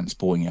way of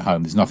transporting it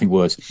home. There's nothing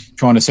worse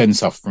trying to send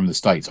stuff from the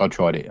States. I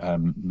tried it.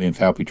 Me and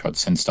Falpy tried to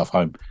send stuff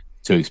home.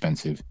 Too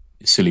expensive.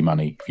 It's silly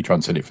money if you try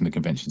and sell it from the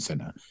convention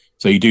centre.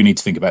 So you do need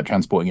to think about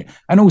transporting it.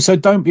 And also,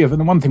 don't be. And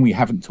the one thing we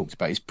haven't talked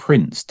about is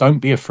prints. Don't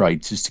be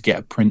afraid just to get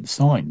a print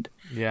signed.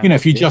 Yeah.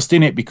 If you're just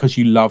in it because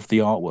you love the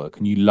artwork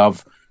and you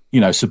love,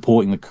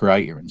 supporting the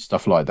creator and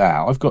stuff like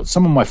that. I've got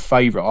some of my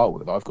favourite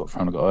artwork that I've got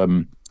from. I've got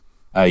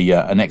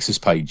a Nexus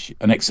page,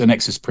 a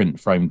Nexus print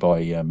framed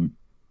by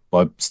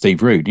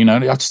Steve Rude.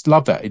 I just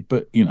love that.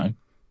 But it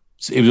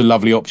was a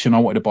lovely option. I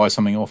wanted to buy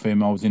something off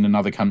him. I was in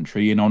another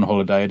country and on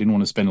holiday. I didn't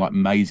want to spend like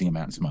amazing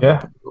amounts of money.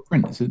 Yeah,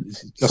 print.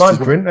 It's just signed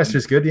print. That's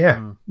just good.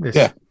 Yeah,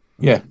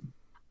 yeah.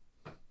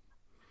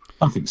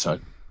 I think so.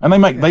 And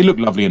they look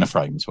lovely in a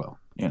frame as well.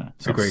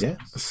 Agreed. Yeah.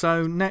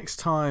 So next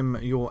time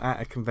you're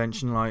at a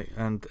convention,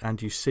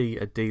 and you see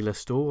a dealer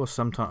store,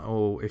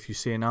 or if you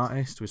see an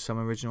artist with some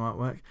original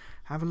artwork,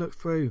 have a look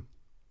through.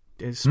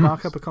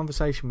 Spark up a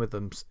conversation with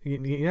them.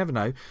 You never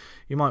know.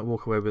 You might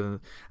walk away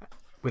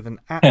with an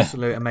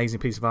absolute amazing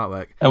piece of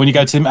artwork. And when you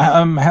go to them,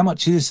 how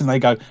much is this? And they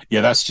go,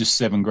 yeah, that's just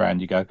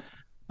 $7,000. You go,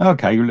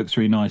 okay, it looks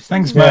really nice.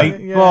 Thanks,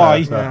 mate.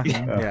 Bye.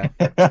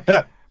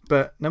 Yeah.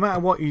 But no matter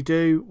what you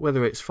do,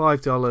 whether it's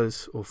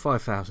 $5 or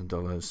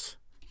 $5,000,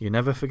 you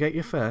never forget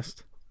your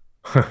first.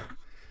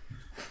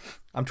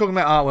 I'm talking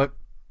about artwork.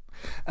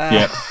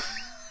 I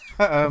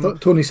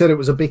thought Tony said it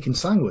was a bacon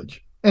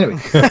sandwich.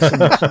 Anyway,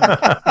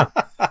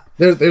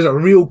 there's a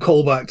real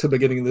callback to the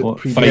beginning of the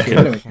previous show.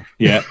 Anyway.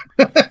 Yeah.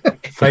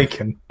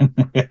 Faking.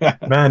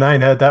 Man, I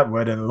ain't heard that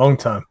word in a long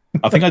time.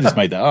 I think I just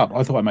made that up.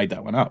 I thought I made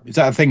that one up. Is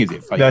that a thing? Is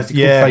it? Faking?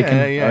 Yeah.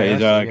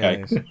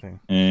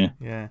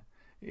 Okay.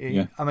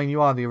 Yeah. I mean,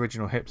 you are the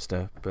original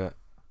hipster, but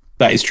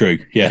that is true.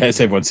 Yeah, as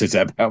everyone says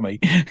that about me.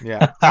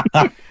 Yeah.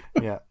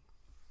 Yeah.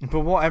 But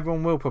what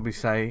everyone will probably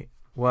say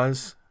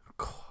was,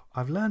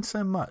 I've learned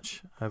so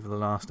much over the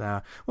last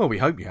hour. Well, we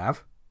hope you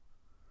have.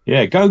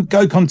 Yeah, go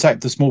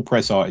contact the small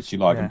press artist you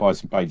like and buy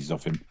some pages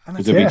off him,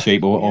 because they'll be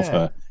cheap, or off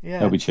her. Yeah.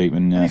 They'll be cheap,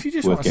 and if you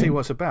just want to see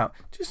what's about,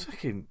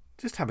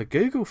 just have a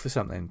Google for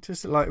something,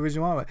 just like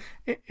original artwork.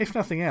 If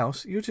nothing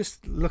else, you'll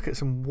just look at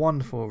some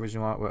wonderful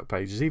original artwork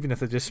pages, even if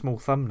they're just small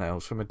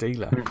thumbnails from a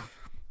dealer.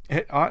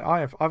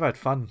 I've had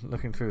fun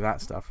looking through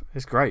that stuff.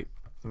 It's great.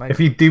 Amazing. If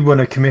you do want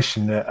to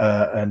commission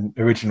an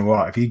original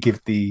art, if you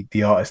give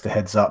the artist a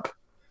heads up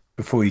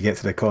before you get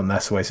to the con,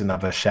 that's always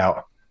another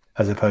shout,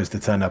 as opposed to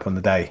turn up on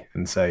the day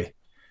and say,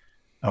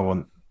 I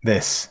want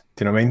this.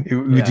 Do you know what I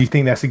mean? Would you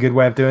think that's a good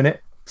way of doing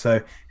it? So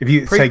if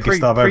you say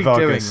Gustavo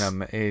Vargas, doing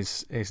them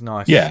is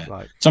nice.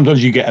 Yeah.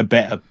 Sometimes you get a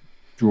better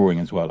drawing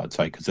as well, I'd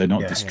say, because they're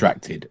not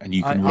distracted and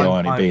you can rely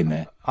on it being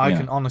there. I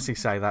can honestly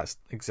say that's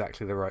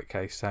exactly the right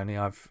case, Tony.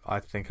 I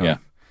think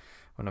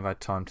when I've had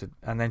time to,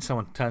 and then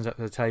someone turns up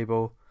to the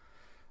table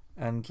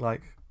and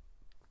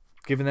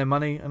giving their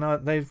money,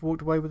 and they've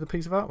walked away with a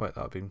piece of artwork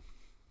that I've been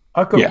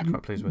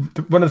quite pleased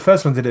with. One of the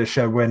first ones I did a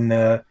show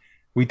when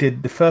we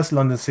did the first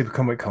London Super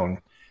Comic Con.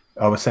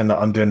 I was saying that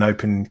I'm doing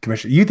open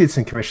commission. You did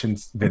some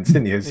commissions, Vince,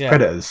 didn't you? As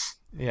Predators.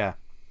 Yeah.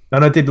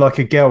 And I did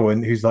a girl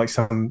who's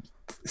some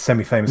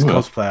semi-famous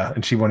cosplayer,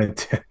 and she wanted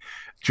to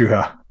drew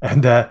her,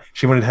 and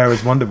she wanted her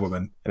as Wonder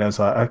Woman, and I was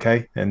like,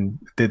 okay, and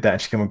did that.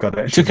 And she came and got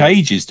it. It took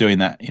ages doing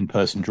that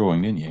in-person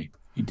drawing, didn't you?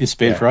 You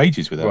disappeared for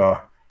ages with her.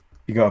 Well,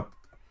 you got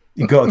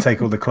to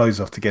take all the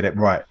clothes off to get it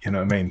right. You know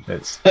what I mean?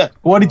 It's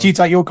why did you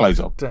take your clothes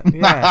off?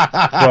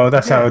 Yeah. Well,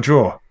 that's how I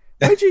draw.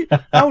 Where'd you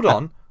hold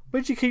on?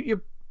 Where'd you keep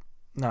your?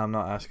 No, I'm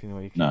not asking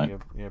where you keep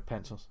your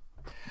pencils.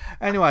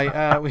 Anyway,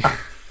 I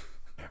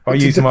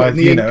use my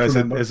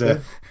as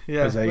a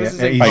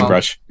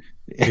paintbrush.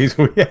 A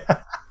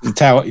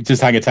towel.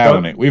 Just hang a towel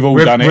on it. We've all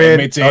done it.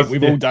 Admit it.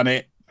 We've all done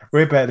it.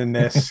 We're better than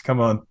this. Come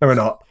on. No, we're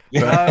not.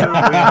 No, we're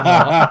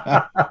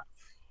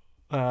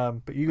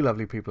not. But you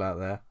lovely people out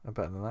there are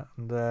better than that.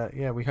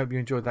 And we hope you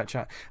enjoyed that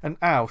chat. And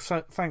Al,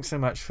 thanks so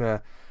much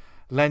for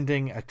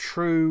lending a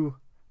true,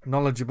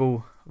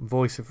 knowledgeable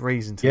voice of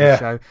reason to the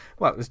show.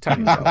 Well, it was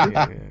Tony. But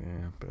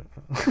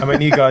I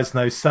mean, you guys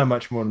know so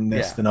much more than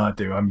this than I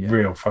do. I'm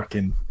real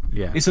fucking.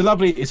 Yeah, it's a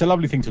lovely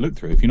thing to look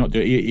through. If you're not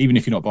even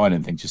if you're not buying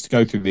anything, just to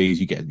go through these,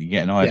 you get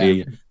an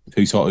idea of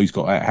who's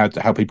got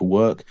how people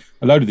work.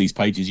 A load of these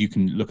pages, you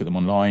can look at them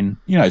online.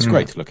 It's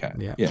great to look at.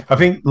 Yeah. I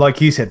think,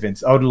 like you said,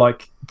 Vince, I would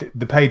like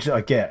the page that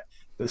I get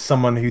that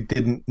someone who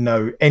didn't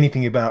know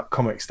anything about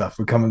comic stuff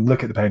would come and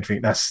look at the page and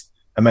think that's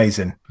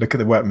amazing. Look at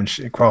the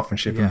workmanship,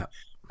 craftsmanship,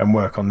 and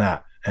work on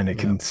that, and it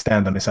can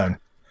stand on its own.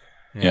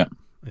 Yeah.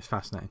 It's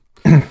fascinating.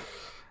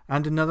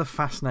 And another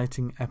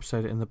fascinating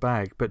episode in the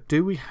bag. But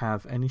do we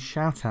have any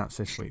shout-outs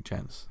this week,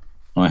 gents?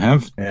 I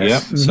have,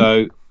 yes.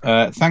 So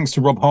thanks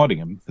to Rob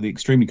Hardingham for the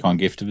extremely kind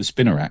gift of a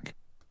spinner rack.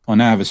 I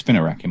now have a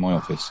spinner rack in my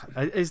office.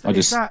 Is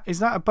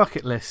that a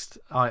bucket list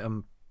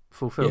item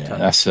fulfilled? Yeah,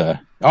 that's.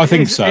 I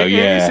think so.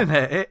 Yeah, isn't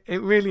it?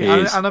 It really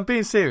is. And I'm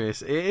being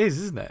serious. It is,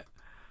 isn't it?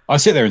 I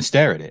sit there and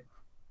stare at it.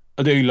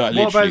 I do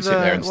literally sit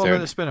there and stare. What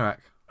about the spinner rack?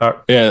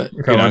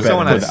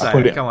 Someone else say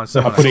it. Come on,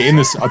 I put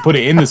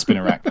it in the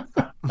spinner rack.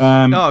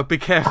 No, be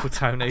careful,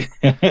 Tony.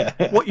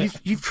 What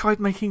you've tried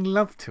making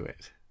love to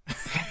it?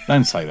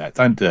 Don't say that.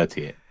 Don't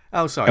dirty it.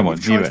 Oh, sorry. Come on,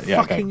 you've tried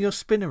fucking your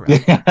spinner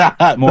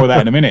rack. More of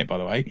that in a minute, by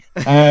the way.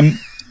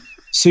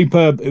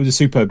 Superb. It was a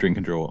superb drink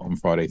and draw on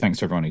Friday. Thanks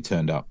to everyone who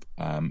turned up.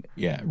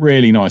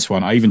 Really nice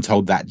one. I even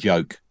told that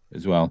joke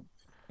as well.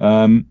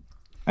 And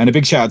a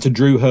big shout out to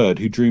Drew Hurd,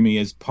 who drew me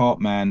as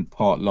part man,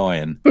 part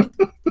lion.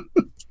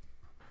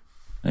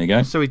 There you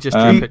go. So we just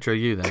drew a picture of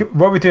you then.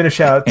 What we're doing a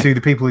shout out to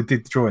the people who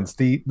did the drawings,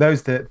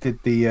 those that did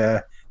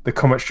the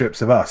comic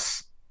strips of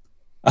us.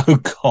 Oh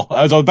God,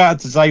 I was about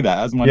to say that.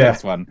 That's my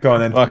next one. Go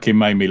on then. Fucking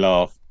made me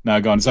laugh. No,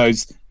 go on. So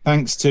it's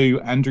thanks to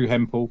Andrew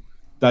Hempel,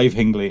 Dave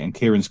Hingley, and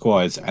Kieran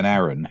Squires and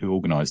Aaron who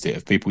organised it.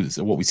 Of people,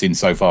 what we've seen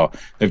so far,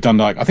 they've done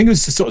I think it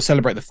was to sort of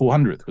celebrate the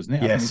 400th, wasn't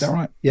it? Yes. Is that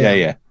right? Yeah.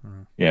 Yeah.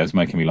 It was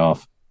making me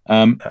laugh.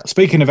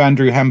 Speaking of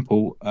Andrew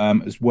Hempel,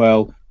 as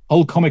well,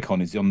 Hull Comic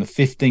Con is on the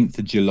 15th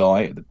of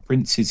July at the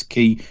Prince's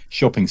Quay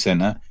Shopping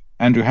Centre.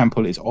 Andrew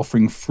Hempel is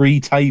offering free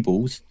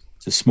tables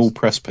to small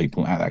press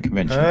people at that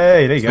convention.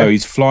 Hey, there you go. So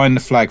he's flying the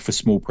flag for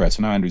small press.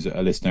 I know Andrew's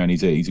a listener and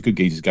he's a good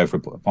geezer to go for a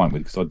pint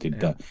with because I did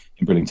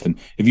in Brillington.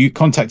 If you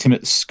contact him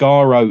at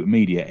Skaro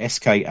Media,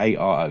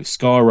 Skaro,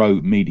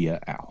 Skaro Media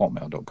at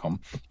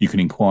hotmail.com, you can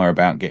inquire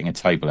about getting a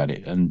table at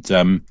it.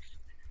 And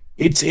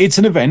it's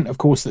an event, of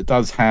course, that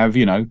does have,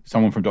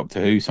 someone from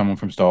Doctor Who, someone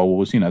from Star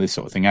Wars, this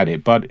sort of thing at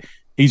it. But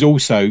he's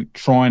also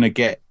trying to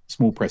get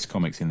small press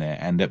comics in there.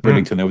 And at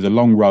Brillington, there was a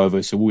long row of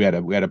us, so we had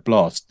a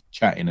blast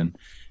chatting and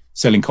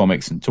selling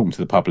comics and talking to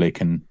the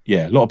public. And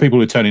a lot of people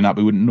are turning up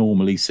who wouldn't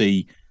normally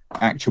see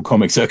actual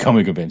comics at a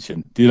comic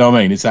convention. Do you know what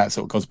I mean? It's that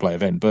sort of cosplay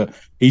event. But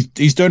he's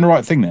doing the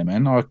right thing there,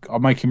 man. I'll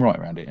make him right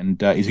around it.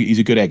 And he's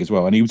a good egg as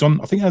well. And he was on,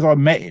 I think as I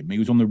met him, he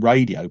was on the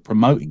radio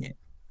promoting it.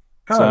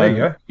 Oh, there you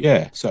go.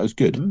 Yeah, so it was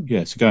good.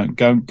 Yeah, so go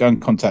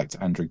and contact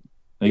Andrew.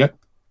 There you go.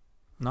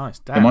 Nice.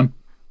 Damn. Come on.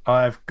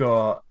 I've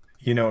got,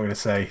 what I'm going to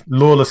say,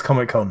 Lawless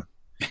Comic Con.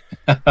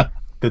 The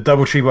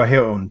Doubletree by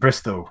Hilton,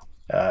 Bristol.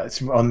 It's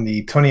on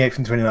the 28th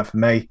and 29th of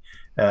May.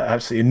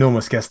 Absolutely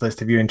enormous guest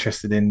list if you're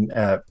interested in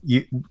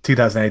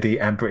 2000 AD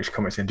and British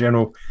comics in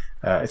general.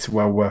 It's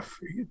well worth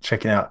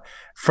checking out.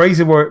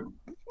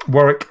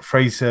 Warwick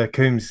Fraser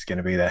Coombs is going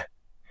to be there.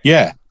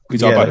 Yeah.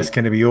 It's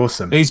going to be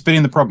awesome. He's been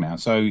in the prog now,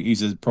 so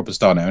he's a proper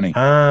star now, isn't he?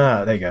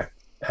 Ah, there you go.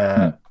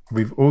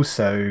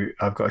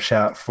 I've got a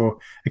shout for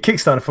a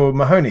Kickstarter for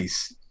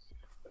Mahoneys.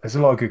 There's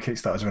a lot of good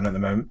Kickstarters running at the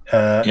moment.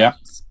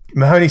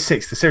 Mahoneys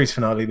 6, the series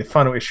finale, the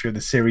final issue of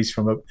the series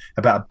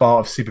about a bar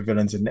of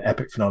supervillains and the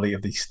epic finale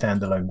of the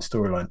standalone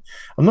storyline.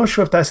 I'm not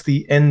sure if that's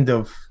the end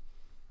of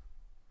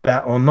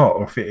that or not,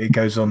 or if it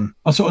goes on.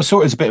 I sort of saw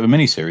it as a bit of a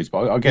mini-series,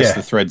 but I guess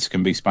the threads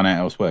can be spun out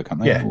elsewhere,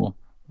 can't they?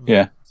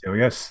 Yeah. There we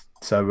go.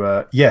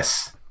 So,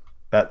 yes,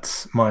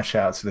 that's my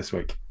shout-outs for this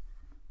week.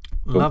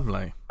 Cool.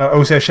 Lovely.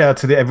 Also, a shout-out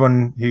to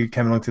everyone who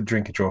came along to the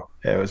drink and draw.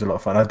 Yeah, it was a lot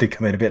of fun. I did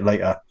come in a bit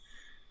later.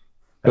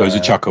 It was a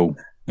chuckle.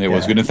 It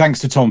was good. And thanks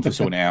to Tom for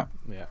sorting it out.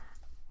 Yeah.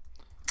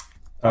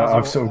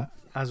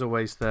 As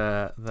always,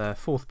 the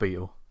fourth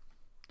Beatle.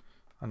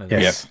 I know.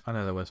 I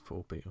know there was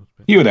 4 Beatles.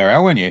 But... You were there,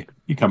 Al, weren't you?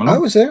 You come along. I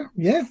was there.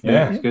 Yeah.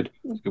 It's good.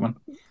 It's a good one.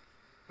 I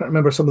don't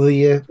remember some of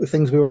the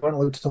things we weren't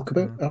allowed to talk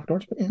about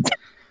afterwards, but yeah.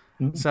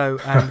 So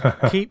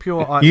keep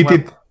your eyes.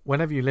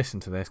 Whenever you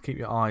listen to this, keep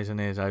your eyes and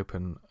ears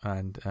open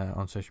and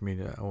on social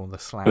media or the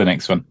Slack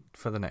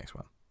for the next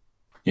one.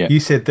 Yeah. You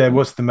said,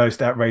 "What's the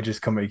most outrageous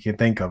comic you can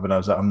think of?" And I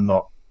was like, "I'm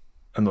not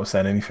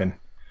saying anything."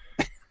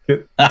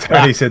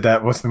 Tony said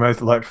that. What's the most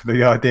for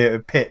the idea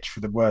of pitch for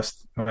the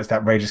most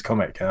outrageous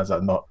comic? And I was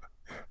like, not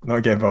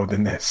get involved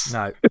in this.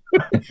 No.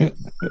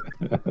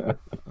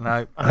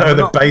 No. I know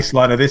the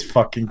baseline of this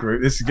fucking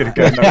group. This is going to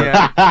go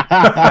nowhere.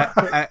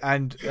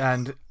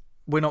 And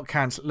we're not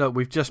cancelled. Look,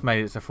 we've just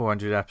made it to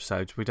 400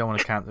 episodes. We don't want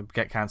to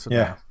get cancelled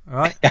now. All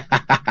right?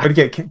 We're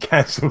going to get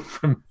cancelled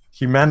from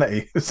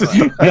humanity.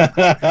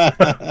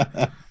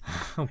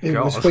 It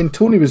was when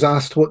Tony was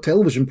asked what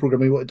television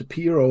program he wanted to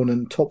appear on,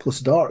 and Topless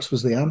Darts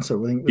was the answer.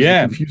 I think it was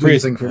a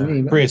confusing thing for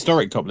me.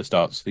 Prehistoric Topless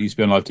Darts. They used to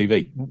be on live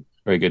TV.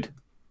 Very good.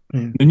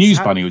 Yeah. The News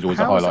Bunny was always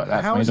a highlight.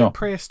 How is it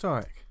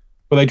prehistoric?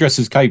 Well, they dress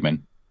as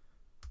cavemen.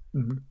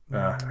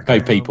 Mm-hmm.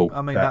 Cave people.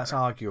 I mean, that's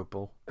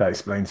arguable. That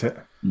explains it.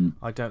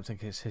 I don't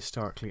think it's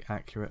historically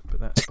accurate,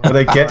 but that's. Well,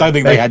 I don't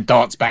think they had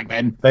darts back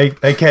then. They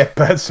get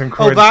birds from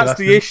Croydon. Oh, that's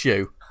the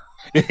issue.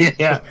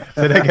 Yeah.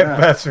 So they get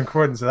birds from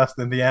Croydon, so that's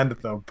the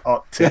Neanderthal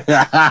pot.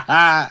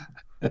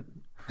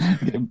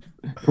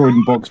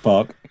 Croydon Box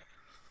Park.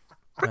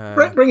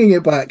 Bringing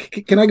it back,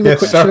 can I give a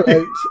quick shout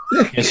out?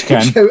 Yes, you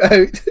can. Shout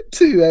out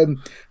to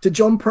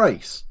John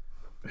Price,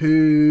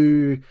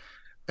 who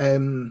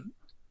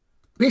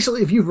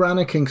basically, if you've ran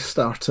a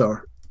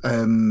Kickstarter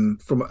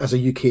as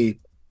a UK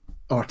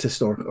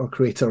artist or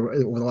creator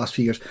over the last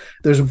few years,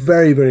 there's a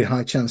very, very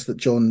high chance that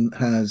John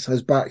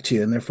has backed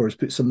you and therefore has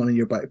put some money in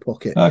your back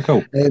pocket. Oh,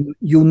 cool.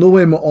 You'll know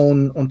him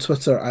on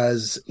Twitter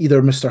as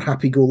either Mr.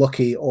 Happy Go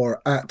Lucky or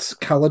at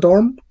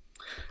Caladorm.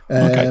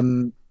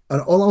 And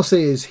all I'll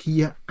say is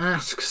he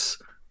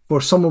asks for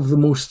some of the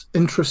most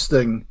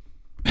interesting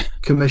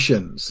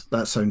commissions.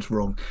 That sounds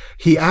wrong.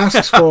 He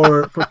asks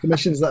for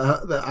commissions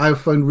that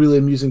I've found really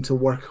amusing to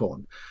work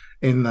on,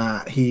 in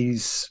that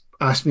he's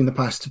asked me in the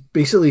past to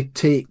basically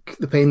take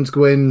the Penned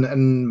Guin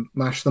and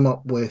mash them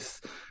up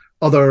with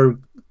other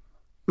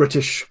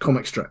British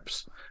comic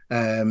strips,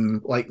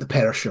 like the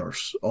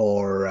Perishers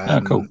or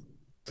cool.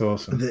 It's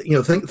awesome.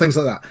 Things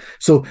like that.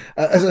 So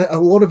as a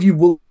lot of you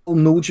will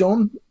know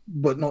John,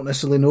 but not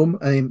necessarily know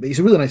him. But he's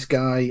a really nice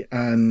guy,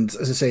 and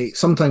as I say,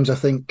 sometimes I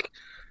think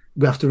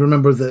we have to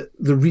remember that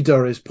the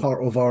reader is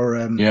part of our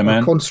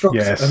construct,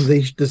 and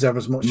they deserve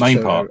as much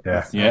main part.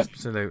 Yeah,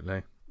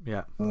 absolutely.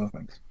 Yeah. Oh,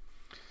 thanks.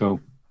 Cool.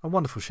 A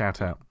wonderful shout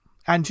out.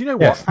 And do you know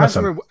what?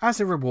 As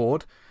a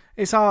reward,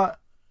 it's our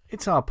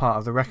part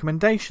of the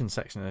recommendation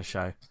section of the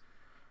show.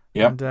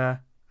 Yeah. And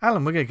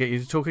Alan, we're going to get you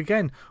to talk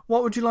again.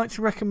 What would you like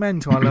to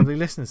recommend to our lovely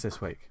listeners this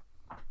week?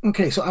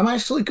 Okay, so I'm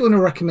actually going to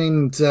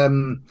recommend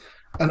an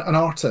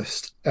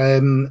artist,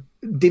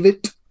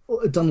 Davit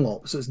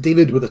Dunlop. So it's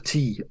David with a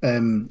T.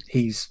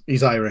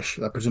 He's Irish.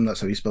 I presume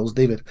that's how he spells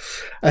David.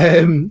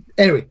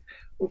 Anyway,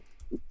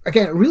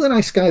 again, a really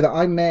nice guy that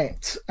I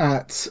met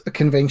at a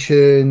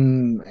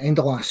convention end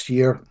of last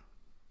year.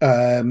 He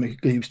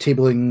was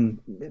tabling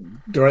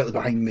directly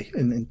behind me,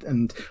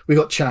 and we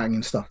got chatting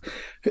and stuff.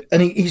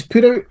 And he's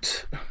put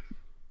out.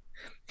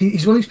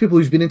 He's one of these people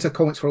who's been into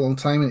comics for a long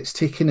time, and it's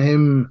taken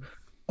him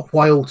a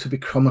while to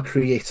become a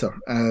creator,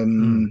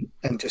 and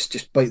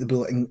just bite the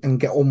bullet and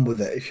get on with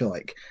it, if you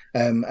like.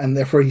 And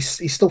therefore,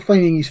 he's still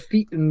finding his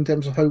feet in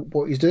terms of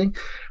what he's doing.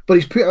 But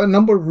he's put out a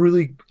number of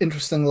really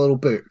interesting little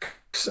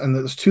books, and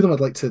there's two of them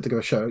I'd like to give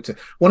a shout out to.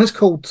 One is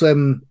called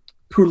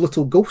Poor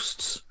Little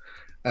Ghosts.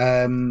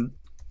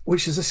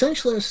 Which is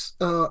essentially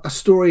a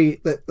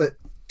story that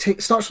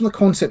starts from the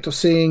concept of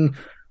saying,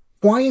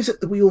 why is it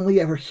that we only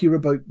ever hear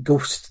about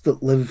ghosts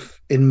that live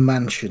in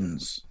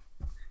mansions?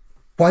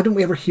 Why don't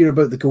we ever hear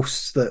about the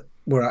ghosts that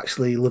were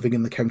actually living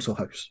in the council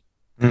house?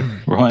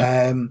 Right.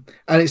 And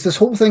it's this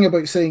whole thing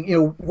about saying,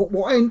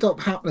 what end up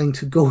happening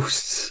to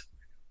ghosts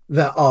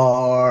that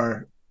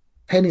are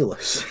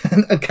penniless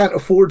and can't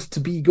afford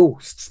to be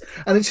ghosts,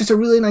 and it's just a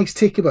really nice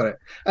take about it.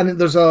 And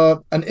there's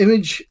an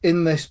image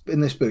in this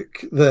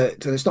book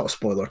that, and it's not a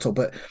spoiler at all,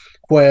 but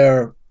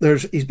where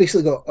he's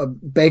basically got a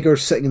beggar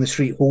sitting in the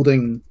street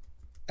holding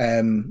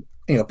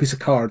a piece of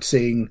card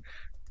saying,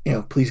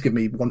 please give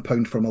me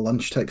 £1 for my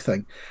lunch type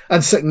thing,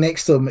 and sitting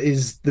next to him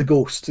is the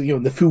ghost,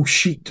 the full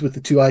sheet with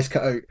the two eyes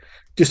cut out,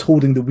 just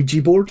holding the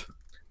Ouija board,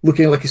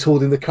 looking like he's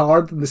holding the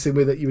card in the same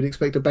way that you would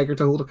expect a beggar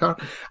to hold a card.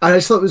 And I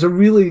just thought it was a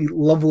really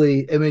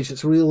lovely image.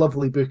 It's a really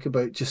lovely book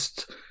about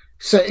just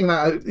setting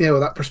that out,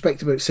 that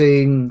perspective about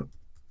saying,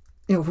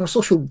 from a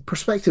social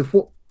perspective,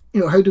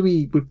 how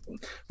do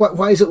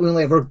why is it we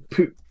only ever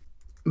put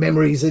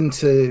memories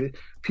into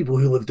people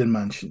who lived in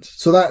mansions?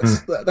 So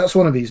that's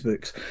one of his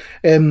books.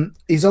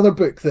 His other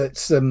book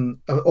that's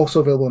also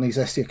available on his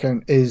Etsy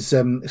account is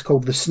it's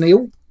called The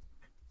Snail,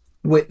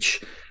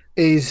 which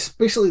is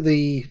basically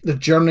the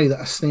journey that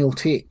a snail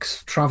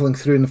takes traveling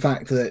through, and the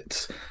fact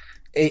that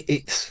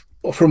it's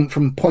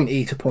from point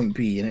A to point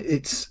B, and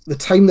it's the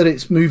time that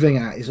it's moving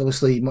at is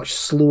obviously much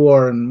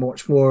slower and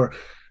much more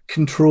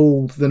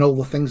controlled than all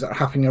the things that are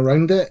happening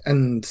around it,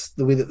 and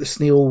the way that the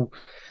snail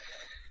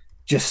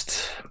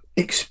just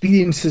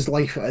experiences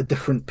life at a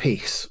different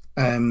pace.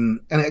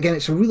 And again,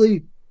 it's a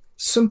really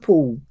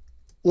simple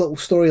little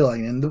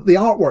storyline, and the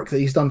artwork that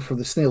he's done for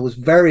the snail is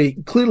very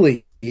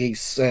clearly.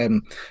 He's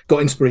got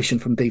inspiration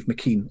from Dave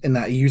McKean in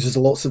that he uses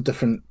lots of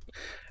different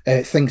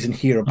things in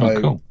here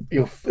about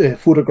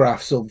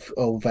photographs of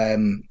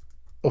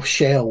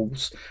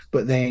shells,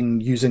 but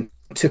then using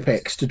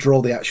Tipex to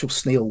draw the actual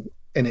snail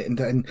in it.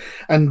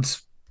 And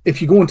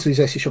if you go into these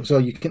Etsy shops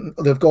as well,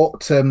 they've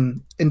got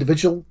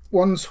individual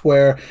ones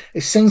where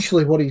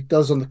essentially what he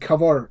does on the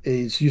cover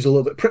is use a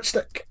little bit of Pritt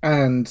stick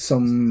and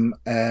some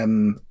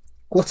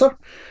glitter.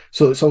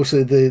 So it's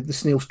obviously the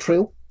snail's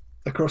trail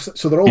across it,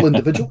 so they're all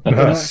individual in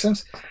that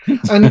sense.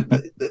 And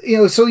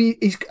so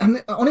he's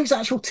on his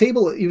actual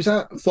table. He was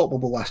at Thought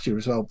Bubble last year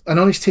as well, and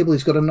on his table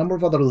he's got a number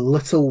of other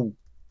little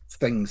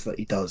things that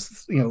he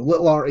does,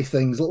 little arty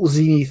things, little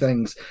zany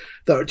things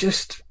that are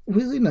just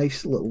really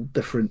nice little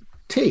different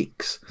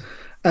takes.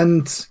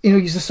 And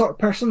he's the sort of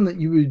person that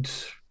you would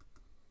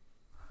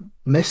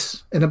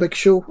miss in a big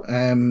show,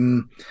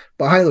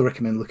 but I highly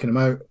recommend looking him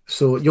out.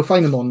 So you'll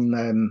find him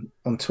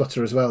on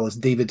Twitter as well as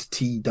David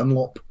T.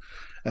 Dunlop.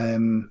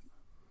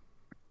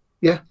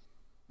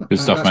 Good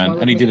stuff, man.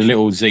 And he did a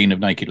little zine of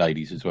naked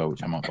ladies as well,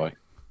 which I might buy.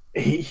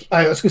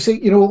 I was going to say,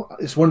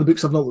 it's one of the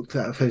books I've not looked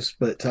at of his,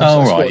 but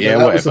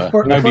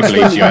whatever. Nobody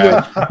believes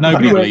you.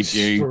 Nobody believes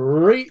you.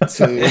 Straight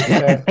to.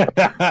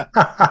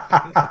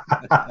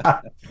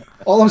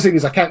 All I'm saying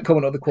is I can't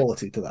comment on the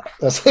quality to that.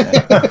 That's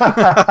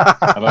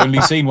I've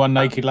only seen one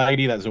naked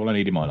lady. That's all I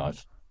need in my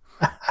life.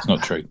 It's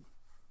not true.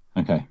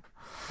 Okay.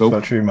 Cool. It's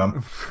not true,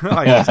 Mum.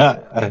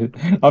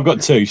 I've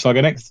got two. Shall I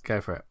go next?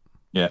 Go for it.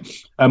 Yeah.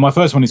 My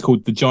first one is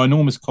called The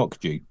Ginormous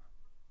Kokju,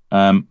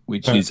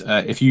 which is,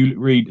 if you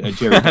read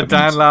Jerry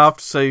Dan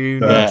laughed, so you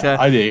need to...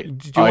 I did.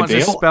 Do you want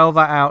to spell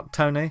that out,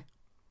 Tony?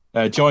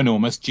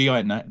 Ginormous,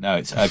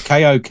 it's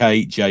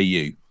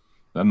Kokju.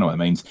 I don't know what it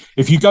means.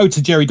 If you go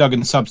to Jerry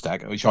Duggan's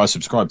Substack, which I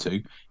subscribe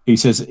to, he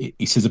says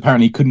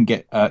apparently he couldn't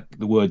get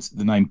the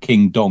name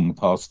King Dong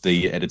past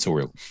the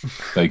editorial,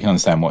 so you can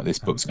understand what this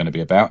book's going to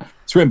be about.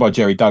 It's written by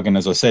Jerry Duggan,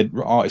 as I said.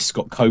 Artist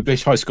Scott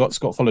Koblish. Hi Scott.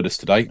 Scott followed us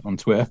today on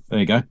Twitter. There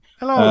you go.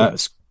 Hello.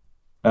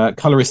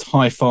 Colorist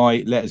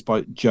Hi-Fi. Letters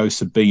by Joe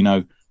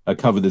Sabino.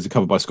 There's a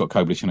cover by Scott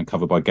Koblish and a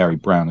cover by Gary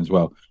Brown as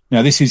well.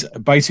 Now, this is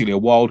basically a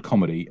wild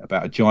comedy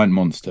about a giant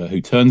monster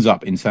who turns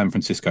up in San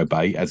Francisco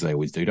Bay, as they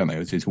always do, don't they?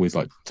 It's always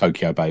like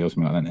Tokyo Bay or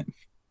something like that, isn't it?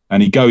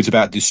 And he goes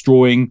about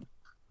destroying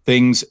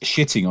things,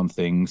 shitting on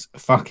things,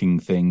 fucking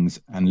things,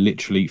 and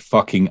literally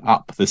fucking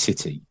up the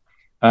city.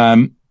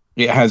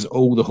 It has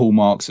all the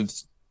hallmarks of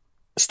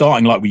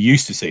starting like we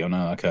used to see on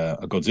a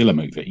Godzilla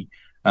movie,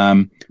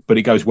 but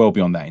it goes well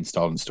beyond that in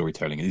style and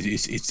storytelling.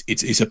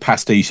 It's a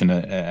pastiche and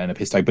a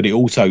piss take, but it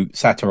also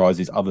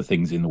satirizes other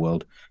things in the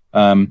world.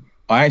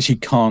 I actually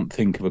can't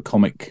think of a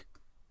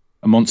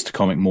monster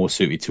comic more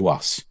suited to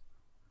us.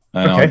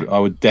 Okay. I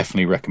would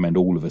definitely recommend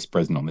all of us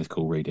present on this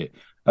call read it.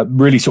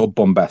 Really sort of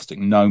bombastic,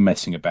 no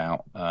messing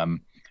about.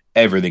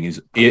 Everything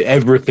is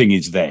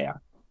there.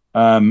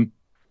 By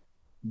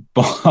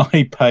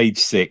page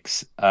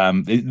 6,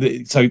 so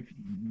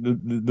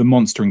the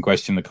monster in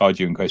question, the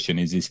kaiju in question,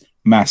 is this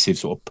massive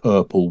sort of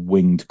purple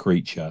winged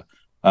creature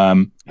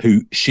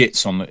who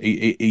shits on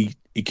he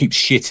keeps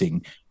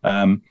shitting.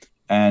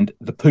 And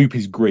the poop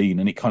is green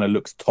and it kind of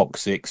looks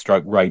toxic,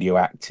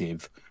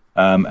 radioactive.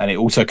 And it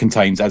also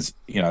contains, as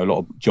you know, a lot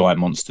of giant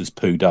monsters'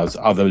 poo does,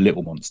 other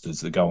little monsters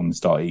that go on and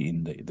start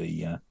eating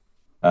the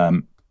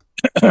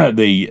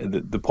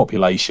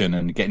population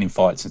and getting in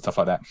fights and stuff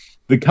like that.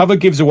 The cover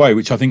gives away,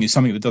 which I think is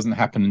something that doesn't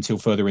happen until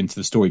further into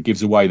the story,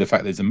 gives away the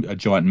fact there's a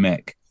giant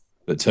mech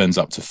that turns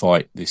up to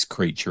fight this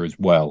creature as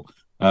well.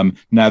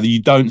 Now,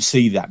 you don't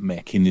see that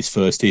mech in this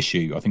first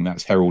issue. I think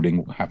that's heralding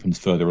what happens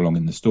further along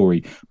in the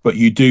story. But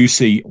you do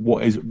see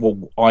what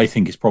I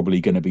think is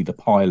probably going to be the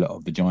pilot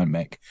of the giant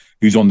mech,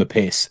 who's on the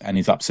piss and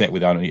is upset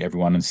with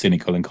everyone and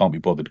cynical and can't be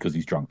bothered because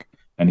he's drunk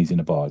and he's in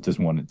a bar.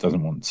 Doesn't want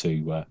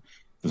to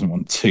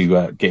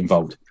get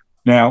involved.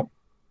 Now,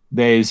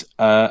 there's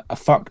a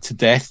fuck to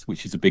death,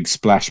 which is a big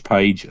splash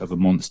page of a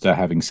monster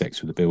having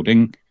sex with a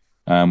building,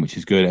 which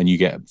is good, and you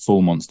get a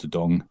full monster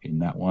dong in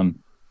that one.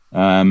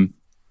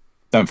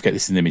 Don't forget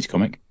this is an Image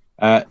comic.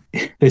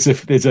 There's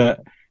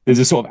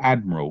a sort of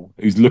admiral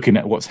who's looking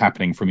at what's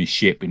happening from his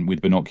ship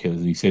with binoculars,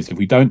 and he says, "If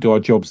we don't do our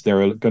jobs,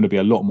 there are going to be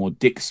a lot more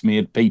dick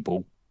smeared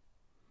people."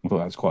 I thought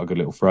that was quite a good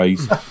little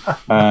phrase.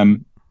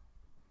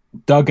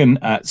 Duggan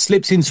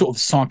slips in sort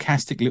of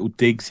sarcastic little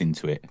digs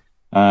into it.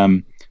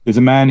 There's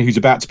a man who's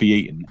about to be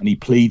eaten, and he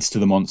pleads to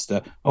the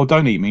monster, "Oh,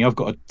 don't eat me! I've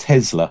got a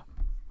Tesla."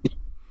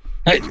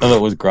 I thought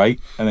it was great,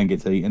 and then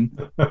gets eaten.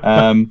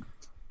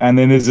 And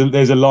then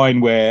there's a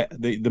line where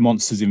the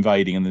monster's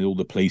invading, and all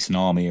the police and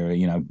army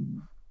are,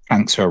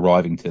 tanks are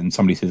arriving and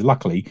somebody says,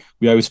 "Luckily,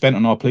 we overspent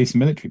on our police and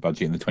military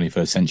budget in the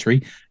 21st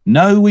century."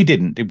 No, we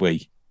didn't, did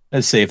we?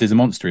 Let's see, if there's a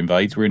monster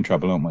invades, we're in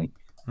trouble, aren't we?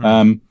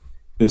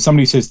 There's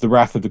somebody who says the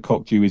wrath of the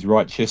Kokju is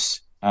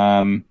righteous.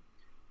 The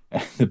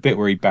bit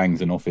where he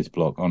bangs an office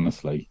block,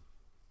 honestly,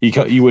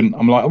 you wouldn't.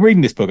 I'm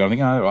reading this book, I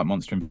think, oh, right,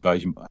 monster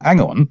invasion.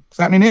 Hang on, what's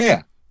happening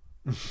here?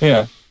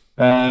 Yeah.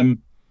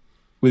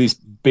 With this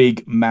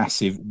big,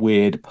 massive,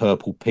 weird,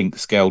 purple, pink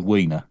scaled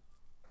wiener.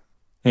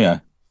 Yeah,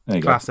 there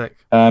you Classic.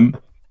 go.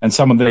 And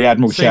someone, the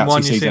Admiral shouts.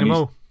 One, you've seen them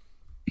all.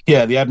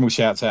 Yeah, the Admiral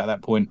shouts out at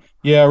that point,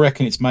 "Yeah, I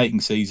reckon it's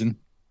mating season."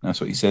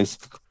 That's what he says.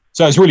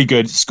 So it's really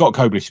good. Scott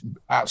Koblish,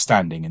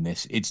 outstanding in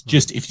this. It's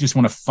just, if you just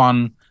want a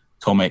fun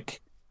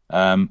comic,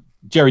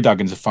 Jerry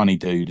Duggan's a funny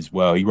dude as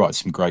well. He writes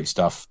some great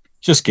stuff.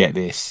 Just get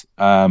this.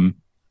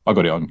 I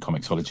got it on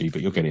Comixology,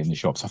 but you'll get it in the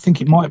shops. I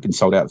think it might have been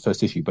sold out the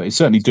first issue, but it's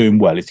certainly doing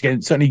well. It's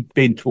certainly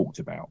being talked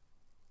about.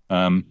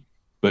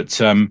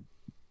 But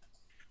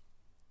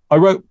I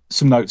wrote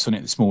some notes on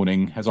it this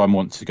morning, as I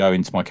want to go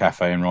into my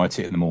cafe and write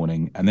it in the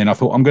morning. And then I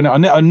thought,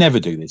 I never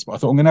do this, but I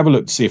thought I'm going to have a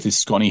look to see if this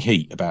has got any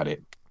heat about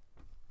it.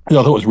 I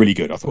thought it was really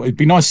good. I thought it'd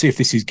be nice to see if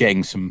this is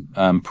getting some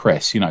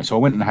press, So I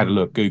went and had a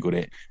look, Googled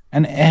it,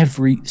 and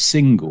every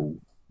single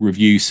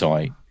review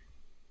site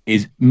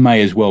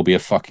may as well be a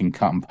fucking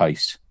cut and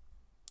paste.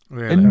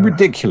 Really? And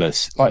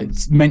ridiculous. Like,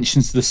 it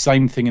mentions the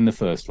same thing in the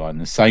first line,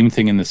 the same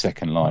thing in the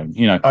second line.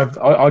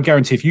 I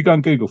guarantee if you go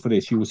and Google for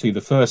this, you will see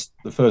the first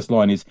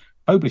line is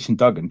Koblish and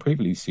Duggan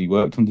previously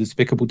worked on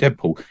Despicable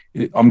Deadpool.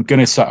 I'm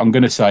gonna say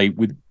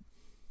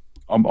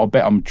I'll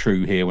bet I'm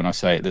true here when I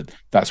say it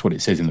that's what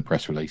it says in the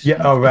press release.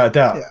 Yeah, without a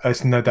doubt.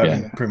 It's no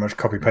doubt pretty much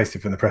copy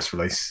pasted from the press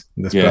release.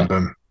 Boom,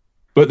 boom.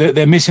 But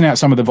they're missing out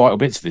some of the vital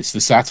bits of this,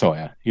 the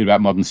satire about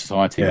modern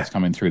society that's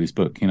coming through this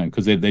book,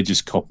 because they're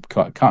just cut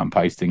and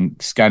pasting,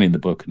 scanning the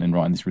book and then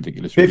writing this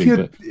ridiculous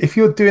review. If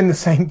you're doing the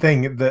same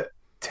thing that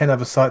 10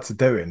 other sites are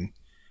doing,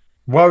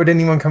 why would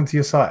anyone come to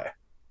your site?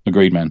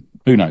 Agreed, man.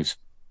 Who knows?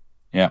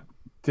 Yeah.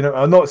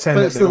 I'm not saying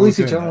but that it's the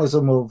lazy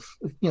journalism of,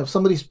 if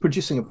somebody's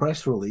producing a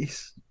press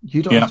release,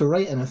 you don't have to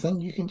write anything.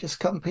 You can just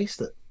cut and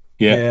paste it.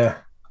 Yeah.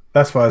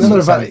 That's why I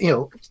was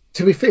saying.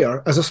 To be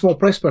fair, as a small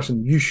press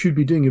person, you should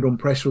be doing your own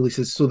press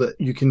releases so that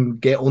you can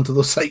get onto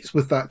those sites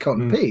with that cut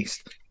and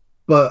paste.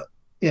 But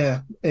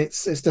yeah,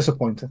 it's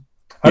disappointing.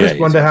 I just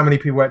wonder how many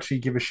people actually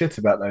give a shit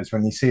about those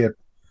when you see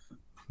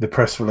the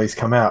press release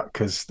come out.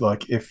 Because,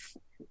 like, if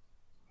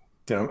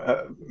I don't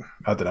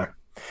know.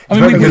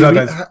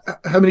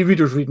 How many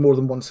readers read more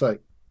than one site?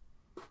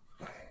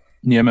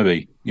 Yeah,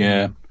 maybe.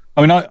 Yeah,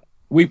 I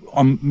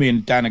mean, me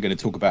and Dan are going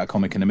to talk about a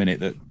comic in a minute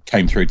that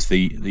came through to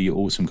the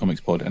Awesome Comics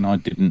pod, and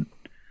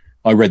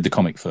I read the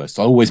comic first.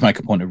 I always make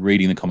a point of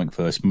reading the comic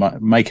first,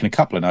 making a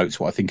couple of notes,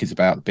 what I think is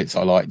about, the bits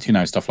I liked,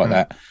 stuff like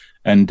that.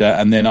 And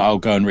then I'll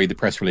go and read the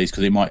press release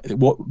because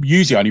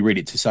usually I only read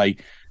it to say,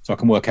 so I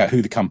can work out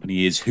who the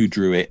company is, who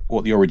drew it,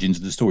 what the origins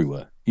of the story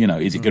were.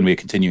 Is it going to be a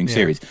continuing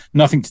series?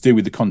 Nothing to do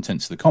with the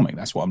contents of the comic.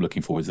 That's what I'm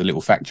looking for, is the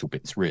little factual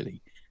bits,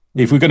 really.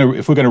 If we're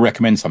going to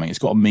recommend something, it's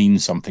got to mean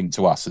something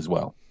to us as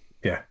well.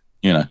 Yeah.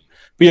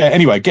 But yeah,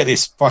 anyway, get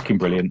this, fucking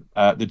brilliant.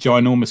 The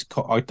Ginormous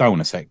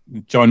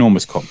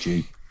Ginormous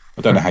Kokju.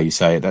 I don't know how you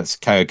say it. That's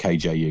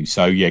Kokju.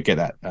 So yeah, get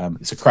that.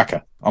 It's a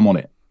cracker. I'm on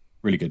it.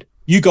 Really good.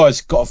 You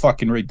guys got to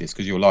fucking read this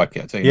because you'll like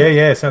it. I tell you.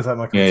 Yeah. It sounds like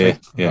my yeah.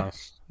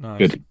 Nice.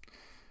 Good.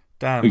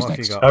 Dan, Who's what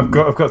next? have you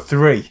got? I've got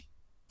three.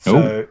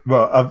 So,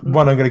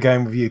 one I'm going to go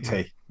in with you,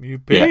 T. You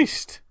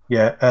beast.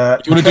 Yeah.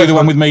 Do you want to do the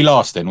one with me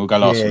last? Then we'll go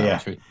last.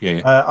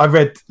 Yeah. I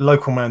read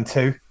Local Man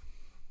 2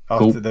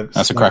 after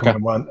That's a cracker.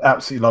 One.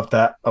 Absolutely loved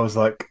that. I was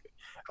like,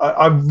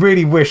 I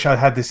really wish I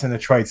had this in a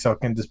trade so I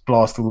can just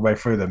blast all the way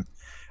through them.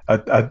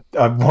 I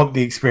want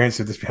the experience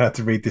of just being able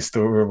to read this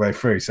story all the way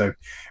through. So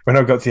when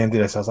I got to the end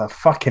of this, I was like,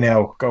 fucking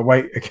hell, got to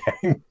wait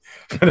again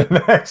for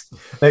the next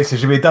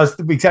issue. It does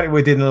exactly what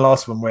we did in the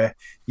last one, where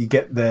you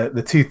get the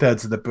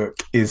 2/3 of the book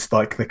is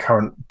like the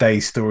current day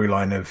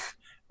storyline of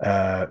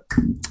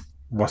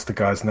what's the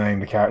guy's name?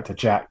 The character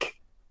Jack.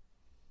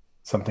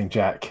 Something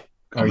Jack.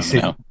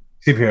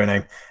 Superhero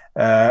name.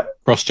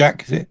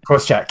 Crossjack, is it?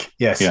 Crossjack,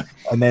 yes. Yeah.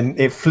 And then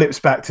it flips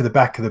back to the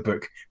back of the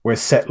book where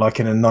it's set like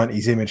in a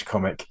 90s Image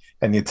comic,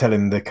 and you're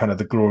telling the kind of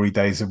the glory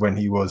days of when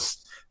he was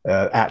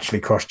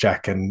actually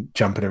Crossjack and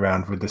jumping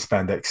around with the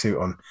spandex suit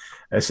on.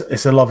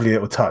 It's a lovely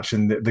little touch,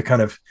 and the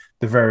kind of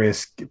the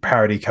various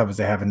parody covers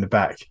they have in the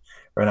back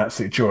are an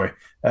absolute joy.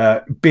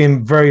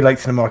 Being very late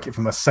to the market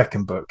for my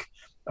second book,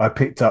 I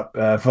picked up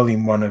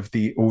volume 1 of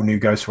the all new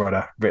Ghost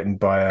Rider, written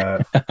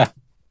by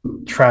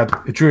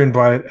drawn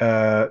by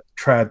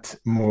Trad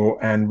Moore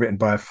and written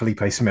by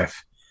Felipe Smith,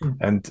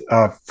 and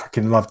I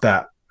fucking loved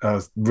that. I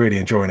was really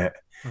enjoying it.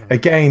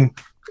 Again,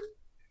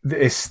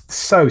 it's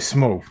so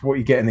small what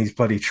you get in these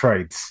bloody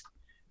trades.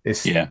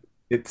 It's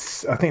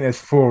I think there's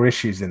 4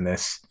 issues in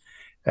this,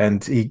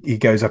 and he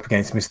goes up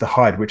against Mr.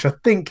 Hyde, which I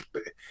think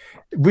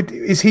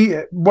is he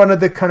one of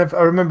the kind of,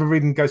 I remember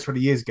reading Ghost Rider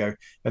years ago,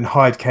 and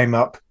Hyde came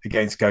up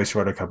against Ghost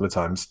Rider a couple of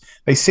times.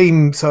 They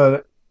seem sort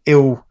of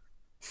ill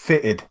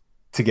fitted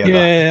together.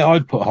 Yeah,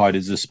 I'd put Hyde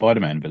as a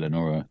Spider-Man villain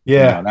or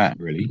like that,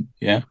 really.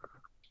 Yeah.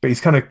 But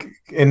he's kind of,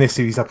 in this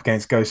series, up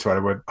against Ghost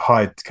Rider, where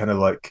Hyde kind of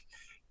like,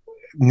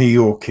 New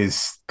York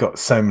has got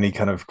so many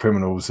kind of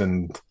criminals,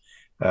 and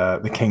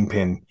the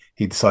Kingpin,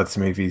 he decided to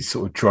move his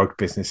sort of drug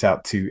business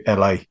out to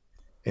LA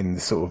in the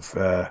sort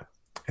of,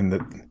 in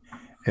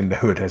the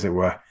hood, as it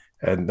were.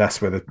 And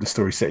that's where the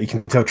story's set. You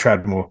can tell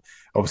Tradmore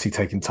obviously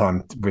taking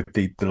time with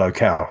the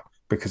locale,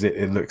 because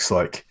it looks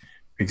like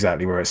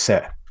exactly where it's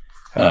set.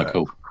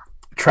 Cool.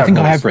 I think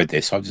I have read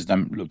this. I just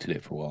haven't looked at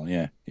it for a while.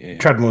 Yeah.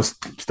 Tradmore's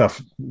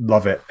stuff,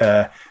 love it.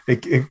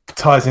 It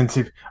ties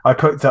into. I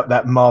picked up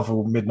that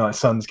Marvel Midnight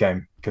Suns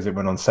game because it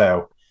went on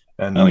sale,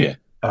 and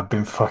I've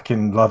been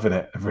fucking loving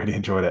it. I've really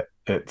enjoyed it.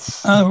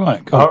 It's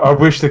right. Cool. I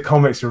wish the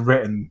comics were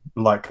written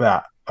like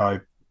that.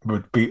 I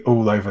would be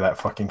all over that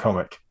fucking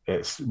comic.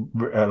 It's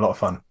a lot of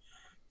fun.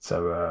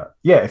 So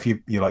if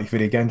you like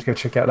video games, go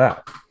check out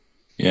that.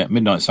 Yeah,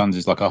 Midnight Suns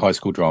is like a high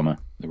school drama.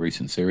 The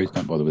recent series,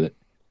 don't bother with it.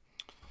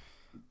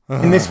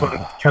 In this one,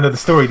 kind of the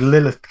story,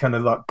 Lilith kind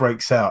of like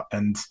breaks out,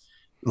 and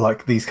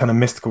like these kind of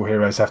mystical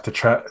heroes have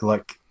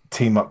to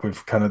team up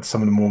with kind of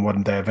some of the more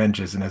modern day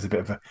Avengers, and there's a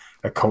bit of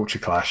a culture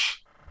clash.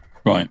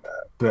 Right.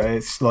 But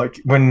it's like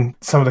when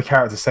some of the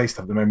characters say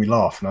stuff that made me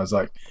laugh, and I was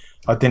like,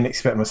 I didn't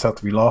expect myself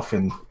to be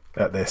laughing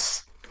at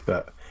this,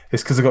 but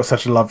it's because I got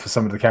such a love for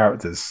some of the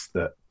characters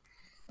that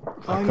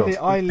I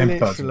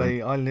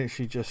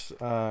literally just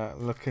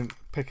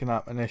picking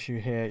up an issue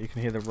here. You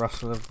can hear the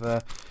rustle of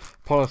the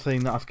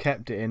polythene that I've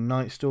kept it in.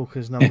 Night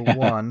Stalkers number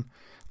 1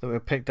 that we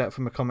picked up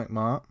from a Comic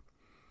Mart.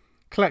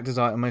 Collector's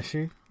item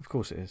issue, of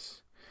course it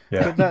is.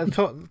 Yeah. But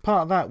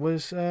part of that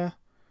was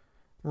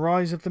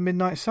Rise of the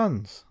Midnight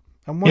Suns,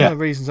 and one of the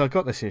reasons I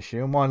got this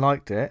issue and why I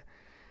liked it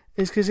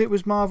is because it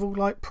was Marvel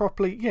like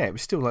properly. Yeah, it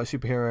was still like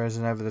superheroes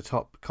and over the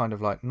top kind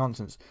of like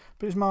nonsense,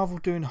 but it was Marvel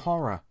doing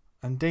horror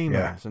and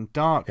demons and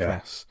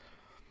darkness.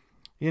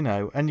 You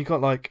know, and you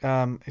got like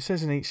it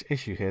says in each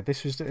issue here.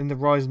 This was in the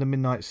Rise of the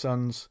Midnight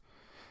Suns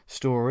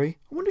story.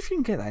 I wonder if you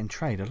can get that in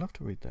trade. I'd love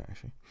to read that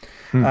actually.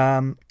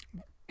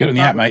 Get on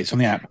the app, mate. It's on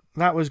the app.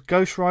 That was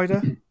Ghost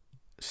Rider,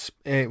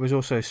 It was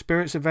also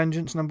Spirits of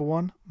Vengeance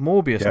 #1,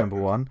 Morbius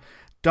 #1,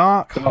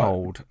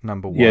 Darkhold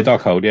 #1. Yeah,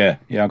 Darkhold. Yeah,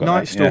 I got Night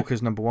that,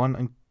 Stalkers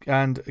 #1,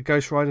 and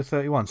Ghost Rider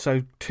 31.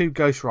 So 2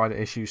 Ghost Rider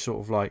issues sort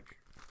of like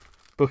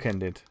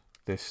bookended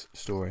this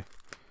story.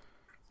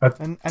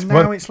 And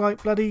now it's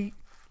like bloody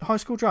high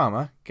school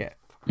drama.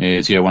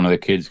 One of the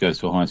kids goes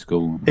to a high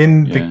school.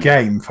 In the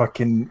game,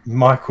 fucking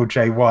Michael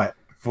J. White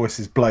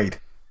voices Blade.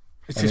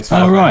 It's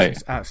right.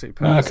 It's absolutely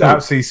perfect. It's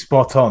absolutely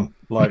spot on.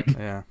 Like,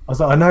 I was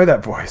like, I know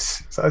that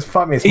voice. So it's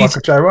fuck me, it's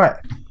Michael J. White.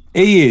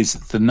 He is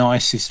the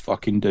nicest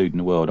fucking dude in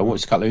the world. I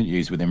watched a couple of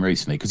interviews with him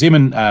recently because him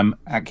and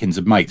Atkins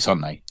are mates,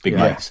 aren't they? Big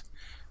mates.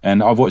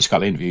 And I've watched a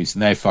couple of interviews,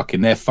 and they're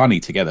funny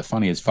together.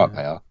 Funny as fuck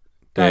they are.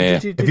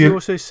 Did you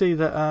also see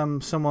that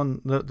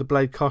the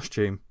Blade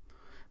costume?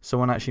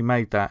 Someone actually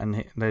made that,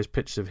 and there's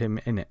pictures of him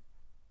in it.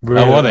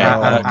 Really? Oh, are they?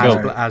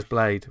 As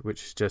Blade,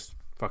 which is just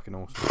fucking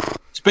awesome.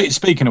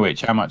 Speaking of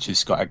which, how much is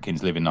Scott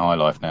Adkins living the high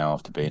life now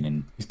after being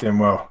in? He's doing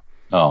well.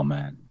 Oh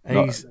man,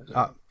 dude!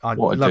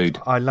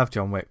 I love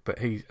John Wick, but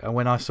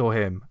when I saw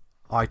him,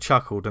 I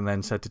chuckled and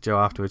then said to Joe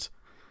afterwards,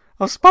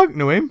 "I've spoken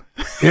to him."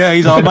 Yeah,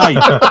 he's our mate.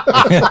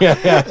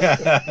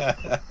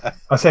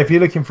 I say, if you're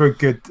looking for a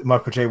good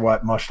Michael J.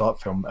 White martial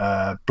art film,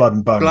 Blood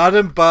and Bone. Blood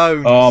and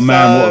Bone. Oh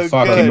man, what a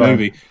fucking good.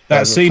 movie!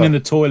 That scene in the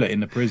toilet in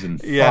the prison.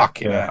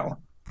 Fucking hell.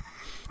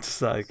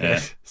 So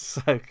good,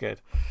 so good.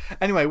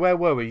 Anyway, where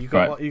were we? You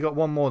got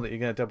one more that you're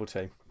going to double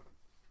team.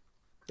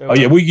 Oh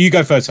yeah, well, you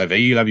go first, Ov.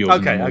 You have yours.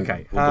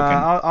 Okay.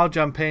 I'll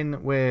jump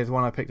in with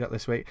one I picked up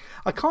this week.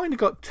 I kind of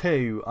got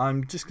 2.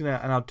 I'm just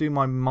and I'll do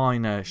my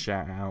minor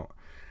shout out.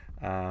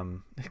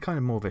 It's kind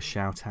of more of a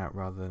shout out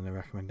rather than a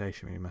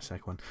recommendation. Really, my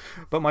second one,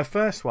 but my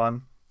first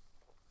one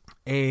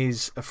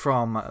is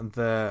from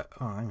the.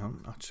 Oh, hang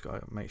on, I just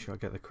got to make sure I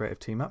get the creative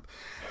team up.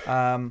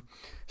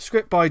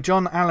 Script by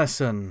John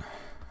Allison.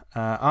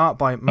 Art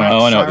by Max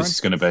I know Sarin. what this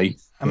is going to be.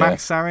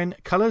 Max Sarin.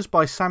 Colours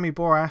by Sammy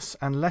Boras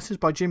and letters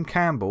by Jim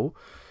Campbell.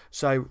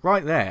 So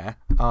right there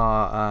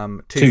are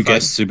two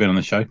guests who've been on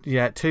the show.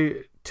 Yeah,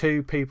 two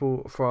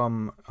people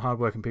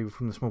hardworking people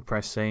from the small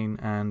press scene,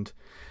 and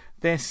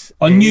this.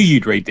 I knew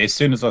you'd read this as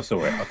soon as I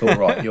saw it. I thought,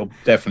 right, you're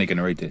definitely going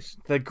to read this.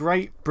 The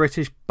Great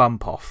British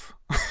Bump Off.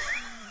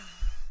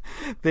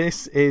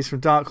 This is from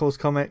Dark Horse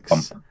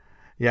Comics.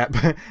 Yeah,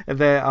 but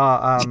there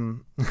are.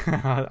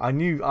 I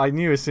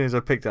knew as soon as I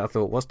picked it. I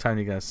thought, what's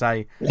Tony going to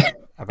say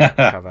about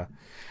the cover?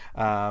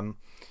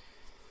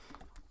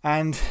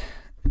 And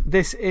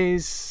this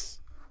is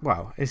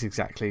it's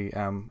exactly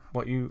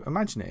what you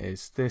imagine it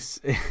is. This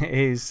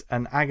is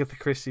an Agatha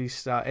Christie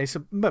style. It's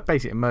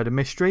basically a murder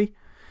mystery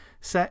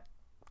set.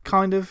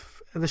 Kind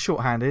of. The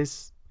shorthand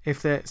is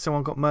if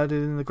someone got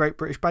murdered in the Great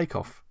British Bake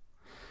Off.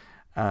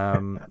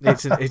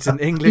 It's an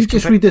English. You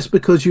just read this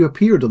because you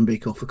appeared on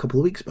Bake Off a couple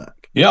of weeks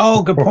back. Yeah.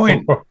 Oh, good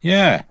point.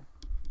 Yeah.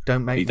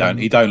 Don't make he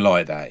don't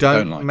like that.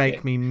 Don't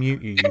make me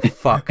mute you, you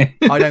fuck.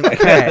 I don't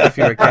care if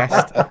you're a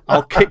guest.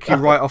 I'll kick you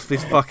right off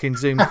this fucking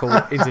Zoom call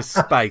into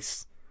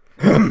space.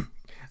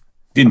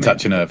 Didn't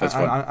touch a nerve. That's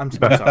fine. I'm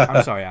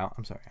sorry, Al.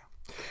 I'm sorry,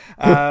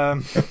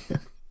 Al.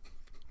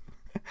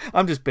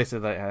 I'm just bitter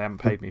that they haven't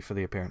paid me for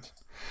the appearance.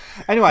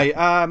 Anyway,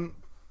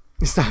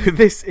 so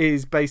this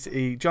is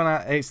basically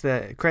it's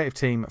the creative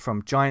team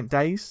from Giant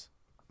Days.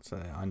 So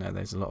I know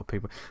there's a lot of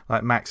people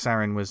like Max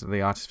Sarin was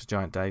the artist for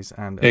Giant Days,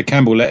 and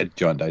Campbell lettered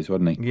Giant Days,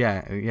 wasn't he?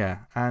 Yeah.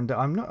 And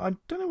I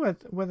don't know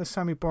whether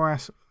Sammy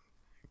Boras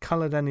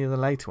coloured any of the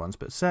later ones,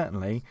 but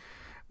certainly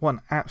what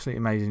an absolutely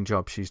amazing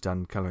job she's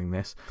done colouring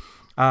this.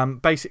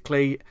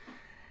 Basically,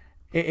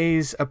 it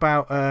is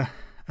about a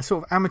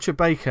sort of amateur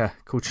baker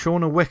called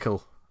Shauna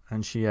Wickle.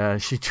 And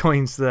she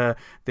joins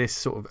this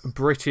sort of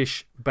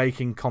British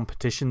baking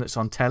competition that's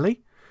on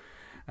telly.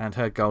 And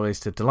her goal is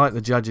to delight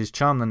the judges,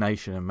 charm the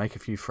nation, and make a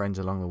few friends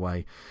along the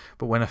way.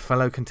 But when a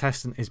fellow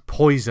contestant is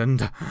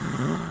poisoned,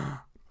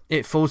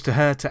 it falls to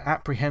her to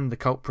apprehend the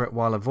culprit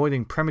while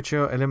avoiding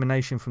premature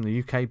elimination from the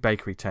UK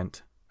bakery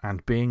tent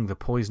and being the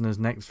poisoner's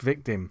next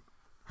victim.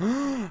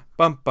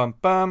 Bum, bum,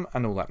 bum,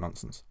 and all that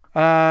nonsense.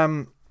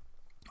 I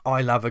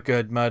love a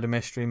good murder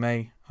mystery,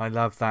 me. I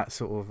love that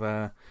sort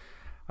of...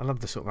 I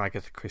love the sort of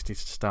Agatha Christie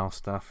style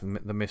stuff, and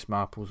the Miss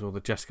Marples or the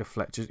Jessica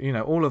Fletchers,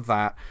 all of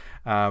that.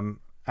 And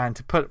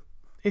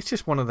it's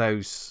just one of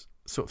those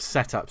sort of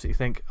setups that you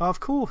think, oh, of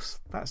course,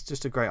 that's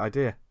just a great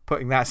idea.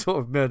 Putting that sort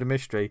of murder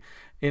mystery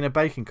in a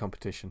baking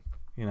competition,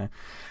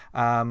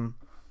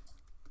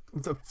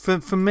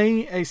 For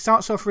me, it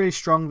starts off really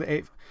strong.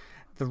 The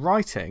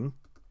writing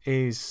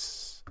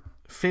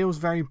feels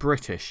very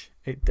British.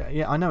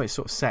 I know it's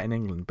sort of set in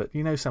England, but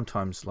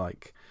sometimes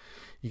like.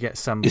 You get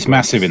some. It's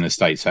massive in the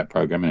States, that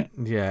program,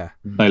 isn't it? Yeah,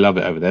 they love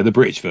it over there. The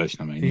British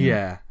version, I mean.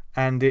 Yeah,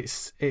 and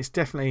it's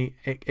definitely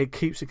it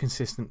keeps a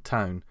consistent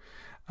tone.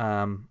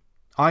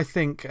 I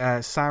think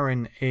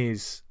Sarin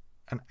is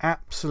an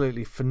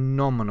absolutely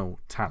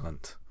phenomenal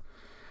talent.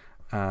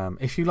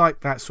 If you like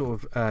that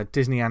sort of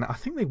Disney, I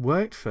think they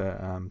worked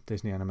for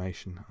Disney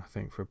Animation. I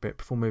think for a bit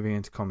before moving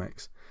into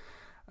comics,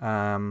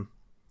 and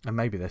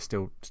maybe they're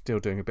still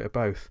doing a bit of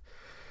both.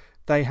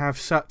 They have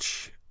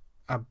such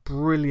a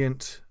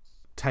brilliant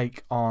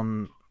take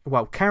on,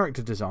 well,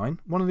 character design.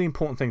 One of the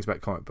important things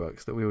about comic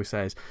books that we always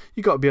say is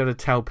you've got to be able to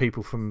tell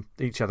people from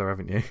each other,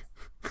 haven't you?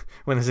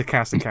 When there's a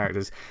cast of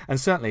characters. And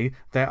certainly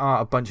there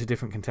are a bunch of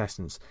different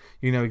contestants.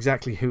 You know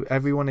exactly who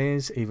everyone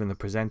is, even the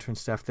presenter and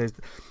stuff.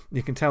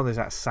 You can tell there's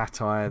that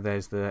satire,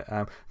 there's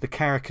the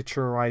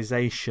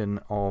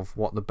caricaturization of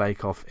what the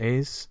Bake Off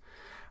is.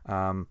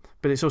 But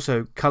it's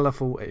also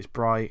colourful, it's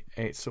bright,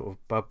 it's sort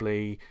of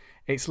bubbly.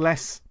 It's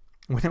less,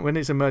 when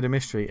it's a murder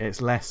mystery,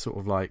 it's less sort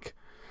of like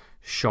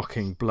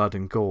shocking blood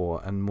and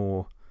gore and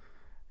more,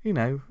 you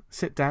know,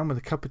 sit down with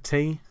a cup of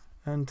tea.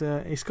 And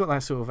it's got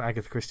that sort of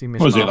Agatha Christie, Miss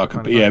Marple. Was it like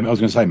I was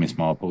going to say Miss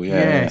Marple,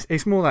 yeah.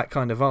 It's more that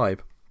kind of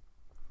vibe.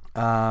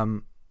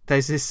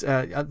 There's this,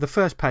 the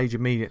first page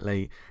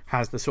immediately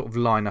has the sort of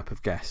lineup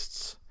of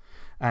guests.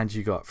 And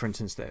you got, for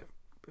instance,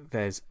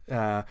 there's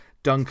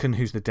Duncan,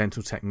 who's the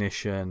dental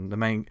technician. The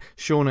main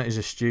Shauna is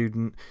a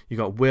student. You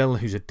got Will,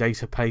 who's a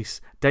database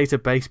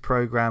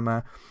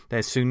programmer.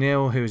 There's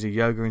Sunil, who's a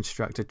yoga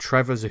instructor.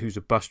 Trevor's who's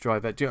a bus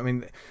driver. Do you know what I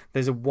mean?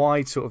 There's a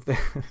wide sort of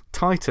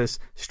Titus,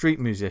 street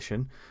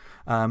musician.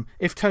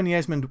 If Tony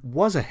Esmond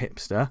was a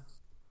hipster,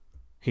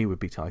 he would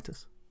be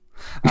Titus.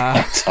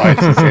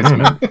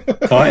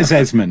 Titus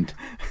Esmond.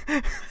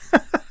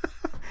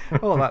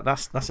 Oh,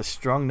 that's a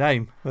strong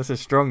name. That's a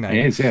strong name.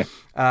 It is, yeah.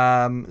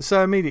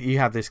 So immediately you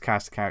have this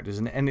cast of characters,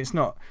 and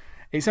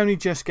it's only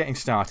just getting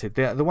started.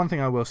 The one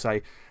thing I will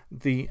say,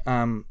 the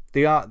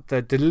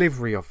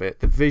delivery of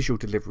it, the visual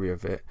delivery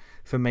of it,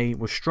 for me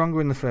was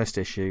stronger in the first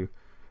issue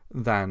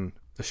than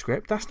the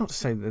script. That's not to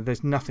say that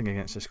there's nothing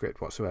against the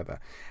script whatsoever.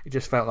 It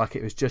just felt like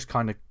it was just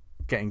kind of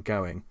getting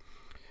going.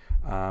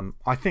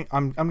 I think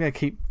I'm going to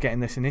keep getting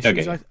this in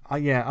issues. Okay.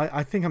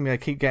 I think I'm going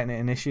to keep getting it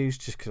in issues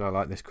just because I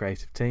like this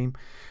creative team.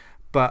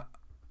 But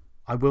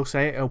I will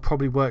say it'll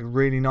probably work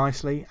really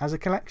nicely as a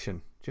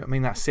collection. Do you know what I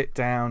mean? That sit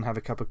down, have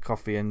a cup of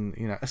coffee, and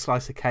a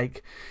slice of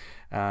cake.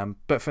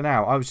 But for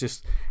now, it's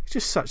just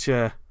such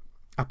a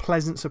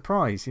pleasant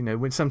surprise.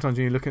 When sometimes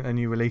when you look at the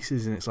new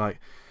releases and it's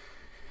like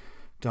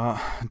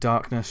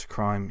darkness,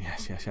 crime,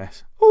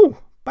 yes. Oh,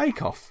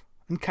 Bake Off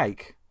and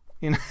cake.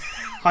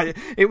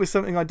 It was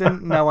something I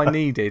didn't know I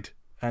needed,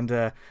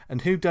 and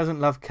who doesn't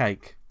love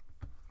cake?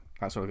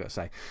 That's what I've got to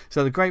say.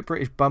 So the Great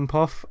British Bump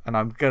Off, and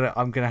I'm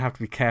gonna have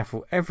to be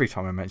careful every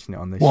time I mention it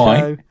on this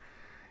show.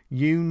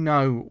 You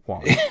know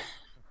why?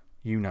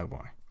 You know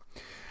why?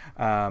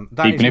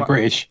 Keeping it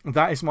British.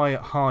 That is my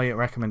high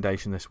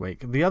recommendation this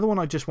week. The other one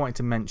I just wanted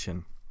to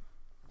mention,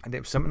 and it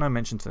was something I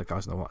mentioned to the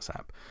guys on the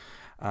WhatsApp.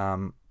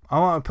 I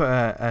want to put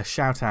a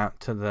shout out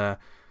to the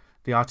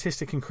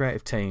artistic and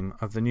creative team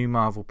of the new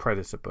Marvel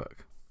Predator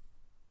book.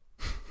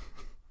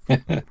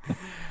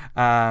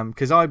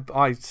 Because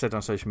I said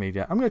on social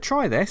media, I'm going to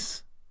try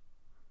this.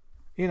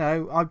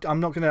 I'm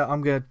not going to.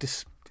 I'm going to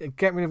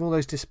get rid of all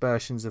those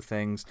dispersions of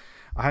things.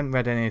 I hadn't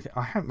read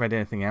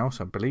anything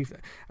else. I believe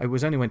it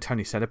was only when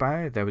Tony said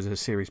about it. There was a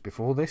series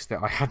before this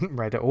that I hadn't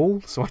read at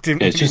all, so I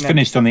didn't. Yeah, it's just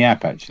finished on the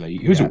app. Actually,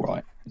 it was all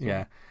right.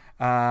 Yeah.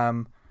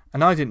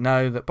 And I didn't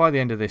know that by the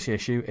end of this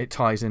issue, it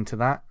ties into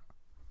that.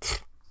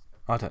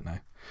 I don't know.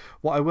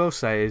 What I will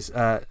say is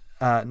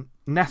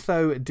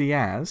Netho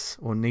Diaz,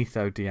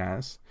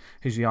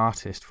 who's the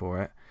artist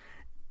for it,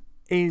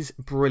 is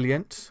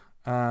brilliant.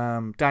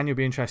 Dan, you'll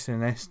be interested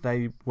in this.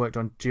 They worked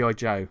on G.I.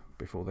 Joe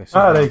before this.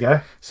 Oh, there you go.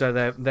 So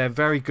they're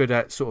very good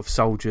at sort of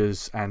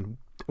soldiers and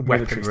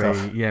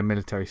weaponry,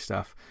 military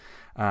stuff.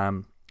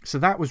 So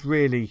that was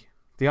really,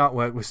 the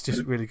artwork was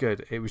just really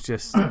good. It was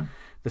just,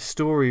 the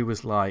story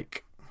was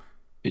like,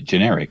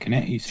 generic, isn't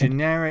it?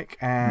 Generic,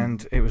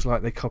 and it was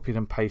like they copied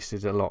and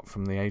pasted a lot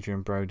from the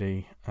Adrian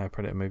Brody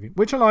Predator movie,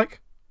 which I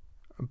like.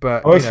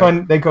 But I always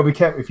find they've got to be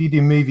careful if you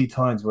do movie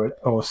times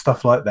or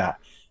stuff like that,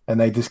 and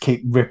they just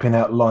keep ripping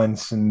out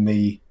lines from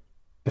the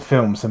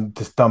films and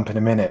just dumping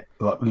them in it,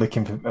 like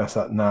looking for us.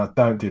 Like, no,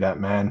 don't do that,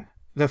 man.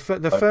 The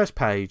first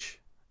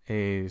page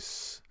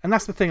is, and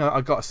that's the thing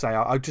I got to say.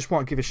 I just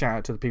want to give a shout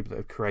out to the people that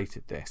have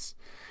created this,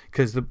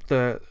 because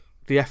the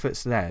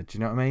effort's there. Do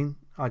you know what I mean?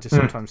 I just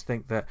sometimes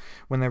think that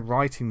when they're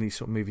writing these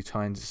sort of movie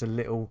tie-ins, it's a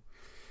little,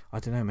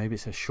 I don't know, maybe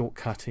it's a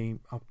shortcutty.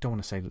 I don't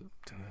want to say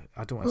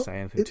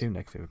anything too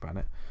negative about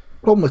it.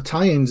 Problem with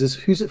tie-ins is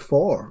who's it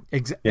for?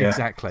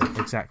 Exactly.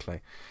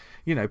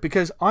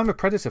 Because I'm a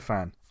Predator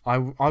fan. I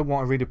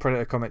want to read a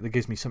Predator comic that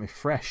gives me something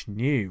fresh,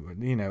 new,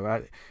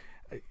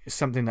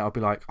 something that I'll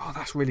be like, oh,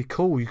 that's really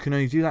cool. You can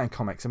only do that in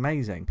comics.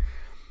 Amazing.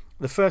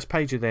 The first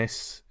page of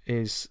this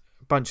is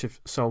a bunch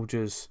of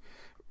soldiers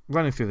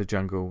running through the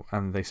jungle,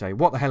 and they say,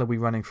 what the hell are we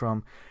running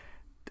from?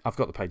 I've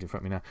got the page in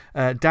front of me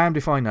now. Damned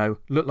if I know.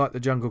 Looked like the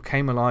jungle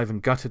came alive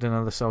and gutted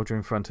another soldier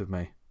in front of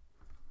me.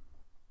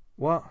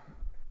 What?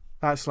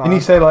 That's like. And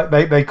you say like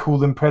they call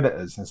them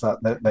predators. It's like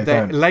they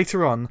don't.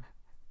 Later on,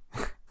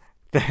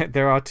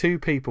 there are two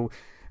people.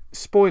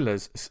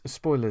 Spoilers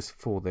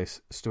for this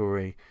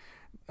story.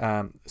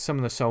 Some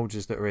of the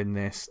soldiers that are in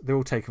this, they're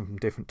all taken from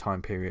different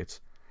time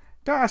periods.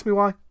 Don't ask me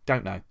why.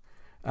 Don't know.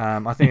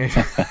 I think,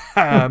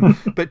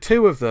 but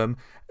two of them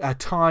are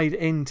tied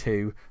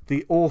into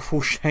the awful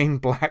Shane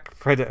Black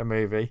Predator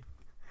movie.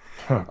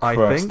 I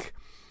think.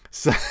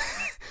 So,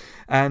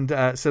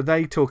 and so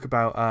they talk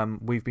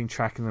about we've been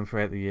tracking them for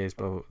 8 years,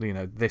 but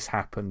this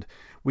happened.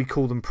 We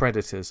call them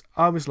predators.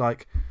 I was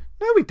like,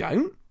 no, we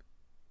don't.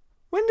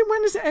 When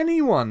does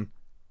anyone?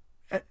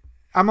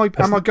 Am I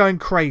going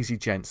crazy,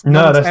 gents?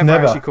 No, that's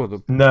never actually called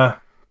them. No.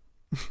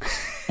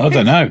 I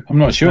don't know. I'm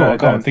not sure. No, I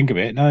can't think of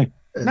it. No.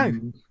 No,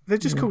 they're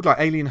just called like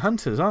alien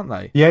hunters, aren't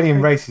they? The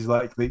alien race is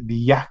like the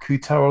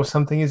Yakuto or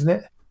something, isn't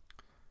it?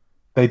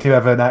 They do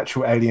have an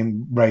actual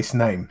alien race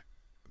name.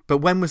 But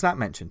when was that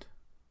mentioned?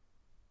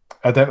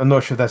 I'm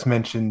not sure if that's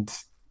mentioned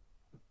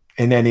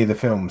in any of the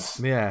films.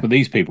 Yeah. But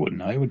these people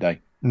wouldn't know, would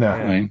they? No.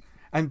 I mean,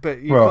 I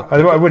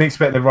wouldn't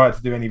expect the writer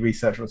to do any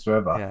research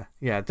whatsoever.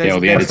 Yeah.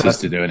 The editors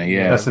to do it.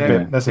 Yeah, that's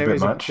a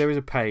bit much. There is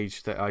a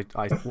page that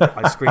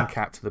I screen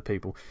cap to the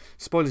people.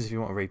 Spoilers if you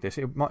want to read this.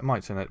 It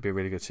might turn out to be a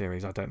really good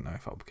series. I don't know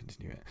if I'll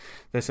continue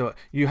it.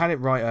 You had it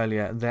right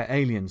earlier. They're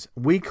aliens.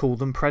 We call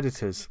them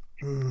predators.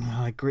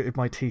 I gritted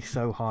my teeth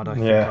so hard I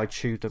think I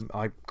chewed them.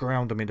 I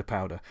ground them into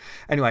powder.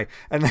 Anyway,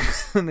 and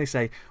then they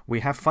say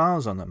we have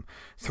files on them.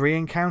 3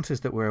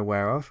 encounters that we're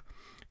aware of: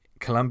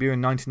 Colombia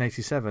in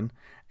 1987.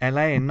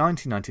 LA in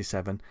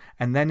 1997,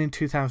 and then in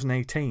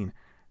 2018.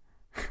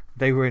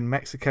 They were in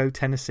Mexico,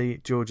 Tennessee,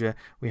 Georgia.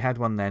 We had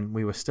one then.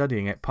 We were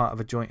studying it, part of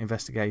a joint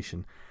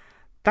investigation.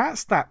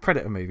 That's that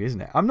Predator movie,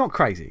 isn't it? I'm not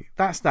crazy.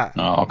 That's that.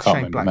 No, I can't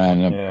remember,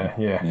 man.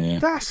 Yeah.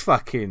 That's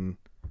fucking...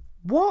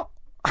 What?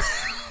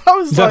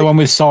 Is that the one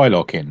with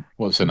Psylocke in?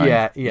 What's her name?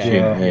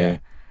 Yeah.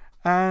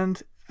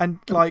 And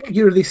like...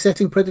 You're really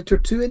setting Predator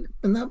 2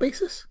 in that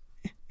basis?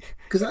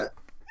 Because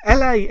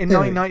LA in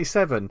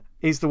 1997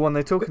 is the one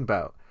they're talking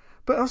about.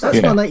 But also,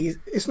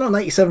 it's not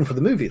 97 for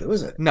the movie, though,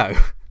 is it? No.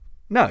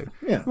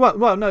 Yeah.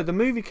 Well, no. The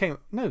movie came out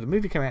in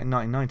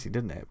 1990,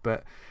 didn't it?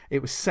 But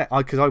it was set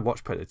because I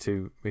watched Predator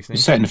 2 recently. It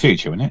was set in the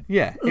future, wasn't it?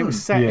 Yeah, it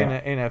was set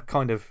in a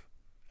kind of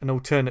an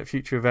alternate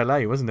future of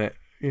LA, wasn't it?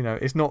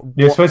 It's not.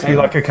 It's supposed to be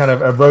like a kind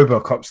of a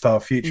RoboCop style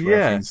future.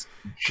 Where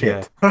shit.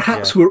 Yeah.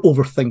 Perhaps we're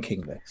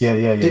overthinking this. Yeah.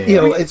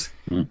 It's.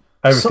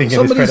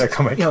 Overthinking this Predator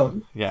comic.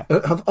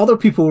 Have other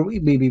people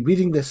maybe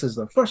reading this as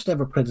their first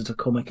ever Predator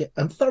comic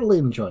and thoroughly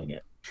enjoying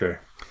it? True.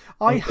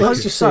 I hope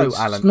so,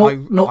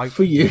 Alan. Not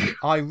for you.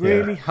 I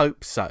really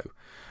hope so.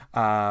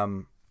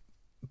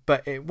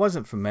 But it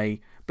wasn't for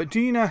me. But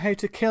do you know how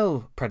to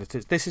kill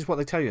predators? This is what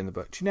they tell you in the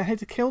book. Do you know how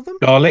to kill them?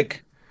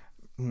 Garlic.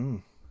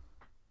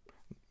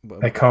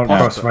 They can't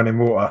cross running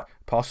water.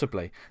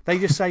 Possibly. They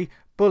just say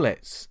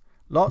bullets.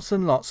 Lots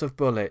and lots of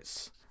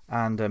bullets.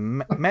 And a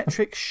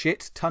metric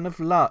shit ton of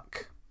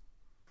luck.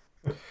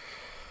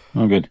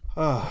 Oh, good.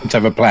 Let's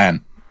have a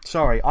plan.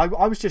 Sorry, I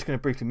was just going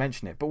to briefly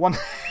mention it, but one.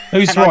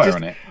 Who's writer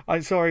on it?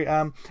 I'm sorry.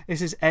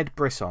 This is Ed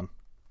Brisson.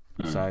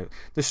 So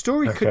the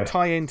story could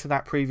tie into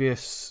that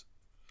previous.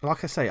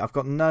 Like I say, I've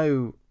got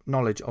no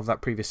knowledge of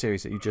that previous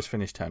series that you just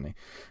finished, Tony.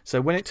 So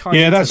when it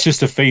ties, that's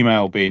just a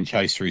female being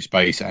chased through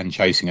space and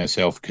chasing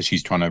herself because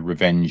she's trying to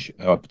revenge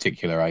a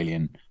particular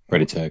alien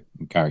predator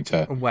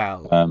character.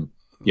 Well,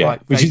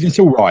 it's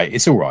all right.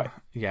 It's all right.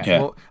 Yeah.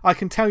 Well, I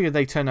can tell you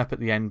they turn up at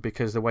the end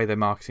because the way they're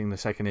marketing the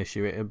second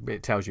issue,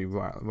 it tells you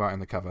right on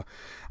the cover.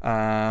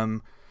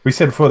 We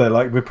said before that,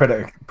 like with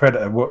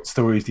Predator, what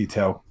stories do you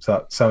tell?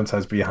 So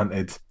and-so's being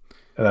hunted.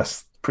 And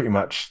that's pretty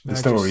much the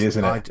story,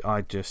 isn't it?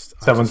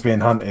 Someone's being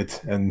hunted,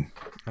 and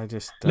I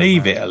just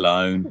leave it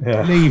alone.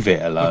 Yeah. Leave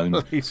it alone.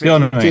 That's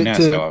how I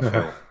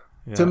feel.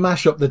 Yeah. To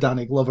mash up the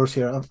Danny Glovers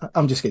here,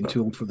 I'm just getting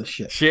too old for this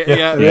shit.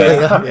 Yeah.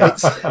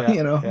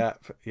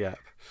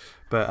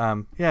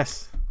 But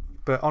yes.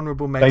 But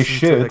honourable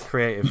mention to the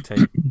creative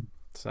team.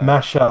 So.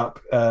 Mash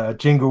up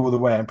Jingle All the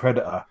Way and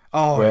Predator,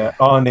 where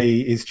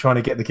Arnie is trying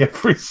to get the gift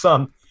for his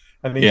son,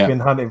 and he's been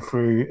hunting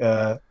through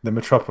the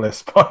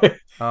metropolis by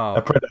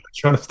a predator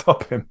trying to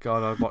stop him.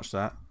 God, I'd watch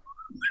that.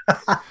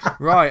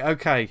 Right,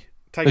 okay.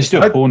 There's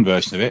still a porn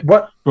version of it.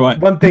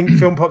 One thing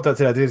film popped up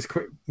today, I did just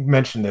quick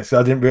mention this,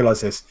 I didn't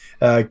realise this.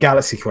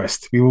 Galaxy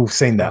Quest, we've all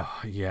seen that.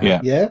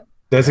 Yeah.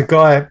 There's a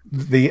guy,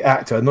 the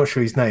actor, I'm not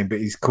sure his name, but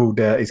he's called,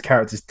 his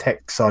character's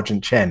Tech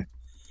Sergeant Chen.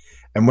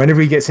 And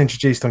whenever he gets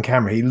introduced on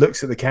camera, he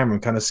looks at the camera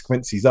and kind of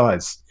squints his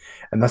eyes.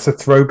 And that's a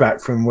throwback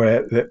from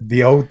where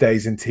the old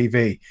days in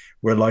TV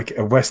where like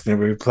a Westerner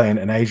would be playing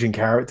an Asian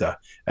character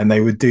and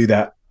they would do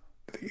that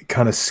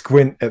kind of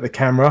squint at the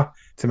camera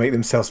to make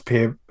themselves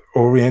appear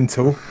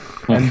oriental.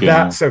 And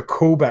that's a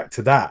callback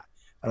to that.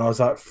 And I was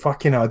like,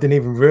 fucking hell, I didn't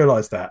even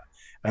realise that.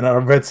 And I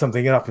read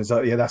something up and it's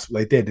like, that's what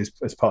they did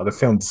as part of the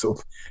film to sort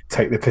of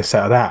take the piss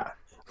out of that.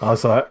 I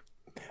was like,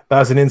 that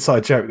was an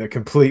inside joke that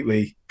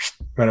completely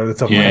ran over the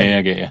top of my head. Yeah,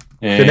 I get you.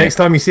 Yeah, the next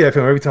time you see that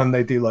film, every time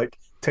they do like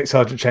Tech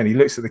Sergeant Chen, he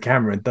looks at the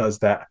camera and does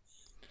that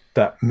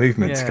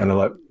movement to kind of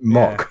like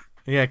mock.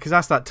 Yeah, because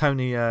that's that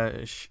Tony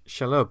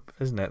Shalhoub,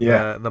 isn't it?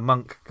 Yeah. The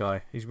monk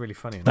guy. He's really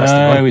funny.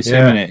 It's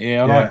him in it.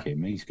 Yeah, I like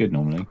him. He's good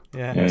normally.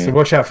 Yeah. So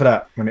watch out for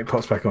that when it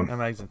pops back on.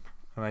 Amazing.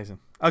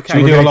 Okay.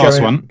 Shall we do our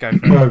last one? Go for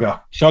it.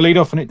 Burger. Shall I lead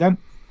off on it, Dan?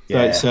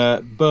 Yeah. So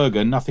it's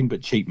Burger, Nothing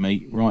But Cheap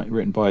Meat,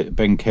 written by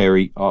Ben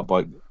Carey, art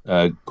by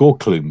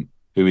Gorklum,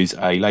 who is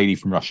a lady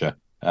from Russia.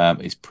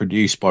 It's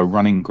produced by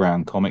Running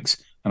Ground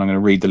Comics, and I'm going to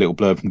read the little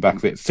blurb from the back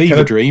of it.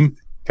 Fever Dream.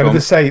 Can I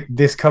just say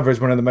this cover is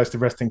one of the most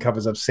arresting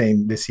covers I've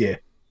seen this year?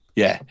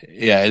 Yeah.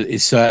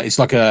 It's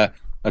like a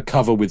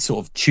cover with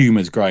sort of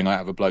tumours growing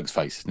out of a bloke's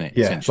face, isn't it?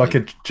 Yeah, like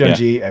a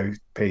Junji Ito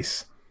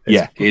piece.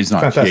 It is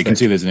nice. Yeah, you can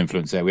see there's an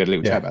influence there. We had a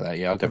little chat about that.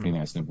 Yeah, I definitely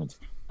think that's an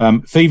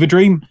influence. Fever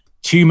Dream,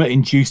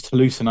 tumour-induced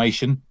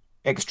hallucination,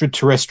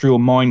 extraterrestrial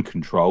mind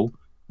control.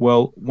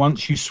 Well,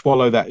 once you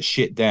swallow that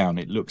shit down,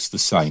 it looks the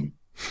same.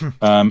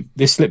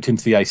 This slipped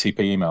into the ACP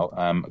email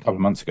a couple of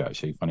months ago,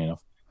 actually, funny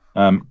enough.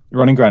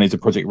 Running Ground is a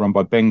project run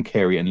by Ben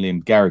Carey and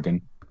Liam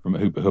Garrigan,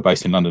 who are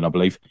based in London, I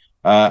believe.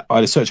 I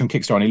had a search on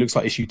Kickstarter, and it looks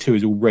like issue 2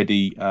 is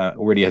already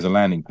has a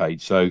landing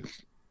page. So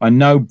I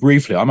know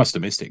briefly, I must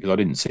have missed it because I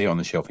didn't see it on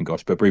the shelf in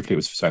Gosh, but briefly it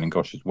was for sale in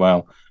Gosh as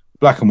well.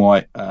 Black and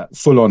white,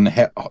 full-on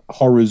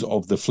horrors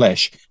of the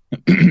flesh.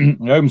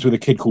 It opens with a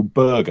kid called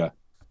Burger.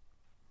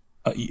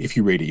 If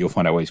you read it, you'll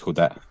find out why he's called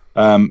that.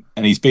 And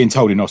he's being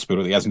told in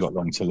hospital that he hasn't got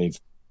long to live.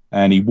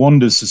 And he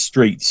wanders the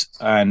streets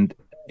and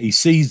he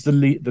sees the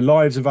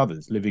lives of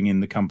others living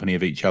in the company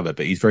of each other,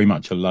 but he's very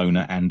much a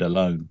loner and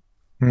alone.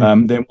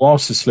 Then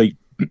whilst asleep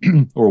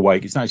or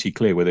awake, it's not actually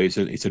clear whether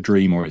it's a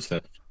dream or it's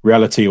a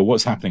reality or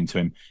what's happening to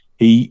him.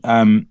 He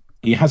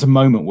has a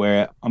moment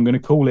where I'm going to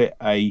call it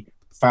a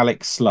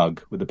phallic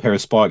slug with a pair of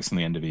spikes on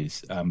the end of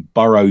his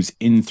burrows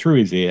in through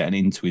his ear and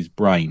into his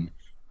brain.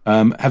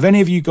 Have any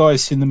of you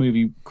guys seen the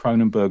movie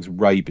Cronenberg's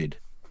Rabid?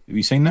 Have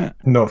you seen that?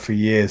 Not for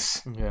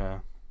years. Yeah.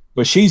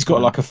 But she's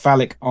got like a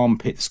phallic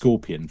armpit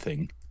scorpion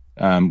thing,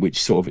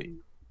 which sort of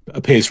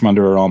appears from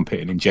under her armpit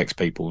and injects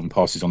people and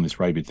passes on this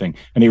rabid thing.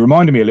 And it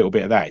reminded me a little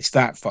bit of that. It's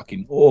that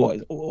fucking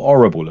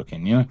horrible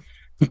looking, you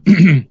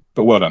know?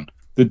 But well done.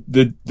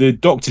 The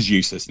doctor's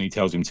useless and he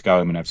tells him to go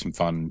home and have some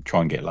fun,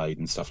 try and get laid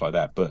and stuff like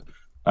that. But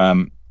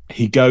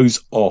he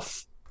goes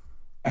off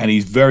and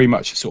he's very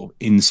much a sort of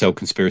incel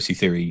conspiracy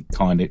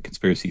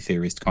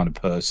theorist kind of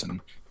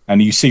person.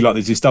 And you see like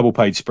there's this double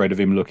page spread of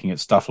him looking at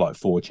stuff like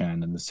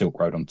 4chan and the Silk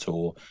Road on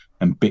tour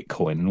and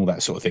Bitcoin and all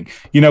that sort of thing.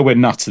 You know where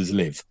nutters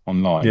live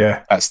online.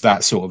 Yeah. That's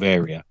that sort of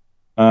area.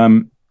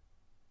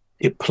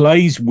 It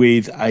plays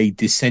with a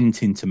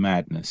descent into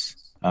madness.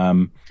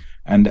 And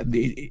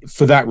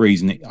for that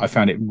reason, I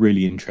found it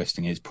really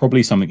interesting. It's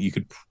probably something you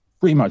could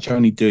pretty much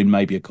only do in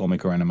maybe a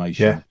comic or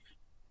animation. Yeah.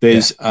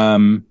 There's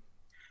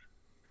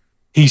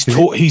he's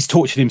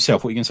tortured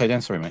himself. What are you going to say,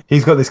 Dan? Sorry, mate.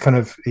 He's got this kind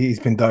of, he's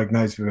been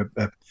diagnosed with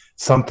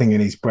something in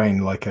his brain,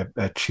 like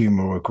a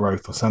tumor or a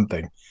growth or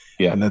something.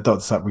 Yeah. And the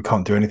doctor's like, we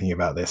can't do anything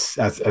about this,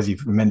 as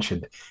you've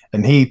mentioned.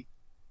 And he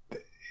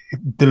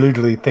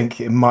deludedly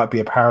think it might be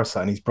a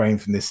parasite in his brain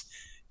from this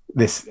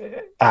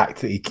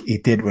act that he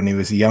did when he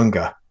was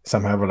younger,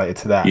 somehow related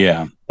to that.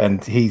 Yeah.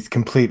 And he's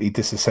completely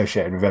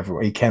disassociated with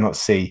everyone. He cannot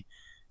see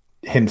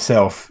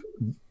himself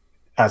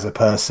as a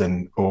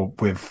person or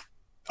with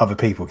other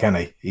people, can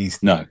he? He's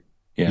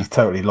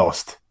totally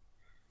lost.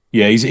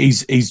 Yeah,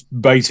 he's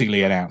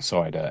basically an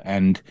outsider,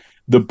 and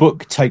the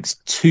book takes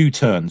 2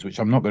 turns, which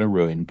I'm not going to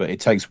ruin, but it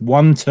takes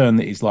one turn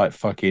that is like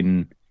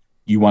fucking,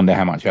 you wonder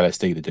how much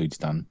LSD the dude's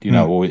done, you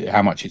know, or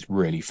how much it's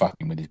really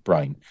fucking with his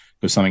brain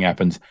because something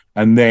happens,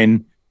 and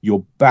then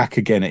you're back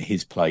again at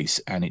his place,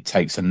 and it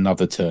takes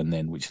another turn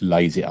then, which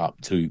lays it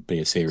up to be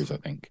a series, I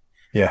think.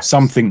 Yeah.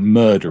 Something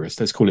murderous,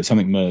 let's call it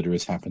something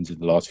murderous, happens in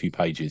the last few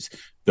pages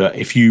that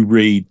if you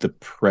read the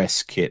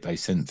press kit they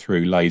sent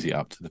through, lays it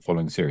up to the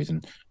following series.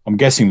 And I'm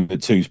guessing the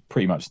 2's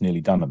pretty much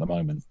nearly done at the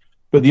moment.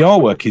 But the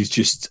artwork is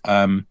just,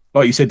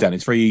 like you said, Dan,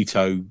 it's very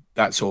Ito,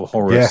 that sort of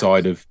horror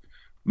side of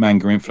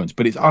manga influence,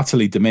 but it's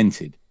utterly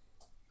demented.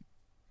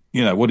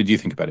 You know, what did you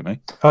think about it, mate?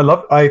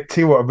 I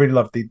tell you what, I really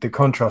love the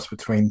contrast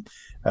between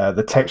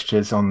the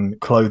textures on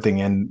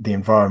clothing and the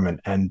environment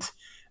and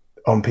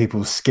on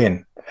people's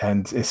skin.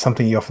 And it's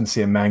something you often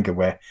see in manga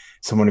where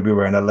someone will be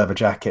wearing a leather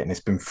jacket and it's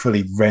been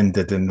fully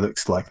rendered and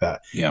looks like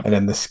that. Yeah. And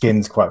then the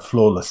skin's quite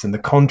flawless. And the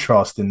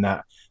contrast in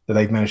that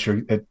they've managed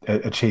to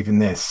achieve in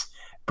this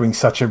brings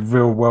such a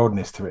real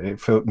worldness to it.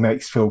 It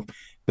makes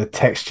the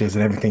textures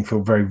and everything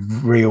feel very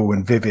real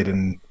and vivid.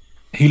 And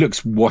he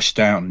looks washed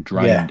out and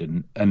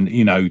drained and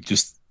you know,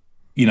 just,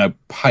 you know,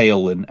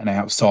 pale and an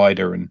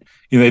outsider. And,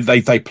 you know,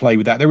 they play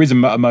with that. There is a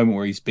moment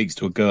where he speaks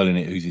to a girl in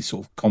it who's his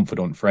sort of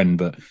confidant friend,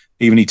 but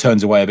even he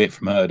turns away a bit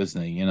from her,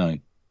 doesn't he? You know?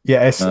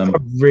 Yeah, it's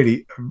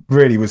really,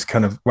 really was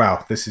kind of,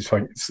 wow, this is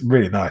fun. It's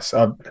really nice.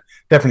 I'll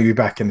definitely be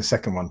back in the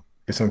second one.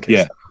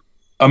 Yeah.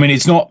 I mean,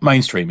 it's not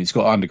mainstream. It's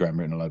got underground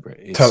written all over it.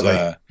 It's,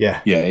 totally.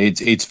 Yeah.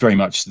 It's very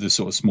much the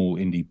sort of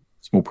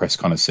small press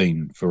kind of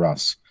scene for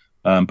us.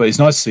 But it's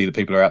nice to see that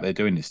people are out there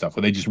doing this stuff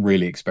where they're just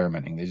really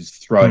experimenting. They're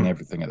just throwing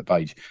everything at the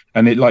page.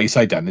 And like you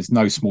say, Dan, there's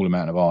no small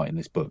amount of art in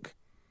this book.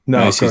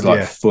 No, this is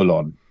like full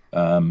on.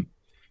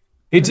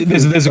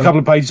 There's a couple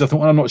of pages I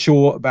thought, well, I'm not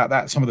sure about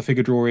that, some of the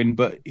figure drawing,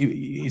 but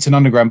it's an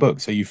underground book,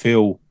 so you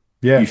feel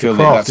the that craft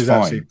that's is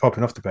fine. Actually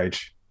popping off the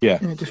page. Yeah,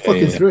 just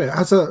flicking through it.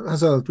 Has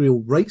a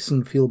real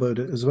Wrightson feel about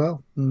it as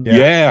well.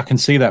 Yeah, I can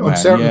see that, man.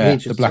 Yeah,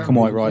 pages, the black and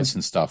white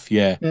Wrightson stuff.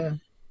 Yeah,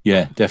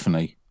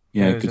 definitely.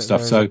 Yeah, good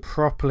stuff. So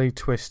properly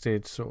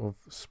twisted sort of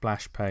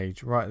splash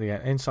page right at the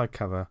end, inside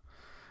cover,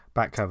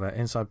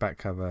 inside back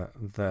cover,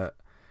 that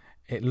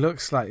it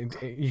looks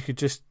like you could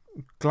just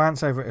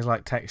glance over it as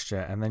like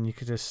texture, and then you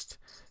could just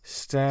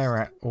stare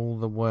at all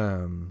the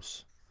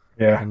worms.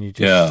 Yeah. And you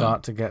just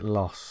start to get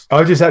lost.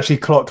 I just actually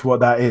clocked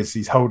what that is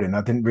he's holding.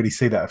 I didn't really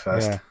see that at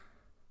first.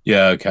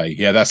 Yeah, okay.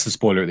 Yeah, that's the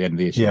spoiler at the end of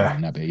the issue.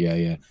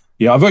 Yeah.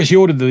 Yeah, I've actually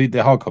ordered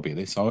the hard copy of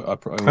this.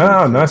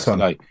 Nice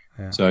one.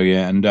 Yeah. So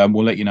and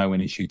we'll let you know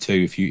in issue 2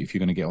 if you're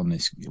going to get on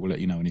this. We'll let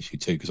you know in issue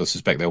 2 because I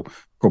suspect they'll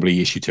probably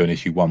issue 2 and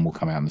issue 1 will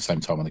come out at the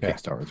same time on the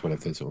Kickstarter as well. If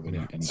there's sort of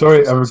any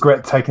sorry, I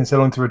regret taking so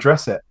long to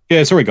address it.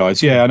 Yeah, sorry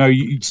guys. Yeah, I know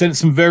you sent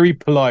some very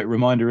polite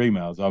reminder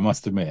emails. I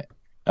must admit.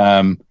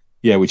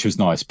 Yeah, which was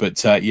nice. But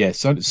so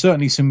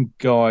certainly some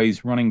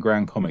guys running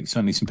Ground Comics.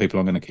 Certainly some people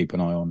I'm going to keep an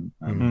eye on.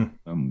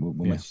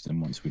 We'll message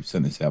them once we've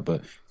sent this out.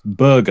 But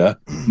burger,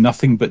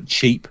 nothing but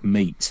cheap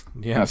meat.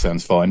 Yeah, that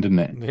sounds fine, doesn't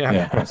it?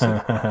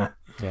 Yeah.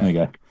 There you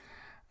go.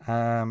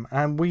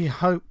 And we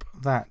hope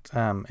that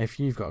if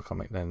you've got a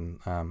comic, then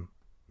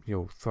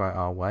you'll throw it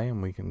our way,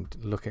 and we can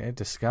look at it,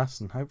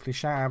 discuss, and hopefully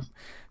shout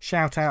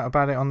out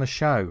about it on the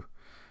show.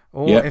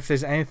 Or if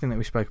there's anything that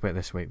we spoke about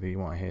this week that you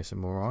want to hear some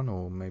more on,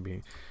 or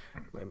maybe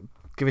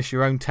give us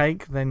your own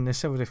take, then there's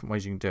several different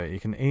ways you can do it. You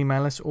can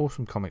email us,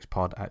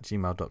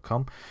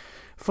 awesomecomicspod@gmail.com.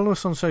 Follow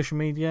us on social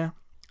media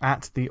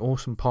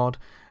 @theawesomepod.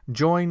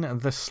 Join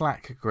the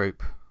Slack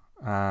group.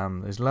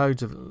 There's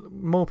loads of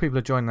more people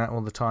are joining that all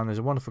the time. There's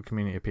a wonderful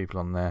community of people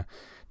on there.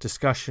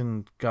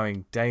 Discussion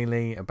going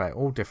daily about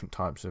all different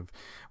types of,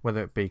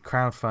 whether it be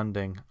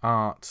crowdfunding,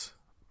 art,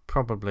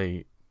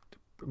 probably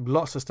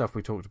lots of stuff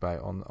we talked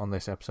about on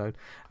this episode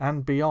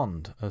and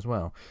beyond as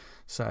well.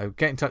 So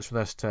get in touch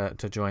with us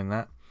to join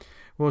that.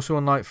 We're also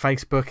on like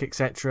Facebook,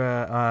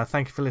 etc.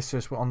 Thank you for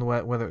listening to us on the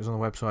whether it was on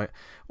the website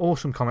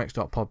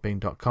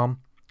awesomecomics.podbean.com.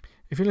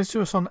 If you listen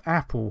to us on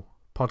Apple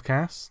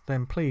Podcasts,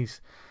 then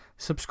please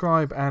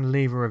subscribe and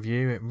leave a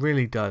review. It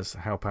really does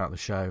help out the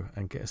show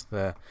and get us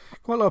there.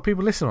 Quite a lot of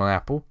people listen on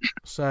Apple,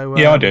 so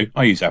I do.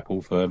 I use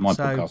Apple for my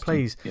podcast. So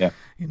please,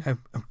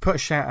 put a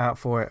shout out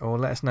for it, or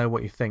let us know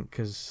what you think,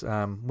 because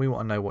we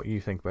want to know what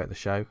you think about the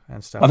show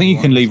and stuff. I think you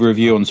can leave a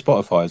review on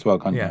Spotify as well,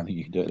 can't you? I think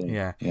you can do it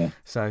there. Yeah.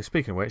 So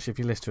speaking of which, if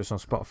you listen to us on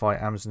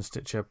Spotify, Amazon,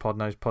 Stitcher,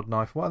 Podnose,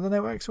 Podknife, what other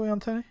networks are we on,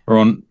 Tony? We're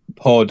on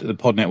the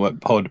Pod Network.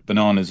 Pod.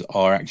 Bananas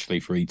are actually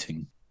for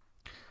eating.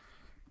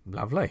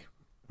 Lovely.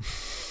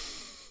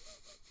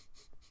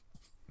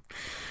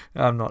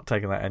 I'm not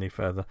taking that any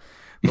further.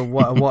 But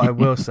what I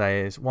will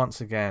say is,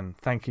 once again,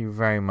 thank you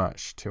very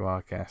much to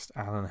our guest,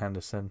 Alan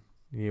Henderson.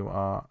 You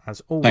are,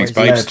 as always... Thanks,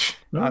 babes.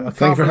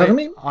 Thank you for having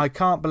me. I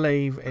can't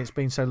believe it's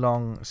been so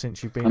long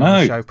since you've been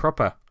on the show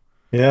proper.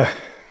 Yeah.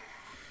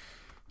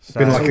 So,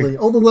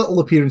 all the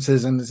little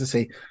appearances, and as I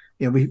say,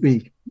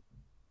 we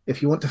if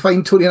you want to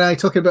find Tony and I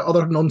talking about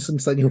other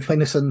nonsense, then you'll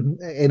find us on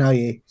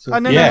NIA. So. No.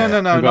 I'm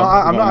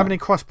not having any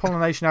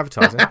cross-pollination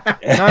advertising. No.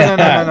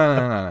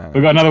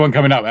 We've got another one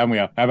coming up, haven't we?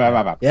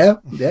 Yeah.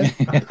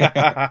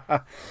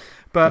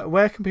 But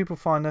where can people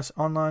find us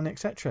online,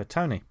 etc.?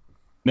 Tony?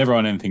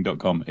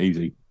 Neveronanything.com.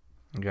 Easy.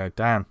 There you go,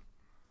 Dan.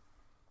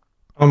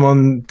 I'm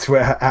on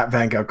Twitter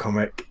 @Vanguard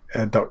Comic.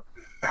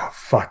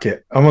 Fuck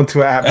it. I'm on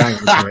Twitter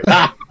 @Vanguard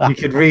Comic. You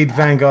could read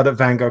Vanguard at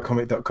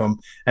vanguardcomic.com.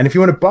 And if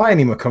you want to buy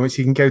any more comics,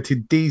 you can go to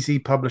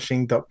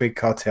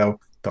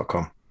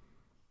dzpublishing.bigcartel.com.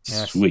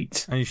 Yes.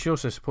 Sweet. And you should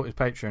also support his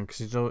Patreon,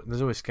 because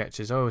there's always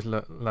sketches. I always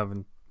love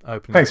and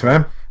opening Thanks,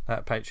 man.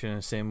 That Patreon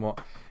and seeing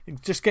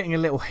just getting a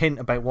little hint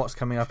about what's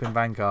coming up in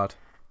Vanguard.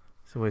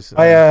 It's always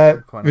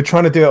we're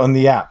trying to do it on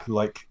the app,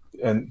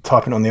 and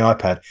typing on the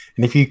iPad,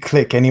 and if you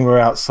click anywhere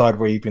outside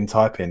where you've been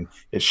typing,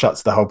 it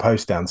shuts the whole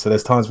post down. So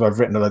there's times where I've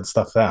written a load of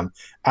stuff down,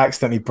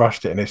 accidentally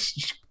brushed it, and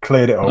it's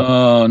cleared it all.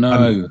 Oh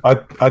no!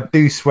 And I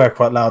do swear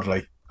quite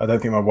loudly. I don't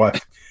think my wife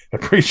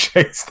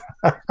appreciates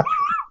that.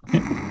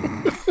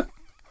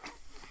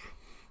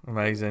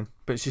 Amazing,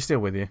 but she's still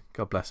with you.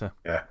 God bless her.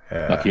 Yeah.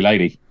 Lucky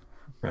lady.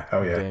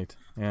 Oh yeah. Indeed.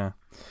 Yeah.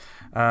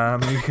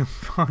 You can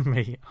find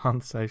me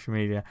on social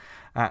media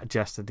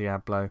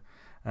 @JesterDiablo.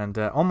 And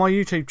on my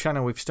YouTube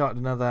channel, we've started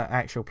another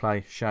actual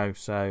play show.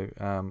 So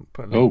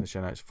put a link in the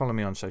show notes. Follow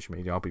me on social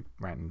media. I'll be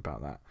ranting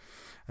about that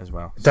as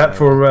well. Is that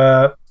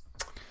for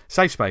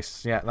Safe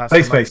Space? Yeah, that's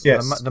Safe Space.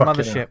 Yes, the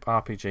Mothership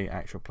RPG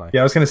actual play. Yeah,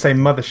 I was going to say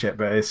Mothership,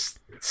 but it's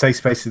Safe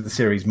Space is the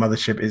series.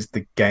 Mothership is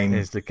the game.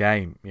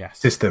 Yes.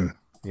 System.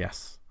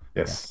 Yes.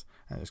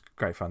 And it's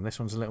great fun. This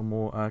one's a little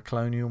more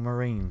colonial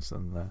marines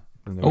than the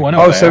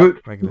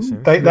regular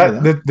series.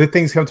 The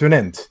things come to an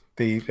end.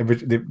 The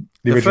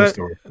original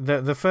story.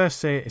 The first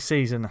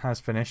season has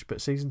finished, but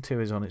season 2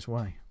 is on its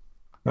way.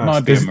 Nice.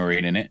 Might be a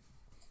marine in it.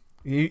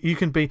 You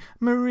can be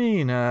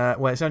marina.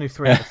 Well, it's only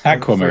 3.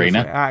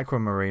 Aquamarina.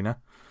 Aquamarina.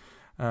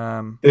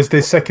 Is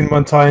the second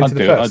one tie into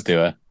the first? I'd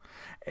do it.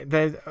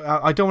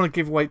 I don't want to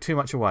give away too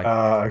much away.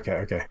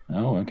 Okay.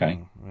 Oh,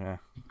 okay. Yeah,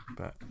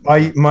 but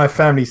my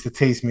family used to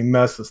tease me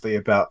mercilessly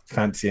about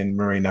fancying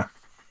Marina.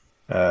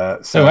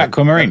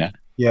 Aquamarina.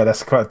 Yeah,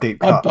 that's quite a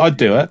deep cut. I'd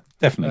do it,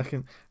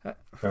 definitely. But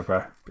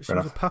she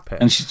was a puppet,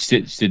 and she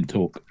didn't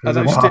talk.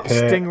 Although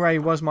Stingray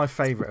was my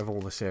favourite of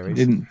all the series.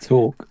 Didn't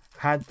talk.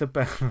 Had the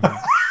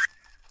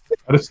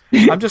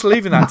I'm just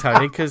leaving that,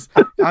 Tony, because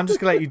I'm just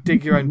going to let you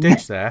dig your own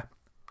ditch there.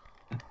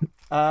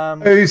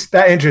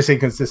 That intro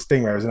sequence to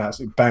Stingray was an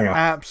absolute banger.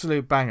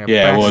 Absolute banger.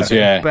 Yeah, best, it was,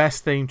 yeah.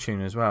 Best theme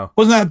tune as well.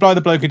 Wasn't that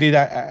the bloke who did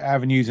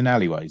Avenues and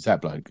Alleyways?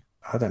 That bloke?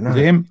 I don't know. Was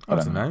it him? I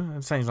don't know.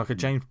 It sounds like a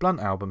James Blunt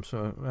album.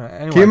 So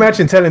anyway. Can you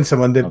imagine telling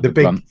someone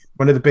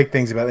one of the big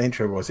things about the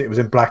intro was it was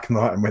in black and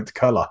white and went to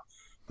colour?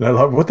 And they're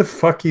like, what the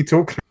fuck are you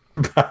talking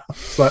about?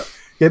 It's like,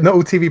 yeah, not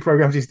all TV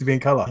programs used to be in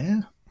colour.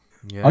 Yeah.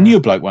 I knew a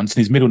bloke once and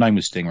his middle name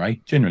was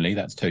Stingray. Generally,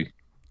 that's two.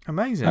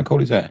 Amazing. How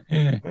cool is that?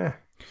 Yeah.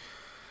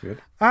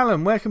 Good.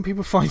 Alan, where can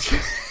people find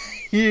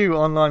you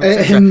online?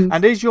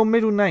 And is your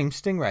middle name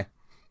Stingray?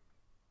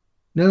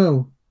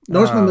 No.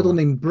 Nor is my middle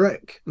name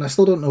Brick, and I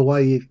still don't know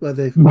why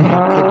the kid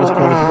was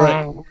called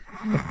Brick.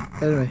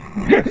 Anyway.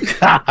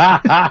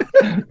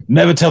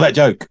 Never tell that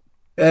joke.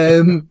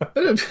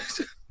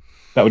 That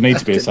would need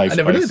to be a safe space.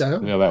 I never did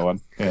that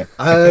one.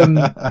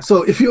 Yeah.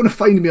 So if you want to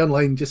find me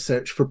online, just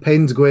search for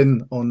Penned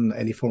Guin on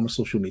any form of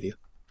social media.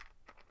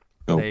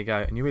 Cool. There you go,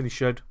 and you really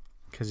should,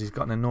 because he's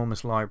got an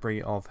enormous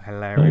library of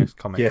hilarious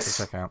comics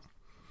to check out.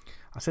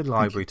 I said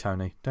library,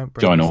 Tony. Don't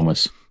bring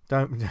Ginormous.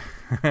 Don't.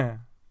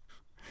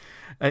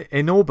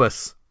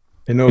 Enormous.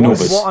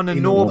 What an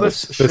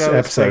enormous show this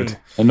episode.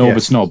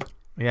 Enormous Snob.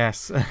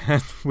 Yes,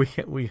 we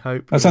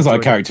hope. That sounds like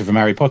a character from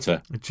Harry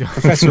Potter.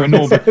 Professor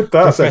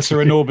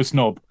Enormous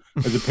Knob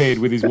has appeared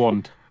with his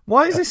wand.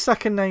 Why is his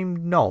second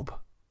name Knob?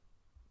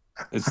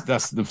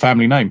 That's the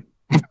family name.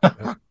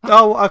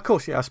 Oh, of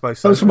course, yeah, I suppose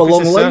so. Comes from a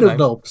long line of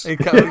knobs.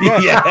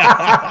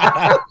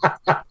 Yeah.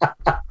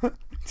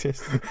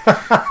 Just,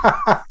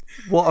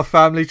 what a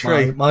family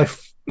tree. My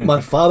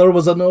father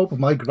was a knob.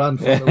 My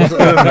grandfather was a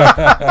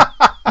knob.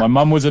 My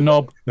mum was a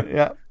knob.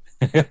 Yeah.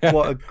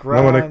 What a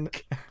grand... I want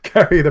to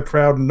carry the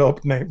proud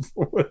knob name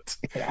forward.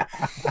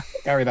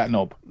 Carry that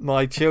knob.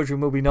 My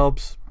children will be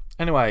knobs.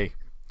 Anyway,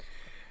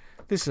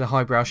 this is a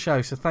highbrow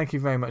show, so thank you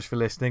very much for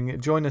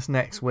listening. Join us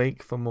next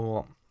week for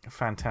more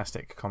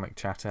fantastic comic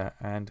chatter,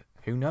 and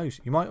who knows,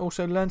 you might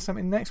also learn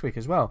something next week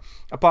as well.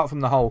 Apart from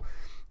the whole,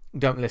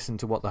 don't listen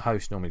to what the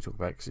host normally talk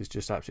about, because it's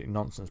just absolutely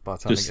nonsense by the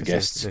time just a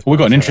guest. We've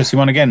got an interesting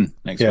one again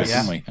next week,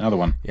 haven't we? Another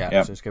one.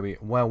 Yeah, so it's going to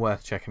be well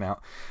worth checking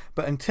out.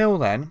 But until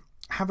then,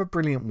 have a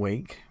brilliant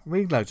week.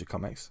 Read loads of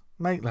comics.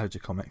 Make loads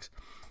of comics.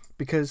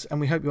 And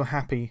we hope you're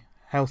happy,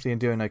 healthy,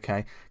 and doing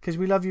okay. Because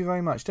we love you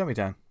very much, don't we,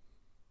 Dan?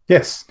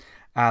 Yes.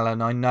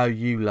 Alan, I know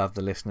you love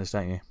the listeners,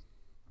 don't you?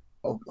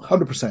 Oh,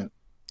 100%.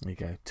 There you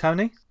go.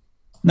 Tony?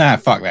 Nah,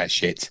 fuck that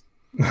shit.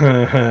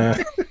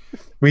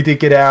 We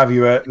did get out of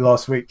you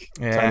last week.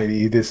 Yeah. Tony,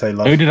 you did say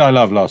love. Who did I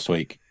love last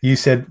week? You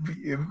said,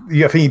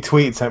 I think you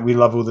tweeted saying we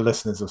love all the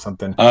listeners or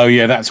something. Oh,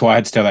 yeah, that's why I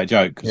had to tell that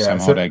joke. Yeah, Sam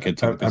Hardacre could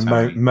talk a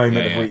moment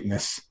of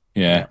weakness.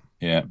 Yeah.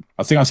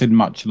 I think I said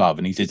much love,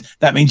 and he said,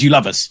 that means you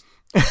love us.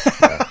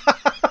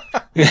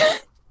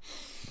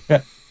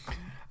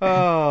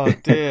 Oh,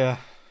 dear.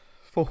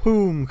 For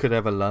whom could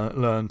ever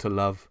learn to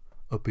love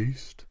a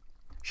beast?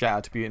 Shout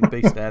out to Beauty and the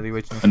Beast there, the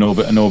original.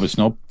 An Orbis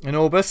Snob. An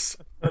Orbis.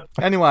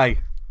 Anyway,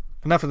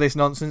 enough of this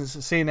nonsense.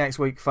 See you next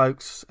week,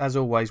 folks. As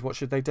always, what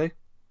should they do?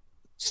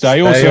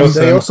 Stay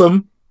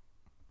awesome.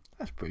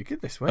 That's pretty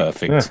good this week.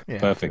 Perfect. Yeah,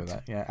 Perfect.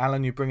 Yeah,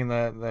 Alan, you're bringing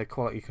the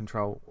quality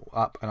control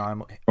up, and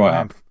I'm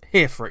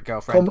here for it,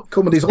 girlfriend.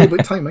 Comedy's all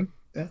about timing.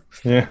 Yeah.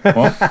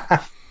 What?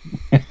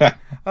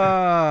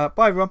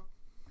 Bye, everyone.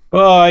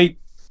 Bye.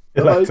 See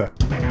you later.